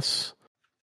ANS,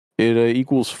 it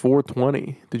equals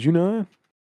 420. Did you know that?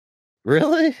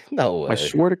 really, no way. I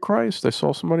swear to Christ, I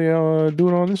saw somebody do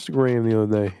it on Instagram the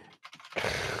other day.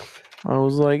 I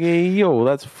was like, "Hey, yo,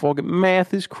 that's fucking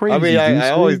math is crazy." I mean, dude. I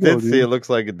So always there you did go, see dude. it looks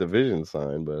like a division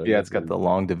sign, but Yeah, it's got the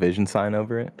long division sign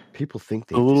over it. people think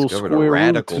they The little discovered a square root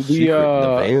radical to the, secret.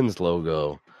 The Vans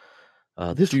logo.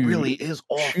 This Dude, really is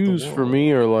off shoes the for wall.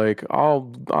 me are like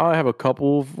I have a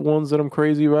couple of ones that I'm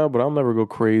crazy about, but I'll never go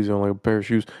crazy on like a pair of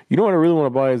shoes. You know what I really want to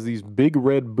buy is these big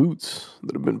red boots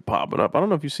that have been popping up. I don't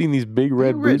know if you've seen these big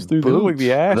red Big boots, red dude. They look like the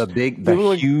boots? ass. The look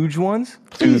like- huge ones.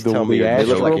 Please dude, tell me the they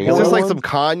look like Astro is this Boy like some ones?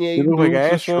 Kanye They look like boots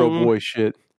or Astro something? Boy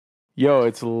shit. Yo,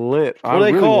 it's lit. What are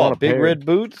they really want called? a Big pair. red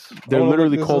boots? I They're wanna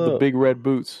literally look this called the up. big red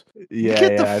boots. Yeah,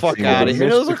 Get the yeah, I've fuck seen out those. of here.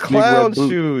 Those are Mr. Big Red clown Boot.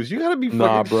 shoes. You gotta be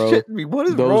Nah, fucking bro. shitting me. What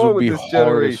is Those wrong would with be this hard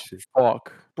generation? as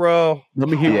fuck. Bro. Let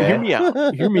me hear Yeah. me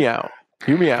out. Hear me out.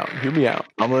 Hear me out. Hear me out.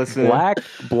 I'm listening.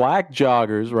 Black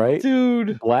joggers, right?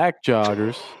 Dude. Black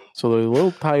joggers. So they're a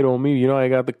little tight on me. You know, I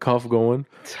got the cuff going.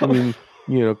 I mean,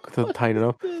 you know, tight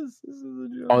enough. This is a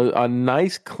joke. A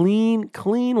nice, clean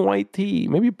white tee.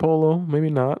 Maybe polo, maybe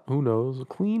not. Who knows? A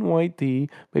clean white tee.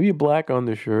 Maybe a black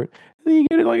undershirt. And then you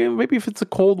get it like maybe if it's a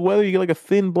cold weather, you get like a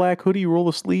thin black hoodie. You roll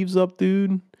the sleeves up,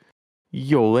 dude.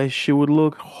 Yo, that shit would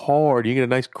look hard. You get a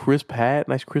nice crisp hat,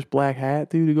 nice crisp black hat,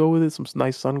 dude, to go with it. Some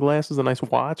nice sunglasses, a nice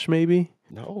watch, maybe.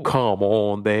 No. Come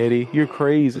on, daddy, you're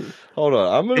crazy. Hold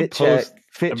on. I'm gonna Fit check. post.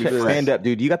 Fit check. Stand up,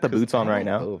 dude. You got the boots on right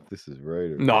now. Oh, if this is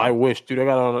right. Or No, I wish, dude. I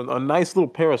got on a nice little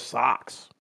pair of socks.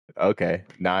 Okay,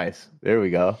 nice. There we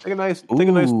go. Take a nice look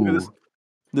at this.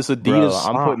 This Adidas. Bro, I'm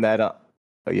sock. putting that up.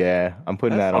 Yeah, I'm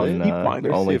putting That's that on lit. Keep mine.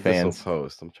 Let's see if this'll OnlyFans.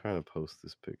 post. I'm trying to post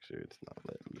this picture. It's not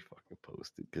letting me fucking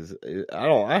post it because I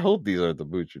don't. I hope these aren't the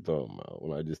boots you're talking about.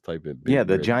 When I just type in, big Yeah,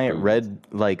 the red giant boots. red,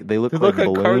 like they look They like look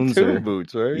like balloons. cartoon Or...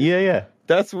 boots, right? Yeah, yeah.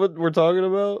 That's what we're talking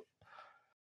about.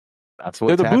 That's what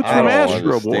They're the boots I from don't Astro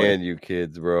Boy. understand you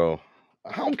kids, bro.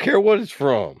 I don't care what it's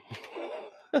from.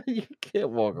 You can't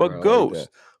walk But around Ghost. like that.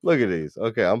 Look at these.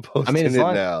 Okay, I'm posting as it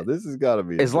long- now. This has got to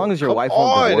be As long as your Come wife on,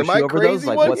 won't divorce am I you over crazy those,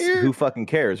 like one what's here? who fucking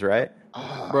cares, right?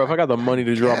 Bro, if I got the money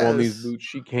to drop on these Yes. boots,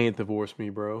 she can't divorce me,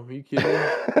 bro. Are you kidding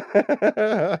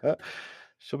me?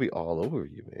 She'll be all over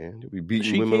you, man. You'll be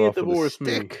beating She women can't off with a divorce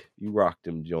me. stick. You rock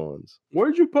them Johns.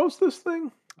 Where'd you post this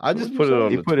thing? I just What'd put you it say?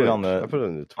 on You the put it Twitch. on the- I put it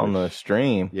on the Twitch. On the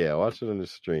stream. Yeah, watch it on the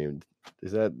stream.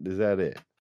 Is that it?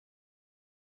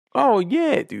 Oh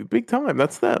yeah, dude, big time.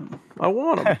 That's them. I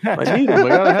want them. I need them. I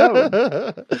gotta have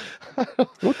them.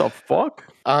 What the fuck?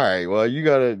 All right. Well, you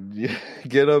gotta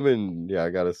get them, and yeah, I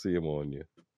gotta see them on you.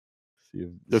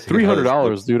 They're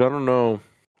 $300, dude. I don't know.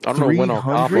 I don't know when I'll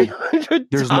cop them.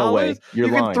 There's no way. You're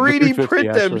you lying. can 3D They're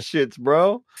print them $350 shits,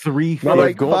 bro. $350. For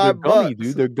like they're $5 gummy, bucks.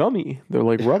 dude. They're gummy. They're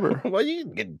like rubber. Well, you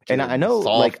can get And I know,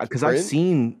 soft like, because I've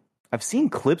print. seen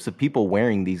clips of people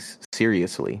wearing these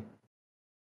seriously.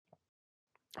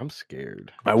 I'm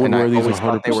scared. I would And I wear these always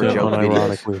thought 100% they were joke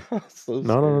videos. unironically. I'm so No, no,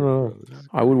 scared, no, bro. no. This is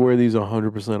I would wear these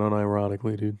 100%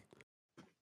 unironically, dude.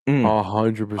 Mm.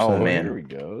 100%. Oh, Oh, man. here we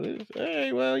go.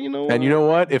 Hey, well, you know what? And you know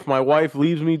what? If my wife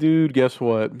leaves me, dude, guess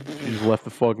what? She's left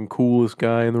the fucking coolest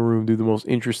guy in the room, dude. The most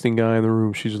interesting guy in the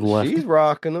room. She's left. She's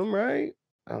rocking them, right?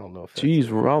 I don't know if that's Jeez,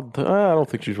 it. I don't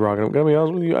think she's rocking them. Gotta be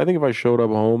honest with you. I think if I showed up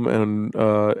home and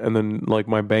then like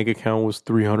my bank account was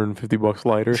 $350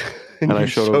 lighter, and I you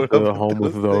showed up to home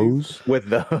with things. those, With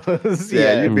those,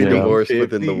 Yeah, you'd be Yeah. divorced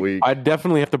within the 50. week. I'd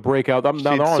definitely have to break out. I'm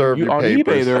not She'd on, serve your on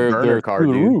papers. eBay. A They're burner card,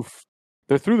 through the dude. roof.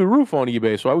 They're through the roof on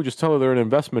eBay. So I would just tell her they're an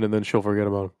investment, and then she'll forget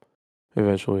about them.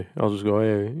 Eventually, I'll just go,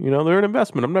 hey, they're an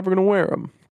investment. I'm never gonna wear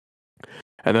them.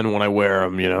 And then when I wear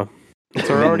them, it's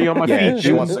already on my Yeah, feet. she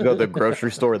dude. wants to go to the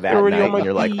grocery store that Already on night, my and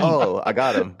you're like, feet. oh, I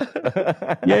got him.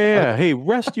 Yeah. Hey,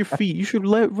 rest your feet. You should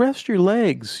rest your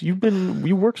legs. You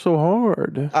work so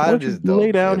hard. I Why don't just you don't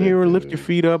lay down get it, here and lift dude. your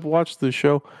feet up, watch the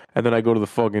show, and then I go to the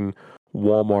fucking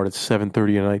Walmart at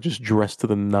 7:30 and I just dress to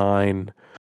the nine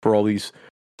for all these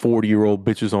 40-year-old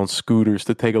bitches on scooters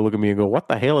to take a look at me and go, "What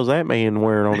the hell is that man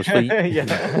wearing on his feet?"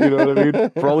 Yeah. You know what I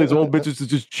mean? For all these old bitches to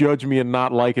just judge me and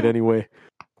not like it anyway.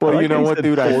 But you know what,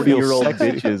 dude? I feel 40-year-old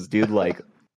sexy. bitches, dude. Like,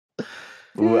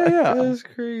 Yeah. That's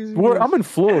crazy. I'm in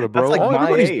Florida, bro. That's like my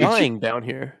Everybody's age. dying down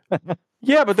here.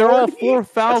 Yeah, but they're all 40?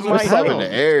 4,000 That's It's my up in pounds.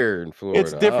 the air in Florida.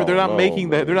 It's different. They're I not don't making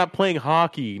know, that. They're man. not playing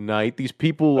hockey night. These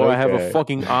people have a Okay.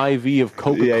 fucking IV of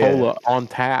Coca-Cola on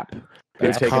tap. they're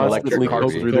It's taking electric constantly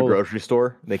carts through the Coca-Cola. grocery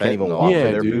store. They can't even Fentanyl. walk Yeah,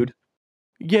 for their dude. food.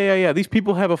 Yeah. These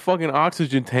people have a fucking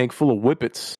oxygen tank full of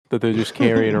whippets that they're just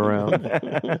carrying around.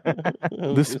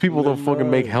 These people don't fucking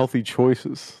make healthy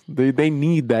choices. They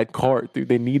need that cart, dude.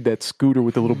 They need that scooter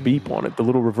with the little beep on it, the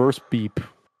little reverse beep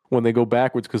when they go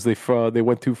backwards because they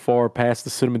went too far past the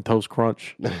cinnamon toast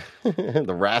crunch.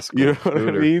 The rascal. You know what I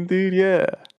scooter. mean, dude? Yeah.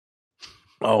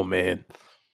 Oh man,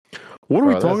 what are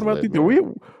we Bro, talking that's about, lit,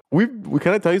 dude? We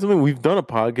can I tell you something? We've done a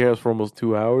podcast for almost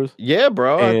 2 hours, Yeah,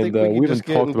 bro. I and think we we can haven't just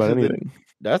get talked about into anything.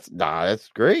 That's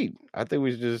great. I think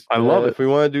we should just. I love If it. we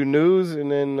want to do news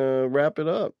and then wrap it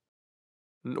up.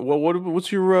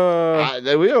 What's your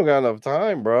We don't got enough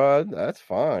time, bro. That's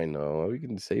fine, though. We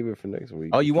can save it for next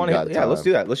week. Oh, you want got to? Yeah, let's time.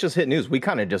 do that. Let's just hit news. We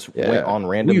kind of just Yeah. went on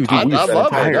random. We- I we love set it.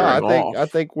 firing No, I off.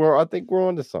 think we're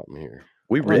on to something here.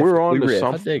 We riffed. we're on we to riffed. I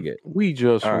something. dig it. We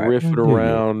just All right. riffed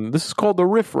around. This is called the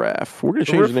Riff Raff. We're gonna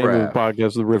The change the name of Riff the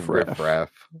podcast to the Riff Raff.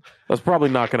 Raff. That's probably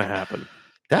not gonna happen.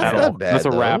 That's at not all. bad. That's a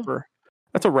though. rapper.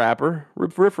 That's a rapper.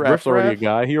 Riff Raff's already a Raff?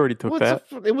 guy. He already took that.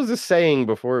 It was a saying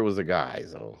before it was a guy,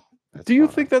 so. That's Do you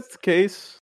fine. think that's the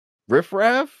case? Riff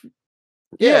Raff?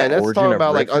 Yeah, Yeah, and that's origin talking of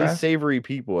about like riff raff? unsavory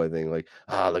people. I think like,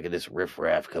 look at this riff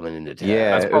raff coming into town.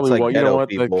 Yeah, That's it's probably like why. You ghetto know what?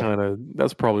 people.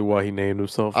 That's probably why he named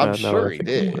himself. I'm that, now sure that I he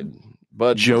think about it. did.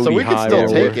 But so Jody we can still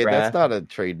Highway. take it. Riff That's raff. not a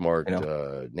trademarked You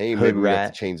know, name. hood Maybe we have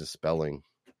rat. to change the spelling.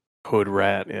 Hood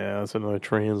rat. Yeah, that's another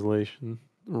translation.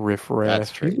 Riff Raff.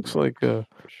 That's He looks like for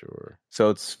sure. So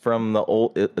it's from the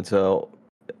old.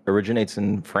 Originates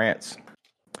in France.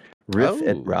 Riff Oh.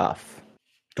 et raff.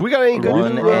 Do we got any good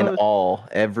One news? and all,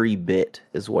 every bit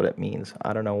is what it means.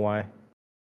 I don't know why.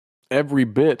 every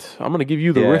bit. I'm gonna give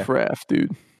you the Yeah. Riff Raff,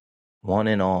 dude. One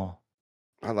and all.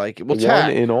 I like it. Well, One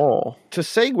chat. in all. To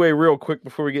segue real quick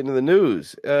before we get into the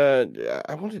news,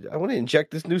 I want to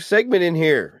inject this new segment in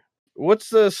here. What's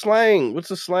the slang? What's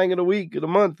the slang of the week, of the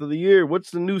month, of the year?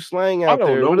 What's the new slang out I don't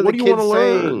there? know. What are What the do you kids wanna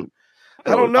learn? saying? I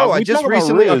don't know. We I just talk about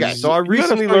recently. Riz. Okay, so I You gotta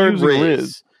recently start learned using Riz.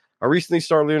 Riz. I recently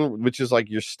started learning, which is like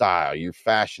your style, you're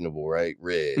fashionable, right?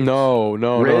 Riz. No,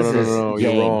 Riz is You're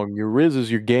game. wrong. Your Riz is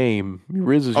your game. Your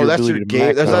Riz is Oh, your that's ability your to game.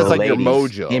 max That's out. like your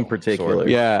ladies mojo, in particular. sort of.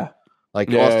 Yeah, Like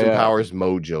Yeah, Austin yeah. Powers'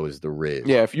 mojo is the Riz.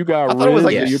 yeah. If you got I Riz, thought it was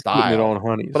like your you're putting it style. on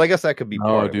honeys. But I guess that could be No,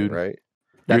 part of dude. it, right?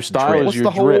 your That's style drip. is What's your the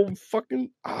drip. whole fucking?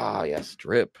 Yes,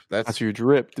 drip. That's your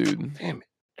drip, dude. Damn it,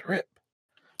 drip.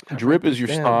 Drip is your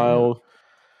style.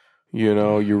 You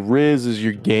know, your Riz is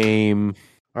your game.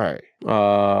 All right. You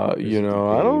Riz is know,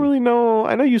 the I don't game. really know.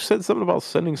 I know you said something about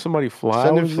sending somebody flowers.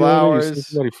 Sending the other day. You sent flowers.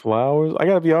 somebody flowers. I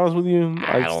gotta be honest with you.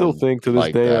 I still don't think to this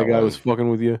like day that that guy one. was fucking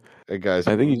with you. That guy's.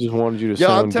 I think he just wanted you to. Yeah,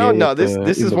 sound I'm telling- gay no, at this- the-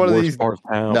 this in is the one of worst these- part of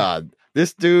town. Nah,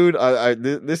 this dude.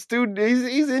 This dude.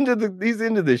 He's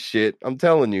into this shit. I'm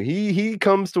telling you. He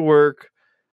comes to work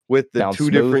with the Sounds two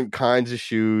smooth. different kinds of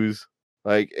shoes.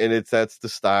 Like, and that's the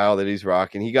style that he's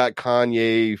rocking. He got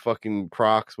Kanye fucking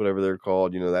Crocs, whatever they're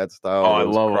called. You know, that style. Oh, I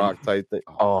those love 'em. Croc type thing.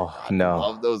 Oh I no.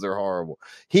 love those. Are horrible.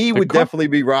 He The would Croc- definitely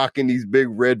be rocking these big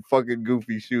red fucking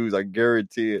goofy shoes. I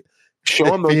guarantee it. Show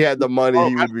him If those. he had the money, Oh,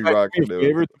 he would be matter of fact, rocking do me a those.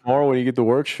 favor tomorrow when you get to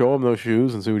work. Show him those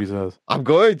shoes and see what he says. I'm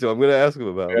going to ask him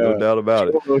about it. No Yeah. doubt about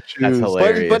it. Show him those That's shoes.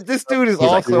 hilarious. But this dude is He's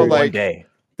like, also one like day.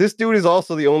 this dude is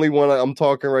also the only one I'm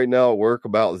talking right now at work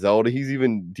about Zelda. He's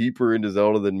even deeper into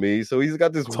Zelda than me, so he's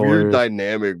got this It's weird hilarious.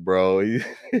 dynamic, bro.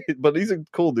 But he's a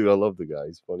cool dude. I love the guy.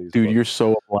 He's funny. As Dude, you're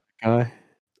so a black guy.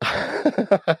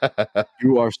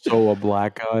 You are so a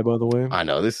black guy, by the way. I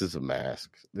know this is a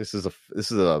mask. This is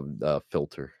a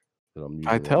filter that I'm using.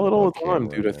 I tell it on all the time,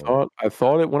 camera, dude. man. I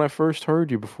thought it when I first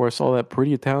heard you before I saw that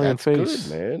pretty Italian That's face.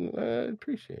 good, man. I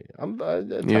appreciate it. I'm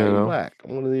Italian know? black.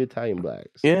 I'm one of the Italian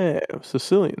blacks. Yeah,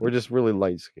 Sicilian. We're just really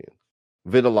light skinned.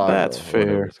 Vitiligo. That's or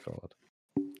whatever fair. It's called.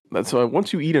 That's why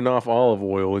once you eat enough olive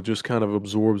oil, it just kind of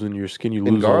absorbs in your skin. You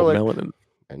And lose garlic. all the melanin.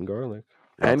 And garlic.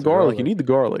 And Lots of garlic. You need the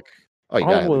garlic. Oh, you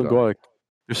gotta Olive have oil the and garlic. garlic.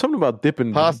 There's something about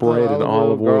dipping Pasta, bread in olive oil,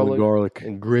 olive oil and garlic.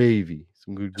 And gravy.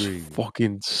 Some good It's gravy.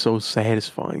 fucking so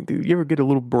satisfying, dude. You ever get a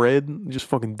little bread and just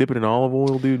fucking dip it in olive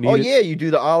oil, dude? Oh Eat it? yeah, you do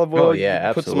the olive oil. Oh, yeah,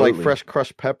 you put some like absolutely. fresh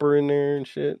crushed pepper in there and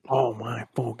shit. Oh my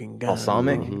fucking god.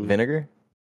 Balsamic Mhm. vinegar.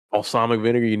 Balsamic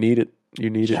vinegar, you need it. You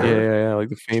need it. Sure. Yeah. Like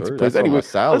the fancy Sure, place. that's on my Anyway,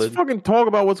 salad. let's fucking talk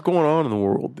about what's going on in the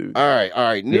world, dude. All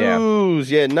right. Yeah. News.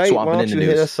 Yeah, Knight, Swapping why don't into you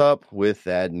hit news. us up with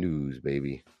that news,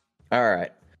 baby? All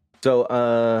right. So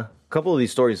a couple of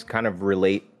these stories kind of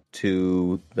relate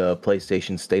to the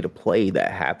PlayStation State of Play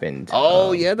that happened.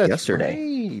 That's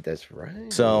yesterday. right. That's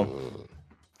right. So,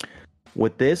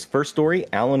 with this first story,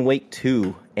 Alan Wake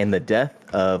 2 and the death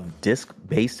of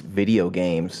disc-based video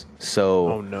games.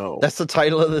 So, Oh no. that's the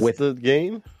title of With- the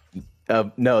game.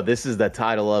 no, this is the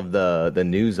title of the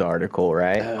news article,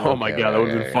 right? Oh my god, that would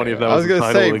have been funny if that I was was the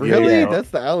gonna title say, of the game. really? Yeah. That's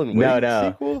the Alan Wake No.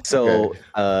 sequel? So,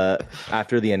 Okay.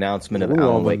 after the announcement of Ooh,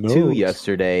 Alan on the Wake 2 nose.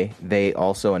 yesterday, they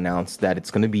also announced that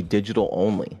it's going to be digital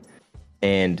only.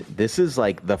 And this is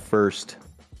like the first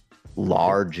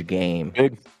large game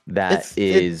Big. that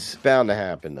It's bound to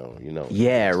happen, though. You know.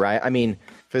 yeah, right. I mean,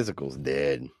 Physical's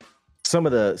dead. some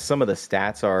of the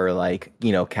stats are like,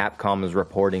 you know, Capcom is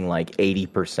reporting like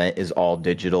 80% is all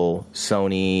digital.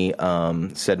 Sony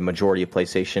said majority of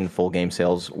PlayStation full game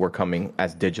sales were coming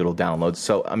as digital downloads.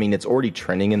 So I mean, it's already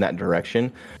trending in that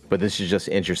direction. But this is just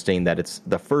interesting that it's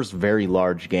the first very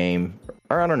large game,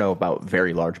 or I don't know about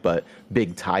very large, but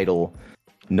big title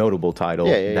notable title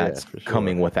that's for sure.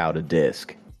 coming without a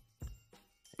disc.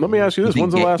 Let me ask you this: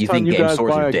 When's the last time you game guys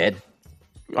stores buy are a dead?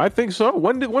 I think so.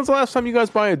 When's the last time you guys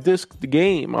buy a disc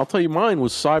game? I'll tell you, mine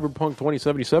was Cyberpunk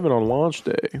 2077 on launch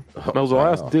day. That was the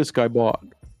last disc I bought.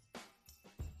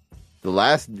 The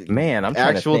last Man, I'm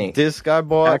trying to actual think. disc I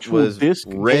bought Actual was disc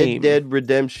Red game. Dead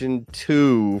Redemption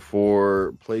 2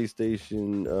 for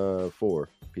PlayStation 4,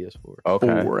 PS4.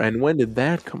 Okay. 4. And when did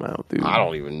that come out, dude? I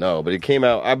don't even know, but it came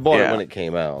out. I bought it Yeah. when it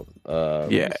came out.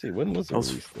 Let Yeah. me see, when was the That was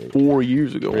release date? 4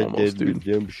 years ago Red almost, Dead dude.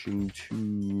 Redemption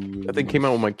 2. That thing came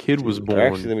out when my kid was born.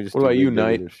 Actually, let me just What do about you, Red Dead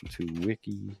Knight? Redemption 2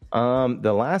 wiki.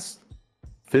 The last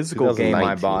physical game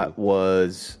I 2019. bought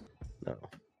was No.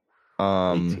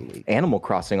 18. Animal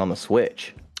Crossing on the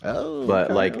Switch. Oh, But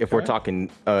okay, like, if we're okay. talking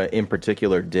in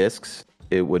particular discs,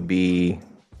 it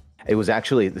was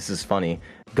actually, this is funny,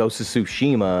 Ghost of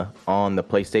Tsushima on the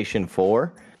PlayStation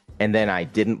 4, and then I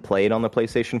didn't play it on the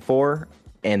PlayStation 4,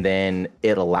 and then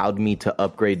it allowed me to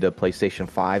upgrade to PlayStation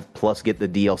 5 plus get the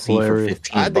DLC for Hilarious.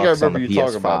 15 I think I bucks on remember the you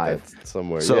talking about PS5. that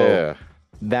somewhere. So yeah.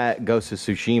 that Ghost of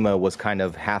Tsushima was kind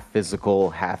of half physical,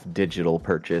 half digital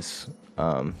purchase.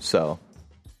 So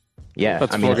yeah,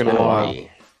 That's I mean, it's fucking been a while. wild.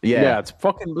 Yeah. Yeah, it's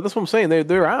fucking. But that's what I'm saying.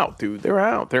 They're out, dude. They're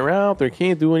out. They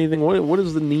can't do anything. What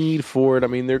is the need for it? I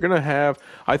mean, they're gonna have.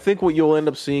 I think what you'll end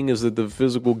up seeing is that the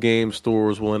physical game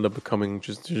stores will end up becoming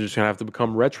just gonna have to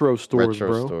become retro stores, Retro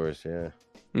bro. stores, yeah.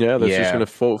 Yeah, that's just Yeah. gonna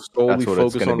solely That's what it's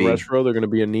focus gonna on be. retro. They're gonna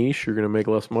be a niche. You're gonna make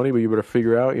less money, but you better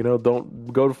figure out.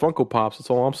 Don't go to Funko Pops. That's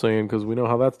all I'm saying because we know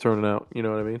how that's turning out. You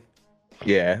know what I mean?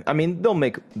 Yeah, I mean,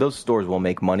 those stores will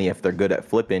make money if they're good at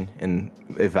flipping and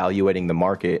evaluating the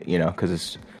market, because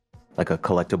it's like a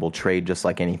collectible trade just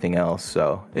like anything else.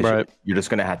 So Right. you're just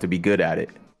going to have to be good at it.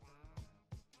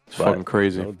 It's But- fucking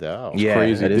crazy. No doubt. Yeah,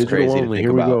 Crazy. it is Digital crazy to only. think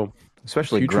Here we about. go.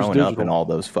 Especially Future's growing up in digital. all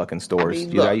those fucking stores. I mean,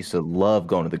 Dude, I look. used to love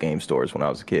going to the game stores when I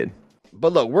was a kid.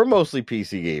 But look, we're mostly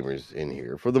PC gamers in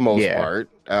here for the most Yeah. part.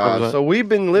 100%. So we've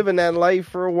been living that life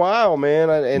for a while, man.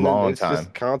 And Long it's time.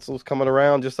 just consoles coming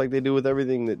around just like they do with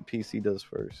everything that PC does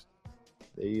first.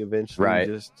 They eventually Right.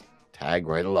 just tag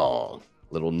right along.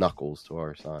 Little knuckles to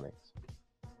our Sonics.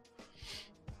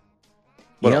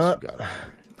 What else you got?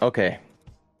 Okay.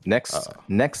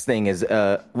 Next thing is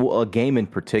a game in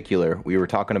particular. We were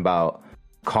talking about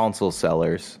console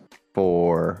sellers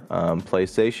for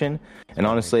PlayStation, and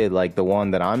honestly, like the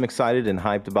one that I'm excited and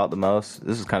hyped about the most.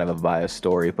 This is kind of a biased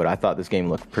story, but I thought this game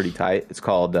looked pretty tight. It's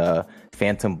called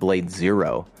Phantom Blade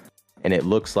Zero, and it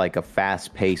looks like a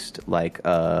fast-paced like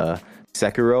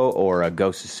Sekiro or a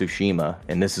Ghost of Tsushima,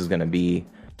 and this is going to be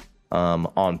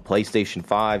on PlayStation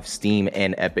 5, Steam,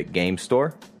 and Epic Game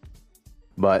Store.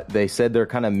 But they said they're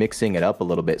kind of mixing it up a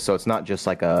little bit, so it's not just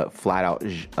like a flat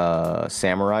out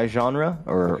samurai genre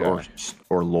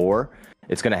or lore.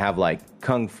 It's gonna have like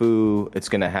kung fu. It's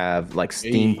gonna have like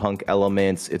steampunk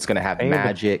elements. It's gonna have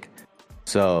magic.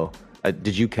 So,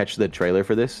 did you catch the trailer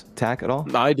for this, Tack, at all?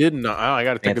 I didn't. I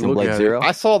got to take a Phantom look Blade at Zero.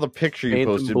 I saw the picture you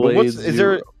Phantom posted. But Blade is there?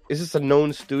 Zero. Is this a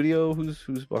known studio?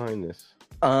 Who's behind this?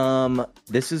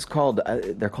 This is called.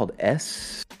 They're called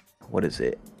S. What is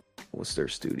it? What's their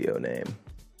studio name?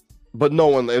 But no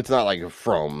one. It's not like a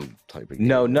From type of game.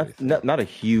 No, or anything. not a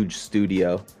huge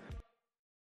studio.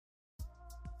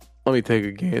 Let me take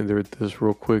a gander at this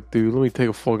real quick, dude. Let me take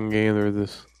a fucking gander at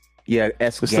this. Yeah,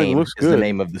 S This thing Game looks is the good.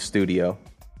 name of the studio.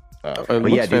 It But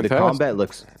looks yeah, dude, fantastic.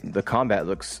 the combat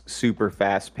looks super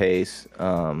fast paced.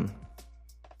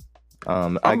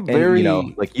 And, very-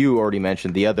 like you already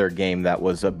mentioned, the other game that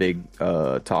was a big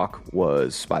talk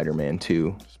was Spider-Man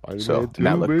 2. So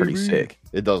that looked pretty sick.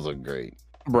 It does look great.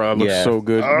 Bro, it looks Yeah. so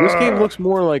good. This game looks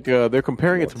more like they're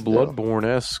comparing it to What's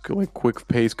Bloodborne-esque, like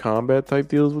quick-paced combat type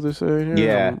deals. What they're saying? Here.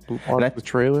 Yeah. I'm And watching the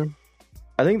trailer.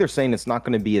 I think they're saying it's not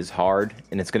going to be as hard,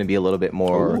 and it's going to be a little bit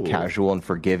more Ooh. casual and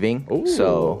forgiving. Ooh,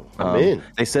 So I'm in.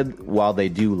 They said while they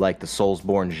do like the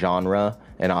Soulsborne genre,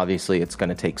 and obviously it's going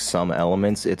to take some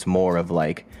elements, it's more of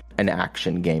like an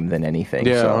action game than anything.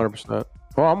 Yeah, so, 100%.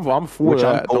 Well, I'm for Which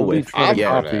I'm that. cool Don't be with. trying to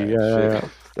Yeah. copy. Yeah.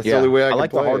 That's the only way I like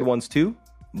can the play hard it. ones too,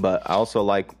 but I also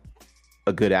like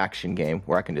a good action game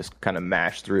where I can just kind of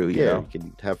mash through. You Yeah, know, you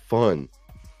can have fun.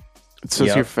 It says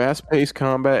Yep. here fast-paced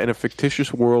combat in a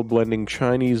fictitious world blending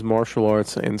Chinese martial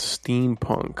arts and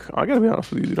steampunk. I gotta be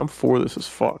honest with you, dude. I'm for this as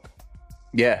fuck.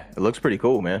 yeah, it looks pretty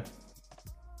cool, man.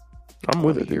 I'm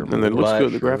with it, hear dude. And it looks more.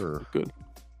 good. The Sure. graphics look good.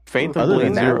 Phantom Other Blade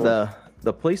than Zero. that,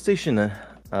 the PlayStation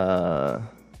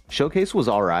showcase was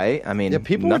all right. I mean, Yeah,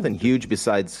 people nothing were huge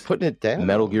besides Putting it down.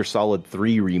 Metal Gear Solid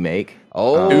 3 remake.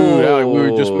 Oh, Dude, yeah, we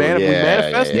were just we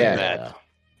manifested yeah. that.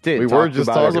 Dude, We were talked just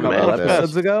about it talking a couple about that.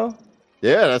 episodes ago.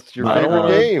 Yeah, that's your I don't favorite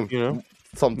wanna, game. You know,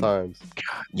 sometimes.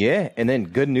 Yeah, and then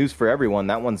good news for everyone.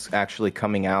 That one's actually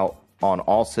coming out on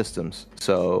all systems.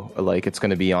 So, like, it's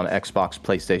going to be on Xbox,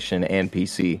 PlayStation, and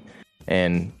PC.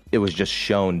 And it was just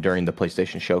shown during the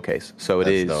PlayStation showcase. So it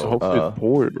That's is dope. So hopefully it's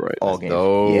ported right. all That's games.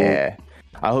 dope. Yeah,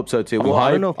 I hope so too. Well,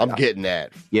 I don't know. If, I'm getting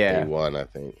that. Yeah. Day one, I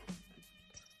think,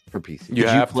 for PC. You did you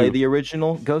have play to. the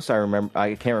original Ghost?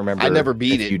 I can't remember. I never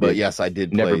beat if it, you but did. yes, I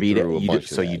did. Never play beat it. through a You bunch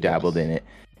did, of so that, you dabbled yes. in it,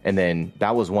 and then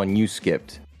that was one you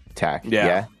skipped. Tack.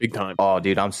 Yeah, big time. Oh,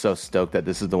 dude, I'm so stoked that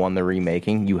this is the one they're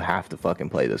remaking. You have to fucking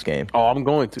play this game. Oh, I'm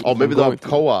going to. Oh, maybe I'm they'll going have to.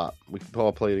 co-op. We can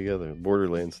all play together,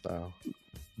 Borderlands style.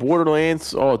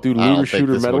 Borderlands. Oh, dude, I don't looter think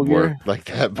shooter this Metal would Gear. work like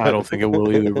that. I don't think it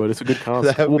will either, but it's a good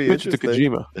concept. That'd We'll be pitch it to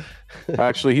interesting. Kojima.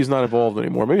 Actually, he's not involved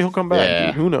anymore. Maybe he'll come back. Yeah.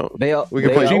 Dude. Who knows? We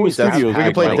can play always Death, Studios we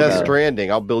can play like Death that.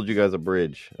 Stranding. I'll build you guys a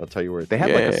bridge. I'll tell you where. They had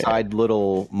like a Yeah. side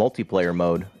little multiplayer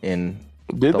mode in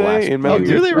Did the they last in few Metal do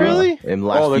Gear? they really? in the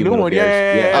last Oh, the few new Metal one.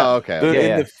 Gears. Yeah. Oh, okay.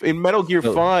 Yeah. In Metal Gear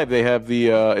So- 5, they have the.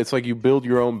 It's like you build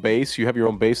your own base. You have your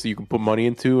own base that you can put money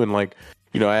into, and like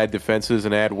add defenses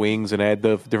and add wings and add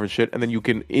the different shit, and then you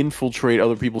can infiltrate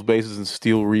other people's bases and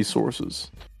steal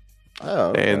resources.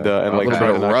 Oh, okay. And A like little try bit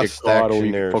to of not get Rust caught, or action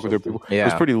you there can or fuck with their something. people. It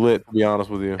was Yeah. pretty lit, to be honest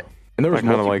with you. And there was I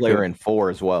kinda like multiplayer it. in 4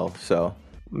 as well. So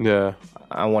Yeah,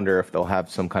 I wonder if they'll have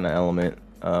some kind of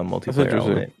multiplayer interesting.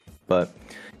 element. But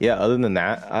yeah, other than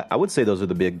that, I would say those are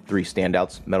the big 3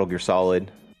 standouts: Metal Gear Solid,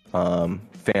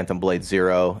 Phantom Blade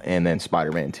Zero, and then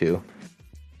Spider-Man 2.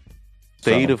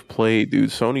 state So- of play,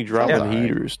 dude. Sony dropping Sounds alright.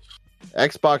 heaters.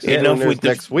 Xbox is Enough doing theirs with the-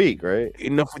 next week, right?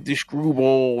 Enough with the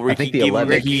screwball. Ricky, think the give him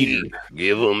the 11th. heater.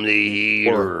 Give them the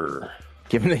heater.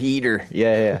 Give him the heater.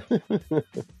 Yeah.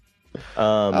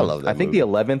 I love that I think movie. the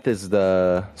 11th is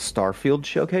the Starfield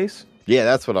showcase. Yeah,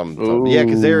 that's what I'm talking. Yeah,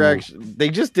 because Ooh. they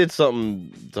just did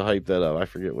something to hype that up. I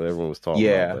forget what everyone was talking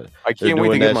Yeah. about. But I they're can't wait to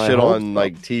doing get that my shit hopes on up.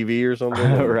 like TV or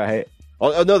something. Right.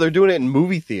 Oh no, they're doing it in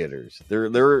movie theaters. They're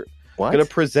What? going to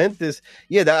present this.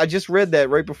 Yeah, I just read that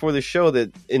right before the show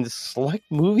that in select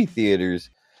movie theaters,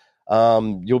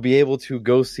 you'll be able to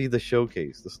go see the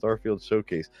showcase, the Starfield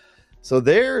showcase. So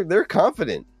they're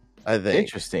confident, I think,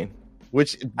 Interesting.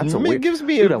 which That's a weird- gives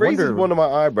me Dude, I raises wonder- one of my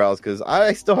eyebrows because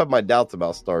I still have my doubts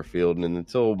about Starfield, and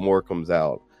until more comes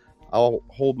out, I'll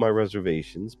hold my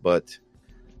reservations. But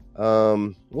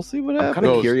we'll see what I'm happens. kind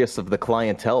of curious of the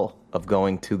clientele of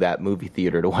going to that movie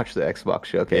theater to watch the Xbox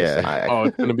showcase. Yeah. Oh,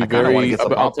 it's gonna be I kinda want to very. get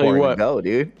some I'll tell you popcorn what, and go,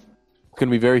 dude. it's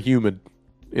gonna be very humid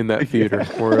in that theater.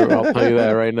 Where I'll tell you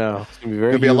that right now. It's gonna be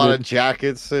very. There'll be a lot of humid.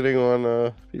 jackets sitting on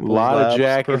a people's lot laps, of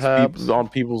jackets perhaps. on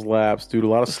people's laps, dude. A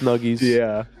lot of snuggies.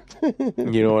 Yeah.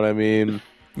 You know what I mean?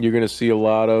 You're going to see a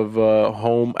lot of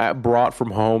brought from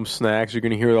home snacks. You're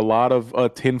going to hear a lot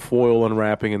of tin foil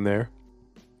unwrapping in there.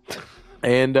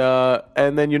 And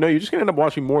then you're just going to end up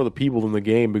watching more of the people than the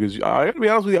game because I got to be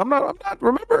honest with you, I'm not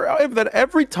remember that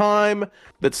every time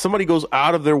that somebody goes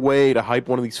out of their way to hype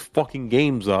one of these fucking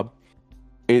games up,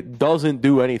 it doesn't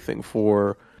do anything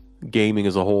for gaming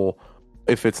as a whole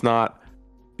if it's not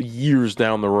years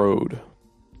down the road.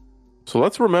 So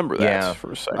let's remember that Yeah.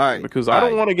 for a second, All right. because All I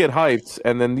don't right. want to get hyped,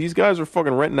 and then these guys are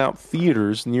fucking renting out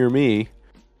theaters near me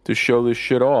to show this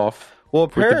shit off. Well,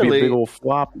 For it to be a apparently, big old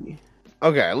floppy.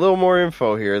 okay, a little more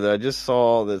info here that I just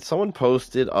saw that someone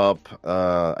posted up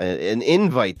an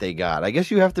invite they got. I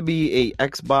guess you have to be a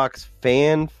Xbox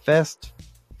Fan Fest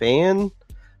fan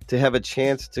to have a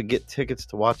chance to get tickets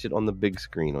to watch it on the big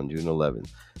screen on June 11th,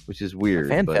 which is weird.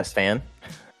 but- FanFest fan.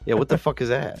 Yeah, what the fuck is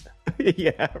that?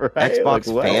 Yeah, right.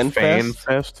 Xbox what? Fan Fan Fest?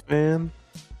 Fest fan?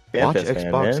 Watch FanFest fan,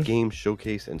 Xbox man. Game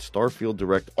Showcase and Starfield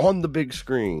Direct on the big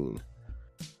screen.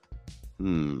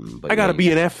 But I gotta yeah,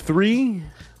 be an F3?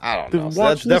 I don't to know. So watch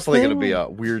that's this definitely going to thing? be a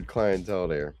weird clientele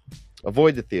there.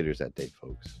 Avoid the theaters that day,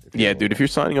 folks. Yeah, dude, if you're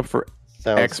signing up for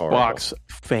Sounds Xbox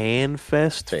Fan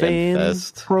Fest Fan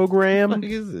Fest. program, What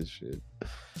is this shit?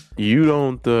 you're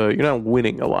not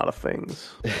winning a lot of things.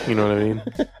 You know what I mean?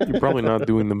 You're probably not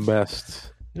doing the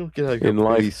best. You don't get out In your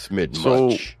life. policeman So,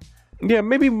 much. Yeah,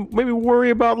 maybe worry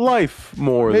about life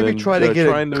more Maybe than try to get a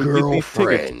trying to get these tickets.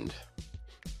 girlfriend.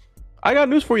 I got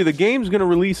news for you. The game's going to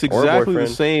release exactly the boyfriend.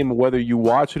 same whether you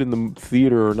watch it in the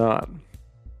theater or not.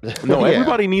 No, Yeah.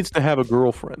 everybody needs to have a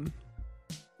girlfriend.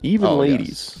 Even Oh,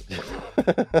 ladies.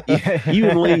 Yeah.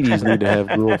 Even ladies need to have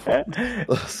girlfriends.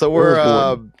 So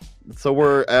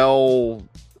we're L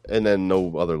and then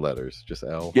no other letters, just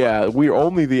L. Yeah, we're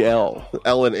only the L.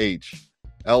 L and H.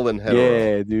 L and hetero.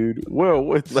 Yeah, dude. Well,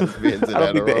 what's, I don't Lesbians and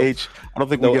think the hetero. H. I don't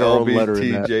think No we get our own letter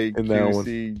in that, in that one.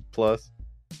 LBTJQC plus.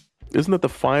 Isn't that the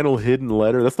final hidden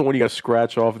letter? That's the one you got to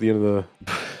scratch off at the end of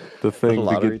the thing to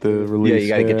lottery get the ticket. release. Yeah, you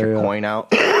got to get your yeah. coin out.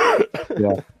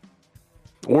 Yeah.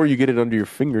 Or you get it under your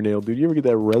fingernail, dude. You ever get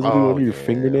that residue under your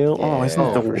fingernail? Oh, it's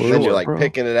not the for worst. sure. Then you're like bro.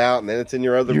 picking it out, and then it's in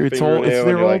your other It's fingernail. it's and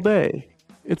there you're all like, day.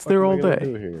 It's there all am I gonna day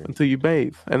do here? until you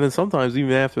bathe, and then sometimes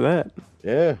even after that.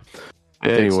 Yeah.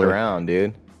 Dicks Anyway, around,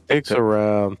 dude. dicks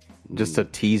around. Just to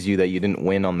tease you that you didn't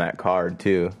win on that card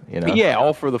too. You know. Yeah,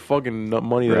 all for the fucking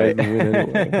money that Right. I didn't win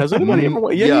anyway. Has anybody ever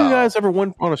won? Yeah, Yeah. you guys ever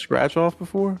won on a scratch off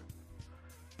before?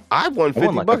 I won I 50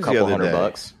 won like a bucks the couple other day.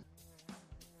 $100.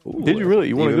 Ooh, Did you really?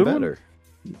 You won a even good one? better.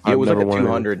 Yeah, it was like never a won any.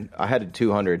 200. I had a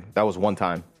 200. That was one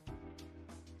time.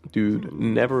 Dude,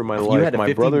 never in my life. You had a my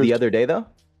 50 brother the other day though.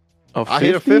 I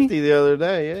hit a 50 the other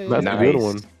day. Yeah, yeah. That's Nice. a good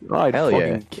one. I'd Hell fucking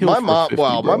yeah. kill My for mom, 50,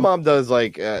 well, my bro. mom does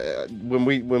like when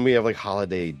we have like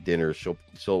holiday dinners,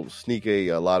 she'll sneak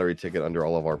a lottery ticket under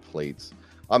all of our plates.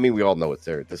 I mean, we all know it's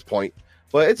there at this point,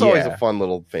 but it's always Yeah. a fun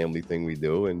little family thing we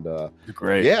do. And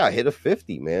Great. yeah, I hit a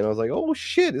 50, man. I was like, oh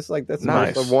shit, it's like that's the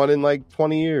Nice. most I've won in like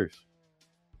 20 years.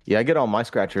 Yeah, I get all my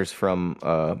scratchers from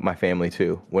my family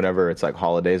too. Whenever it's like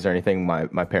holidays or anything,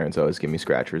 my parents always give me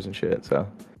scratchers and shit. So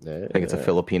Yeah, I think it's a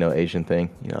Filipino Asian thing.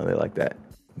 You know, they like that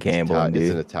gambling, It's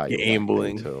dude. an Italian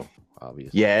Gambling. thing, too,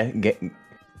 obviously. Yeah,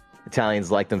 Italians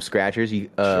like them scratchers. You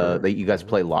you guys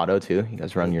play lotto too. You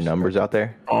guys run your numbers out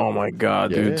there. Oh my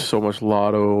god, Yeah. dude! So much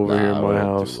lotto over here in Nah, my we don't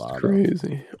do house. It's lotto.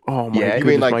 crazy. Oh my Yeah, god! you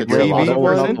mean like my the grandmother TV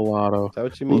always version? got the lotto. Is that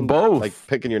what you mean? Both. Like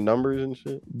picking your numbers and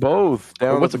shit? Both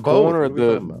down what's at the both? corner. What are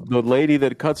we talking about? The lady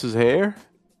that cuts his hair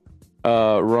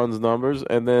runs numbers,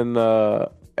 and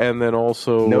then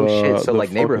also No shit, so the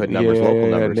like neighborhood numbers, local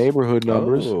numbers. neighborhood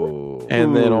numbers. Oh.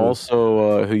 And then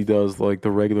also he does like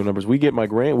the regular numbers. We get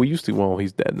we used to, well,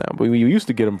 he's dead now, but we used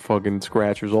to get him fucking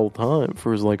scratchers all the time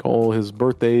for his like all his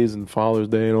birthdays and Father's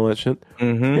Day and all that shit.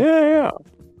 Mm-hmm. Yeah.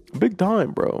 Big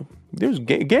time, bro. There's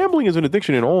gambling is an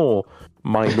addiction in all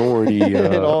minority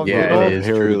all- Yeah, it is,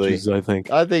 heritages, I think.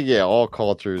 I think, yeah, all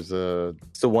cultures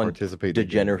It's the one participate. in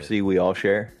degeneracy we all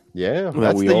share. Yeah, That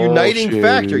that's we the all uniting share,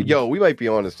 factor. dude. Yo, we might be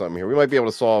onto something here. We might be able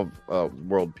to solve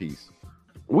world peace.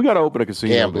 We got to open a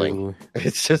casino. Gambling. basically.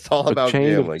 It's just all A about chain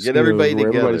of gambling. Get casinos everybody where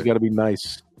together. Everybody's got to be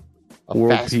nice. A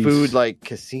world fast peace. food like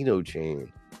casino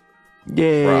chain.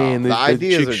 Yeah, Bro, and the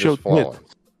ideas chicks are show just falling.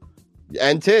 tits.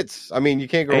 And tits. I mean, you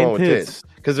can't go And wrong with tits.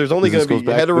 tits because there's only going This to be goes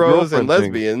back to the heteros and girlfriend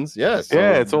thing. lesbians. Yes.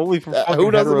 Yeah, it's only for who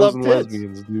fucking doesn't heteros love and tits?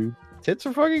 lesbians, dude. Tits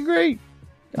are fucking great.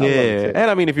 I love Yeah, tits. and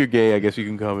I mean, if you're gay, I guess you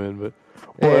can come in, but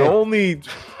Yeah. only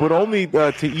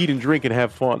to eat and drink and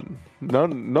have fun.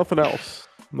 Nothing else.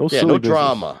 No, Yeah, silly no business.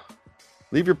 drama.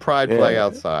 Leave your pride flag Yeah.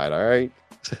 outside, all right?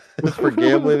 Just for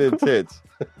gambling and tits.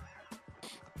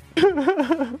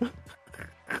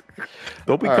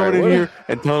 Don't be All coming right, in what- here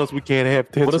and telling us we can't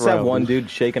have tits. What is that around one us. dude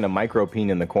shaking a micro peen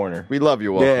in the corner? We love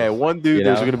you all. Yeah, one dude. You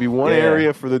There's know? going to be one Yeah.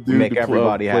 area for the dude Make to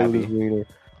everybody play with happy. his wiener.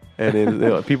 And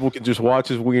then people can just watch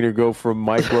his wiener go from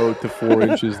micro to 4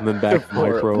 inches and then back to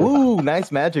micro. Ooh,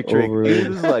 nice magic trick. Over dude. it.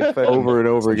 This is like fucking Over and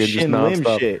over again, just Shin Lim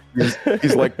nonstop. shit.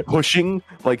 He's like pushing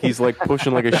like a shit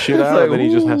It's out, like, and then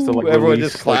he just has to like ooh, everyone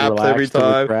release, just like, claps relax every to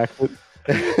time. retract it.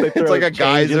 It's Throw like a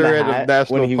change in geyser the at a hat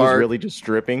national when he park. was really just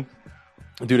stripping.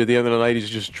 Dude, at the end of the night, he's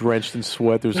just drenched in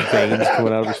sweat. There's veins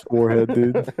coming out of his forehead,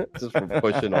 dude. just for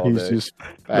pushing all He's day. just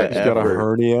Bad he's got a effort.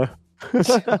 hernia.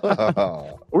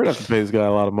 Oh, We're gonna have to pay this guy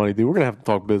a lot of money, dude. We're gonna have to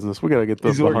talk business. We gotta get the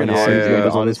He's working behind the hard, scenes dude,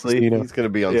 guys on this honestly. casino. he's gonna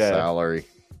be on Yeah. salary.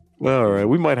 All right,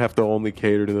 we might have to only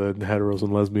cater to the heteros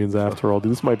and lesbians after all.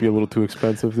 Dude, this might be a little too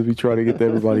expensive if we try to get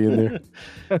everybody in there.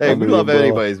 Hey, Under we the love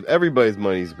umbrella. everybody's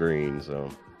money's green, so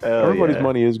Everybody's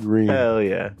money is green, Hell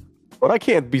yeah. but I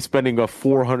can't be spending a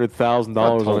 $400,000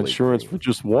 on totally insurance green. for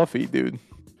just Wuffy, dude.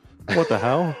 What the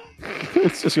hell?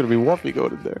 It's just gonna be Wuffy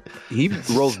going in there. He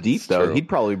rolls deep though. true. He'd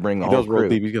probably bring the He whole does roll crew.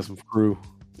 deep. He's got some crew.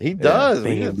 he does.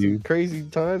 We damn, had some dude. crazy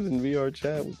times in VR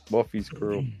chat with Buffy's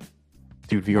crew.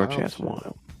 Dude, VR Wow, chat's shit.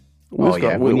 wild. Oh,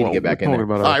 yeah, we need to get back in there.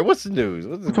 All right, what's the news?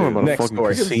 What's the We're talking news? about a Next fucking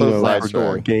story. casino So for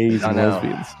sidetracked. gays I and know.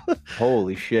 lesbians.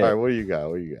 Holy shit. All right, what do you got?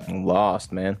 What do you got? I'm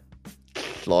lost, man.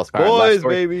 Lost All right, last Boys,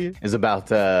 story. baby. Is about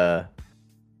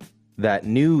that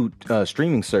new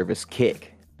streaming service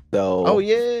Kick. So Oh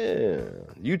yeah,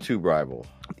 YouTube rival.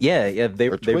 yeah, Or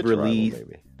they've Twitch rival, released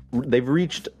maybe. they've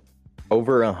reached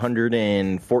over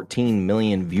 114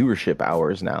 million viewership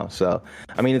hours now. So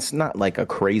I mean, it's not like a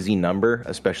crazy number,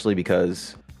 especially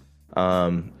because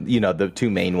the two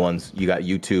main ones, you got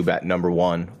YouTube at number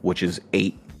 1, which is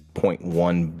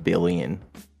 8.1 billion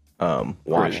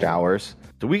watched hours.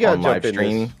 Do we got on to live jump in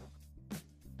streaming. this?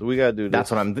 Do we got to do this?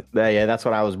 That's what I'm. That's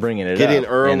what I was bringing it. Get up. in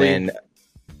early. and then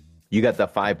you got the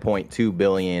 5.2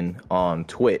 billion on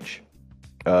Twitch,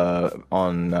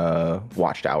 on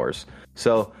watched hours.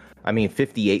 So I mean,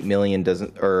 58 million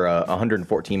doesn't, or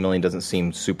 114 million doesn't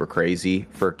seem super crazy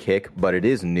for Kick, but it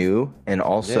is new, and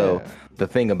also Yeah. the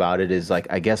thing about it is like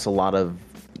I guess a lot of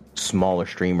smaller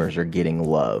streamers are getting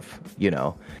love. You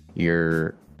know,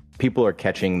 people are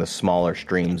catching the smaller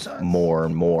streams more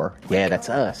and more. Yeah, that's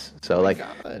us. So like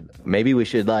maybe we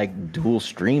should like dual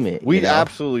stream it. We you know?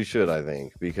 absolutely should, I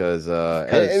think, because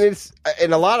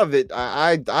and a lot of it,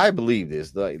 I believe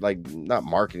this, like not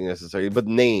marketing necessarily, but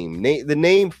the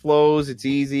name flows. It's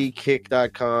easy.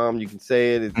 Kick.com, you can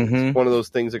say it. It's one of those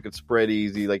things that could spread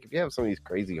easy. Like if you have some of these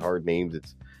crazy hard names,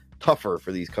 it's tougher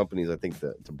for these companies, I think,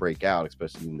 to break out,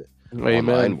 especially in the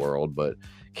online world. But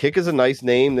Kick is a nice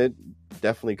name that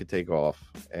definitely could take off,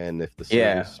 and if the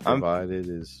service provided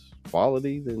is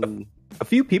quality, then a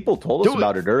few people told us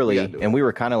about it early, and we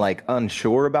were kind of like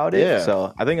unsure about it. Yeah.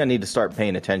 So I think I need to start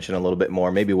paying attention a little bit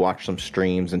more. Maybe watch some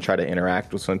streams and try to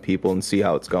interact with some people and see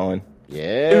how it's going.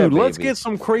 Yeah, dude, let's baby. get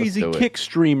some crazy Let's do it. Kick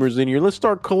streamers in here. Let's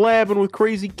start collabing with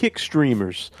crazy Kick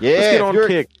streamers. Yeah, let's get if on you're-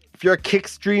 Kick. If you're a Kick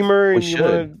streamer and We you should.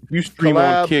 want If you stream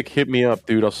collab, on Kick, hit me up,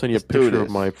 dude. I'll send you a Let's do picture of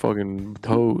this. my fucking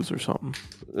toes or something.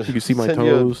 You can see my Send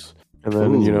you a- toes, and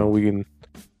then Ooh.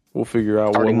 we'll figure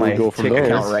out Starting where my we go from Kick there.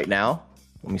 account right now.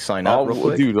 Let me sign up real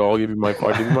quick. Dude, I'll give you my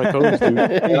toes, dude.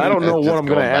 And I don't know Just what I'm gonna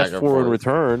going back ask and for in forth.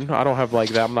 return. I don't have like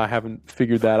that. I haven't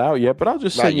figured that out yet. But I'll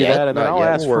just Not send you yet, that, and then not I'll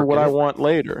yet. ask We're for what I working it. want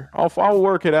later. I'll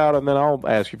work it out, and then I'll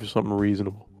ask you for something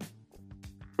reasonable.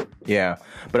 Yeah,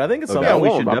 but I think it's Okay. something Yeah, we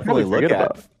well, should I'll definitely probably look forget at.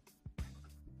 about it.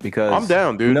 Because I'm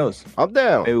down, dude. Who knows? I'm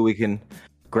down. Maybe we can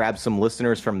grab some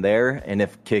listeners from there, and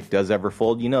if Kick does ever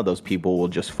fold, those people will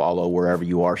just follow wherever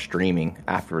you are streaming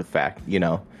after the fact,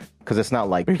 because it's not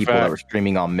like Big people that fact. were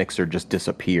streaming on Mixer just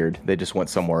disappeared. They just went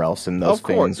somewhere else, and those Of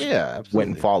course, fans yeah, went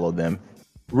absolutely. and followed them.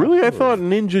 Really, I thought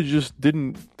Ninja just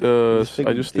didn't. I thought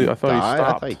he stopped.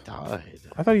 I thought he died.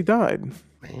 I thought he died.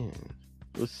 Man,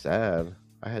 it was sad.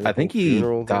 I think he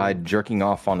died jerking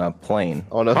off on a plane.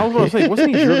 Oh no! I was going to say,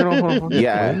 wasn't he jerking off on a fucking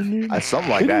Yeah, plane?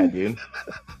 something like that, dude.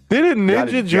 Didn't Got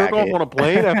Ninja his jerk off jacket. on a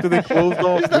plane after they closed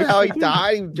off? Is that how he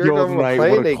died? He jerked off on a Night,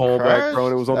 plane. what a They callback, crashed? bro.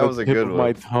 And it was on That the was a tip good of one.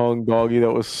 my tongue, doggy.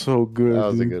 That was so good. That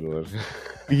was a dude. good one.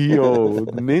 Yo,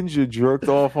 Ninja jerked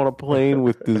off on a plane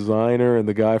with Designer and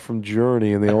the guy from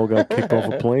Journey, and they all got kicked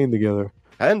off a plane together.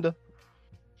 Panda.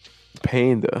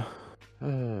 Panda.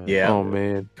 Yeah. Oh,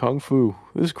 man. Kung Fu.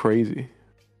 This is crazy.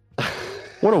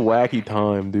 What a wacky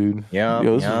time, dude. Yeah,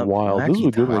 Yo, this yeah, is wild. This was a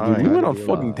wacky good one, dude. We time. went on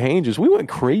fucking tangents. We went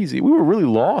crazy. We were really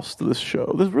lost to this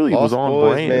show. This really was on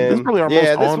brand. Man. This is probably our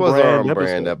this most was our on-brand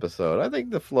on-brand episode. episode. I think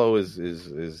the flow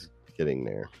is getting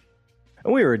there.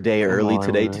 And we were a day early on,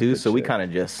 today man. too, so we shit. kind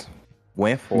of just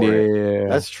went for it. Yeah.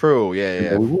 That's true.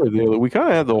 Yeah. We were there. We kind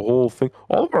of had the whole thing.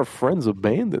 All of our friends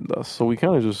abandoned us, so we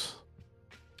kind of just.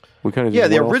 Yeah,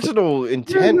 the went off original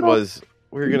intent you know- was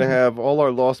we were gonna have all our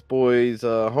Lost Boys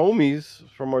homies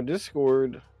from our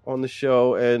Discord on the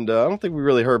show, and I don't think we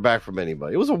really heard back from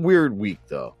anybody. It was a weird week,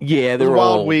 though. Yeah, It they was a were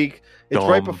wild all week. It's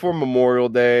right dumb. before Memorial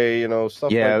Day,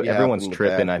 stuff. Yeah, like that everyone's happened with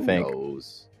tripping, that. I Who think.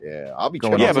 knows? Yeah, I'll be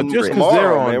Going tripping. Yeah, but just because tomorrow,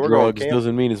 they're on man. We're going drugs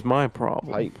doesn't mean it's my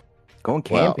problem. Hype. going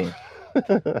Wow. camping.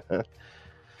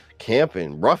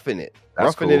 Camping, roughing it, That's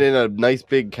roughing it cool. in a nice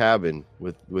big cabin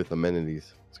with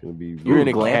amenities. It's gonna be. You're in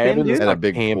a glamping, cabin, dude? it's And a not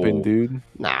big camping, pool. dude.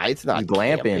 Nah, it's not You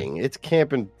glamping. camping. It's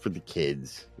camping for the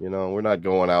kids. We're not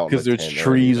going out in Because the there's tent or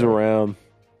trees anything. around.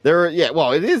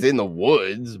 Well, it is in the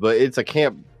woods, but it's a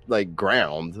camp like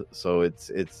ground, so it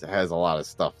has a lot of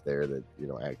stuff there that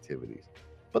activities.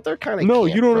 But they're kind of No,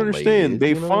 you don't understand.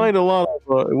 They find a lot of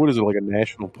what is it, like a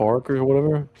national park or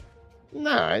whatever?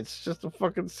 Nah, it's just a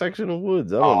fucking section of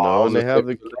woods. I don't know. And they have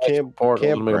the camp park. I was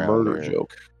campground making a murder there.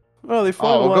 joke. Well, they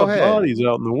find Oh, a lot go of ahead. bodies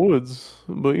out in the woods,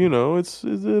 but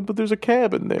but there's a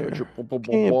cabin there.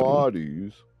 Camping.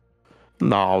 Bodies.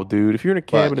 No, dude. If you're in a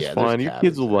cabin, yeah, it's there's fine. Your cabins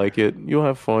kids will there. like it. You'll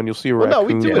have fun. You'll see a Well, no,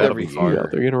 raccoon. we do it That'll every be fun year.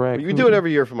 out there. Get a raccoon. We do it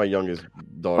every year for my youngest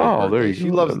daughter. Oh, there you She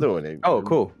go, loves then. doing it. Oh,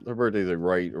 cool. Her birthday's like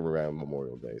right around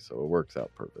Memorial Day, so it works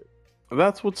out perfect.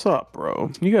 That's what's up,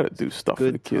 bro. You got to do stuff for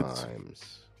the Good kids.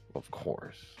 times, of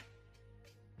course.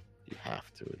 You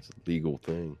have to. It's a legal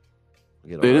thing.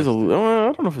 You get It is. I arrested.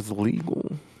 don't know if it's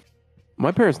legal.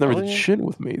 My parents never Oh, did yeah? shit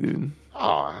with me, dude.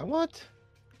 Oh, what?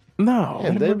 No,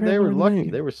 Man, my they parents were never lucky.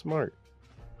 did. They were smart.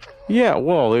 Yeah,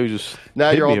 well, they just Now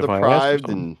hit you're me all if I asked for deprived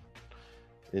something.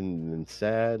 and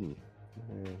sad. And,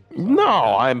 No,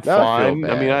 I'm Now I feel fine. I mean,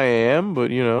 bad. I am, but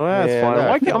that's Yeah, fine. now I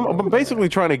Why feel can't, I'm bad. basically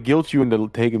trying to guilt you into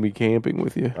taking me camping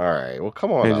with you All right. Well,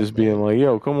 come on. and up, just man. being like,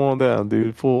 "Yo, come on down,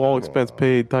 dude. Full all expense on.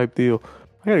 paid type deal."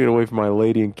 I gotta get away from my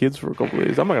lady and kids for a couple of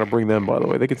days. I'm not gonna bring them, by the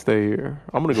way. They can stay here.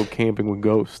 I'm gonna go camping with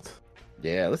Ghost.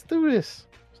 Yeah, let's do this.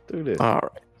 Let's do this. All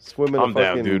right. Swim in I'm a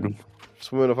down, fucking, dude.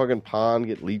 Swim in a fucking pond,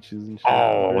 get leeches and shit.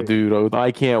 Oh, Great. dude,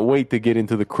 I can't wait to get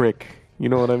into the creek. You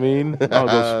know what I mean? I'll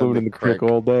go swimming in the creek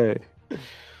creek. all day.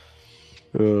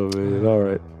 Oh man! All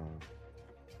right,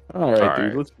 All dude.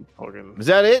 right. Let's keep talking. Is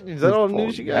that it? Is that all the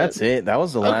news you got? That's it. That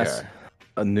was the last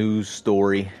Okay. news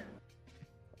story.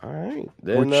 All right.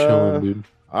 We're Then, chilling, dude.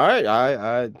 all right.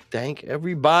 I thank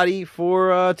everybody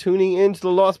for tuning into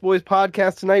the Lost Boys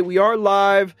podcast tonight. We are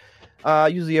live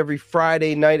usually every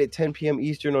Friday night at 10 p.m.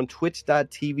 Eastern on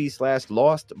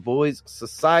twitch.tv/Lost Boys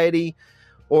Society.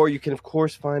 Or you can, of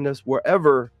course, find us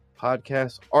wherever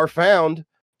podcasts are found.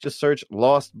 Just search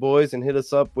Lost Boys and hit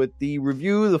us up with the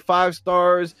review, the 5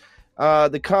 stars,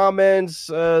 the comments,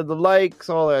 the likes,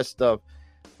 all that stuff.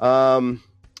 And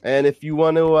if you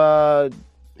want to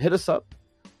hit us up,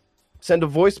 send a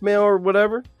voicemail or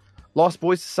whatever, Lost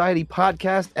Boys Society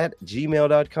podcast at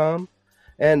gmail.com.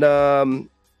 And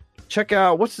check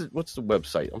out, what's the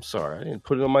website? I'm sorry, I didn't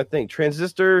put it on my thing.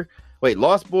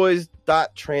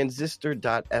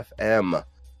 lostboys.transistor.fm.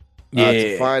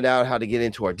 To find out how to get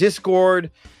into our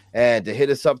Discord and to hit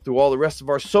us up through all the rest of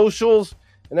our socials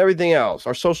and everything else.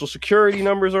 Our social security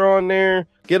numbers are on there.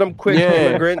 Get them quick,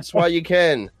 immigrants, while you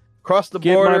can. Cross the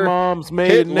Get border. my mom's Hit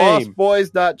maiden name.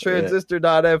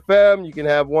 lostboys.transistor.fm. You can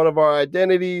have one of our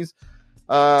identities.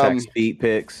 Text feet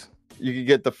pics. You can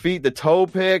get the feet, the toe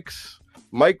pics,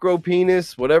 micro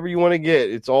penis, whatever you want to get.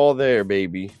 It's all there,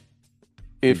 baby.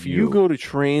 If you go to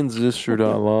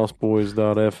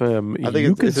transistor.lostboys.fm, I think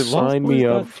you can sign me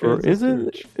up for. Is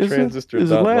it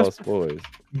last? Boys.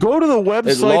 Go to the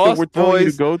website that we're telling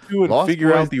you to go to and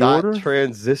figure out the order.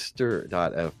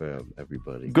 Transistor.fm.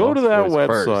 Everybody, Go to that Boys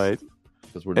website. first,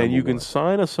 'cause we're And you number can one.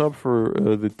 sign us up for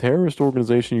the terrorist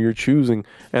organization you're choosing,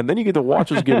 and then you get to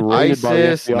watch us get raided by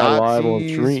the ISIS, FBI live on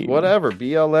Nazis, stream. whatever.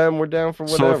 BLM, we're down for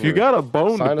whatever. So if you got a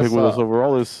bone Sign to pick us with us up. over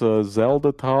all this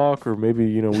Zelda talk, or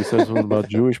maybe we said something about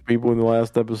Jewish people in the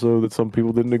last episode that some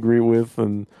people didn't agree with,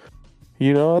 and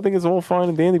I think it's all fine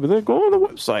and dandy. But then go on the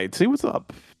website, see what's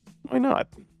up. Why not?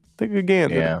 Take a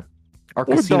gander. Yeah. Our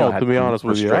Or casino don't, had to be some honest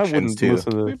with you. I restrictions, wouldn't too.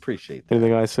 listen we to appreciate that.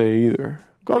 anything I say either.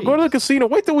 Go to the casino.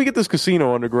 Wait till we get this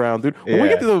casino underground, dude. When we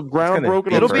Yeah. get to the ground gonna-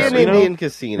 broken, It'll on be the an casino, Indian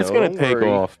casino. it's going to don't take worry.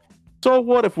 off. So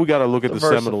what if we got to look at the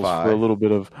Seminoles Diversify. for a little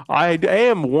bit of? I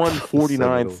am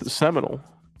 149th Seminole.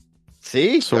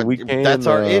 See, So we can, that's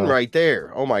our in right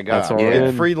there. Oh my god, that's our and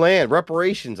in. free land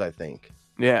reparations. I think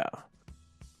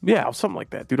Yeah, something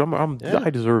like that, dude. I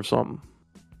deserve something.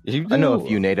 you I know a do.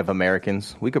 few Native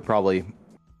Americans. We could probably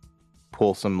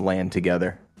pull some land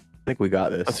together. I think we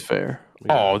got this. That's fair.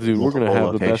 Yeah. Oh, dude, we're gonna Multiple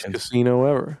have the best locations. casino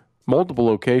ever. Multiple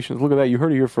locations. Look at that. You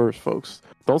heard it here first, folks.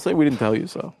 Don't say we didn't tell you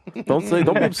so. Don't be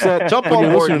upset. Jump when on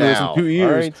you're board listening to this now, in 2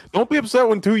 years. all right? Don't be upset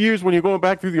when 2 years when you're going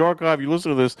back through the archive, you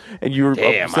listen to this and you're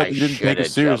Damn, upset I you didn't take shoulda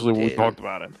it seriously jumped when we in. talked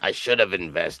about it. I should have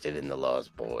invested in the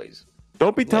Lost Boys.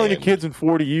 Don't be telling your Land kids in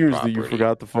 40 years that you property.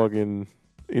 forgot to fucking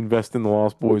invest in the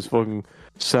Lost Boys fucking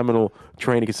Seminole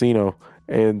training casino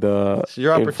and It's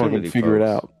your and opportunity, fucking figure it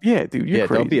folks. out. Yeah, dude, you're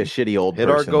crazy. Don't be a shitty old Hit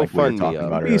our person like we were GoFundMe talking up.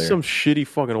 about Be earlier. some shitty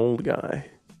fucking old guy.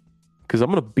 Because I'm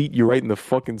gonna beat you right in the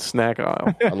fucking snack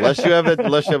aisle. Unless you have a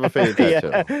faded tattoo.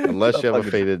 Yeah. Unless you have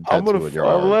a faded I'm tattoo gonna in your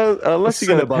arm unless you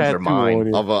got a Cinnabons are tattoo mine. on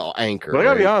you. of an anchor. But I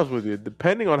gotta be right? honest with you,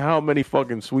 depending on how many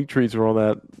fucking sweet treats are on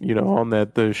that, on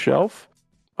that shelf,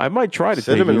 I might try to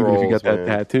Cinnamon take you even if you rolls, got that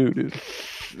man. tattoo, dude.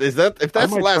 If that's the might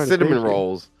try last to cinnamon take you.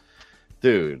 rolls,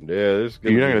 dude, yeah, there's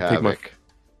gonna You're be not gonna take my havoc.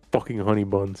 fucking honey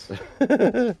buns. You're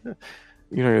not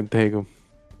gonna take them.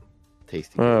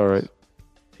 Tasty. All cakes.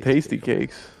 right, tasty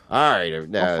cakes. All right, I'll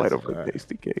nah, fight that's- over all a right.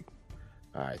 tasty cake.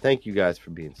 All right, thank you guys for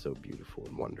being so beautiful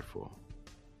and wonderful.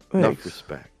 Enough Thanks.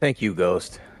 respect, Thank you,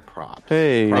 Ghost. props.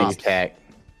 Hey, Props. Tech.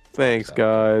 thanks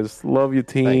guys. Love you,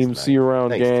 team. Thanks, See you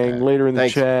around, Thanks, gang. Ted. Later in the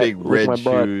Thanks, chat. Big Lick red my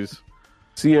butt. shoes.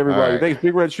 See everybody. All right. Thanks,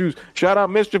 Big Red Shoes. Shout out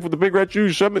Mischief with the Big Red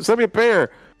Shoes. Send me a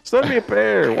pair. Send me a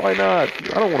pair. Why not?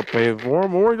 I don't want to pay for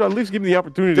them. Or at least give me the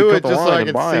opportunity Do to it cut the just so line I and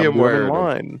can buy see them. him Do it wearing in them.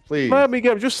 line. Please. Let me get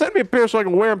them. Just send me a pair so I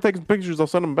can wear them, take some pictures. I'll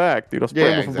send them back, dude. I'll spray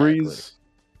Yeah, them with Febreze.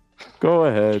 Go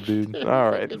ahead, dude.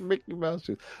 All right. Fucking Mickey Mouse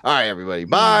shoes. All right, everybody.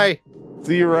 Bye.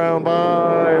 See you around.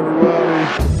 Bye,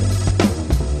 everybody.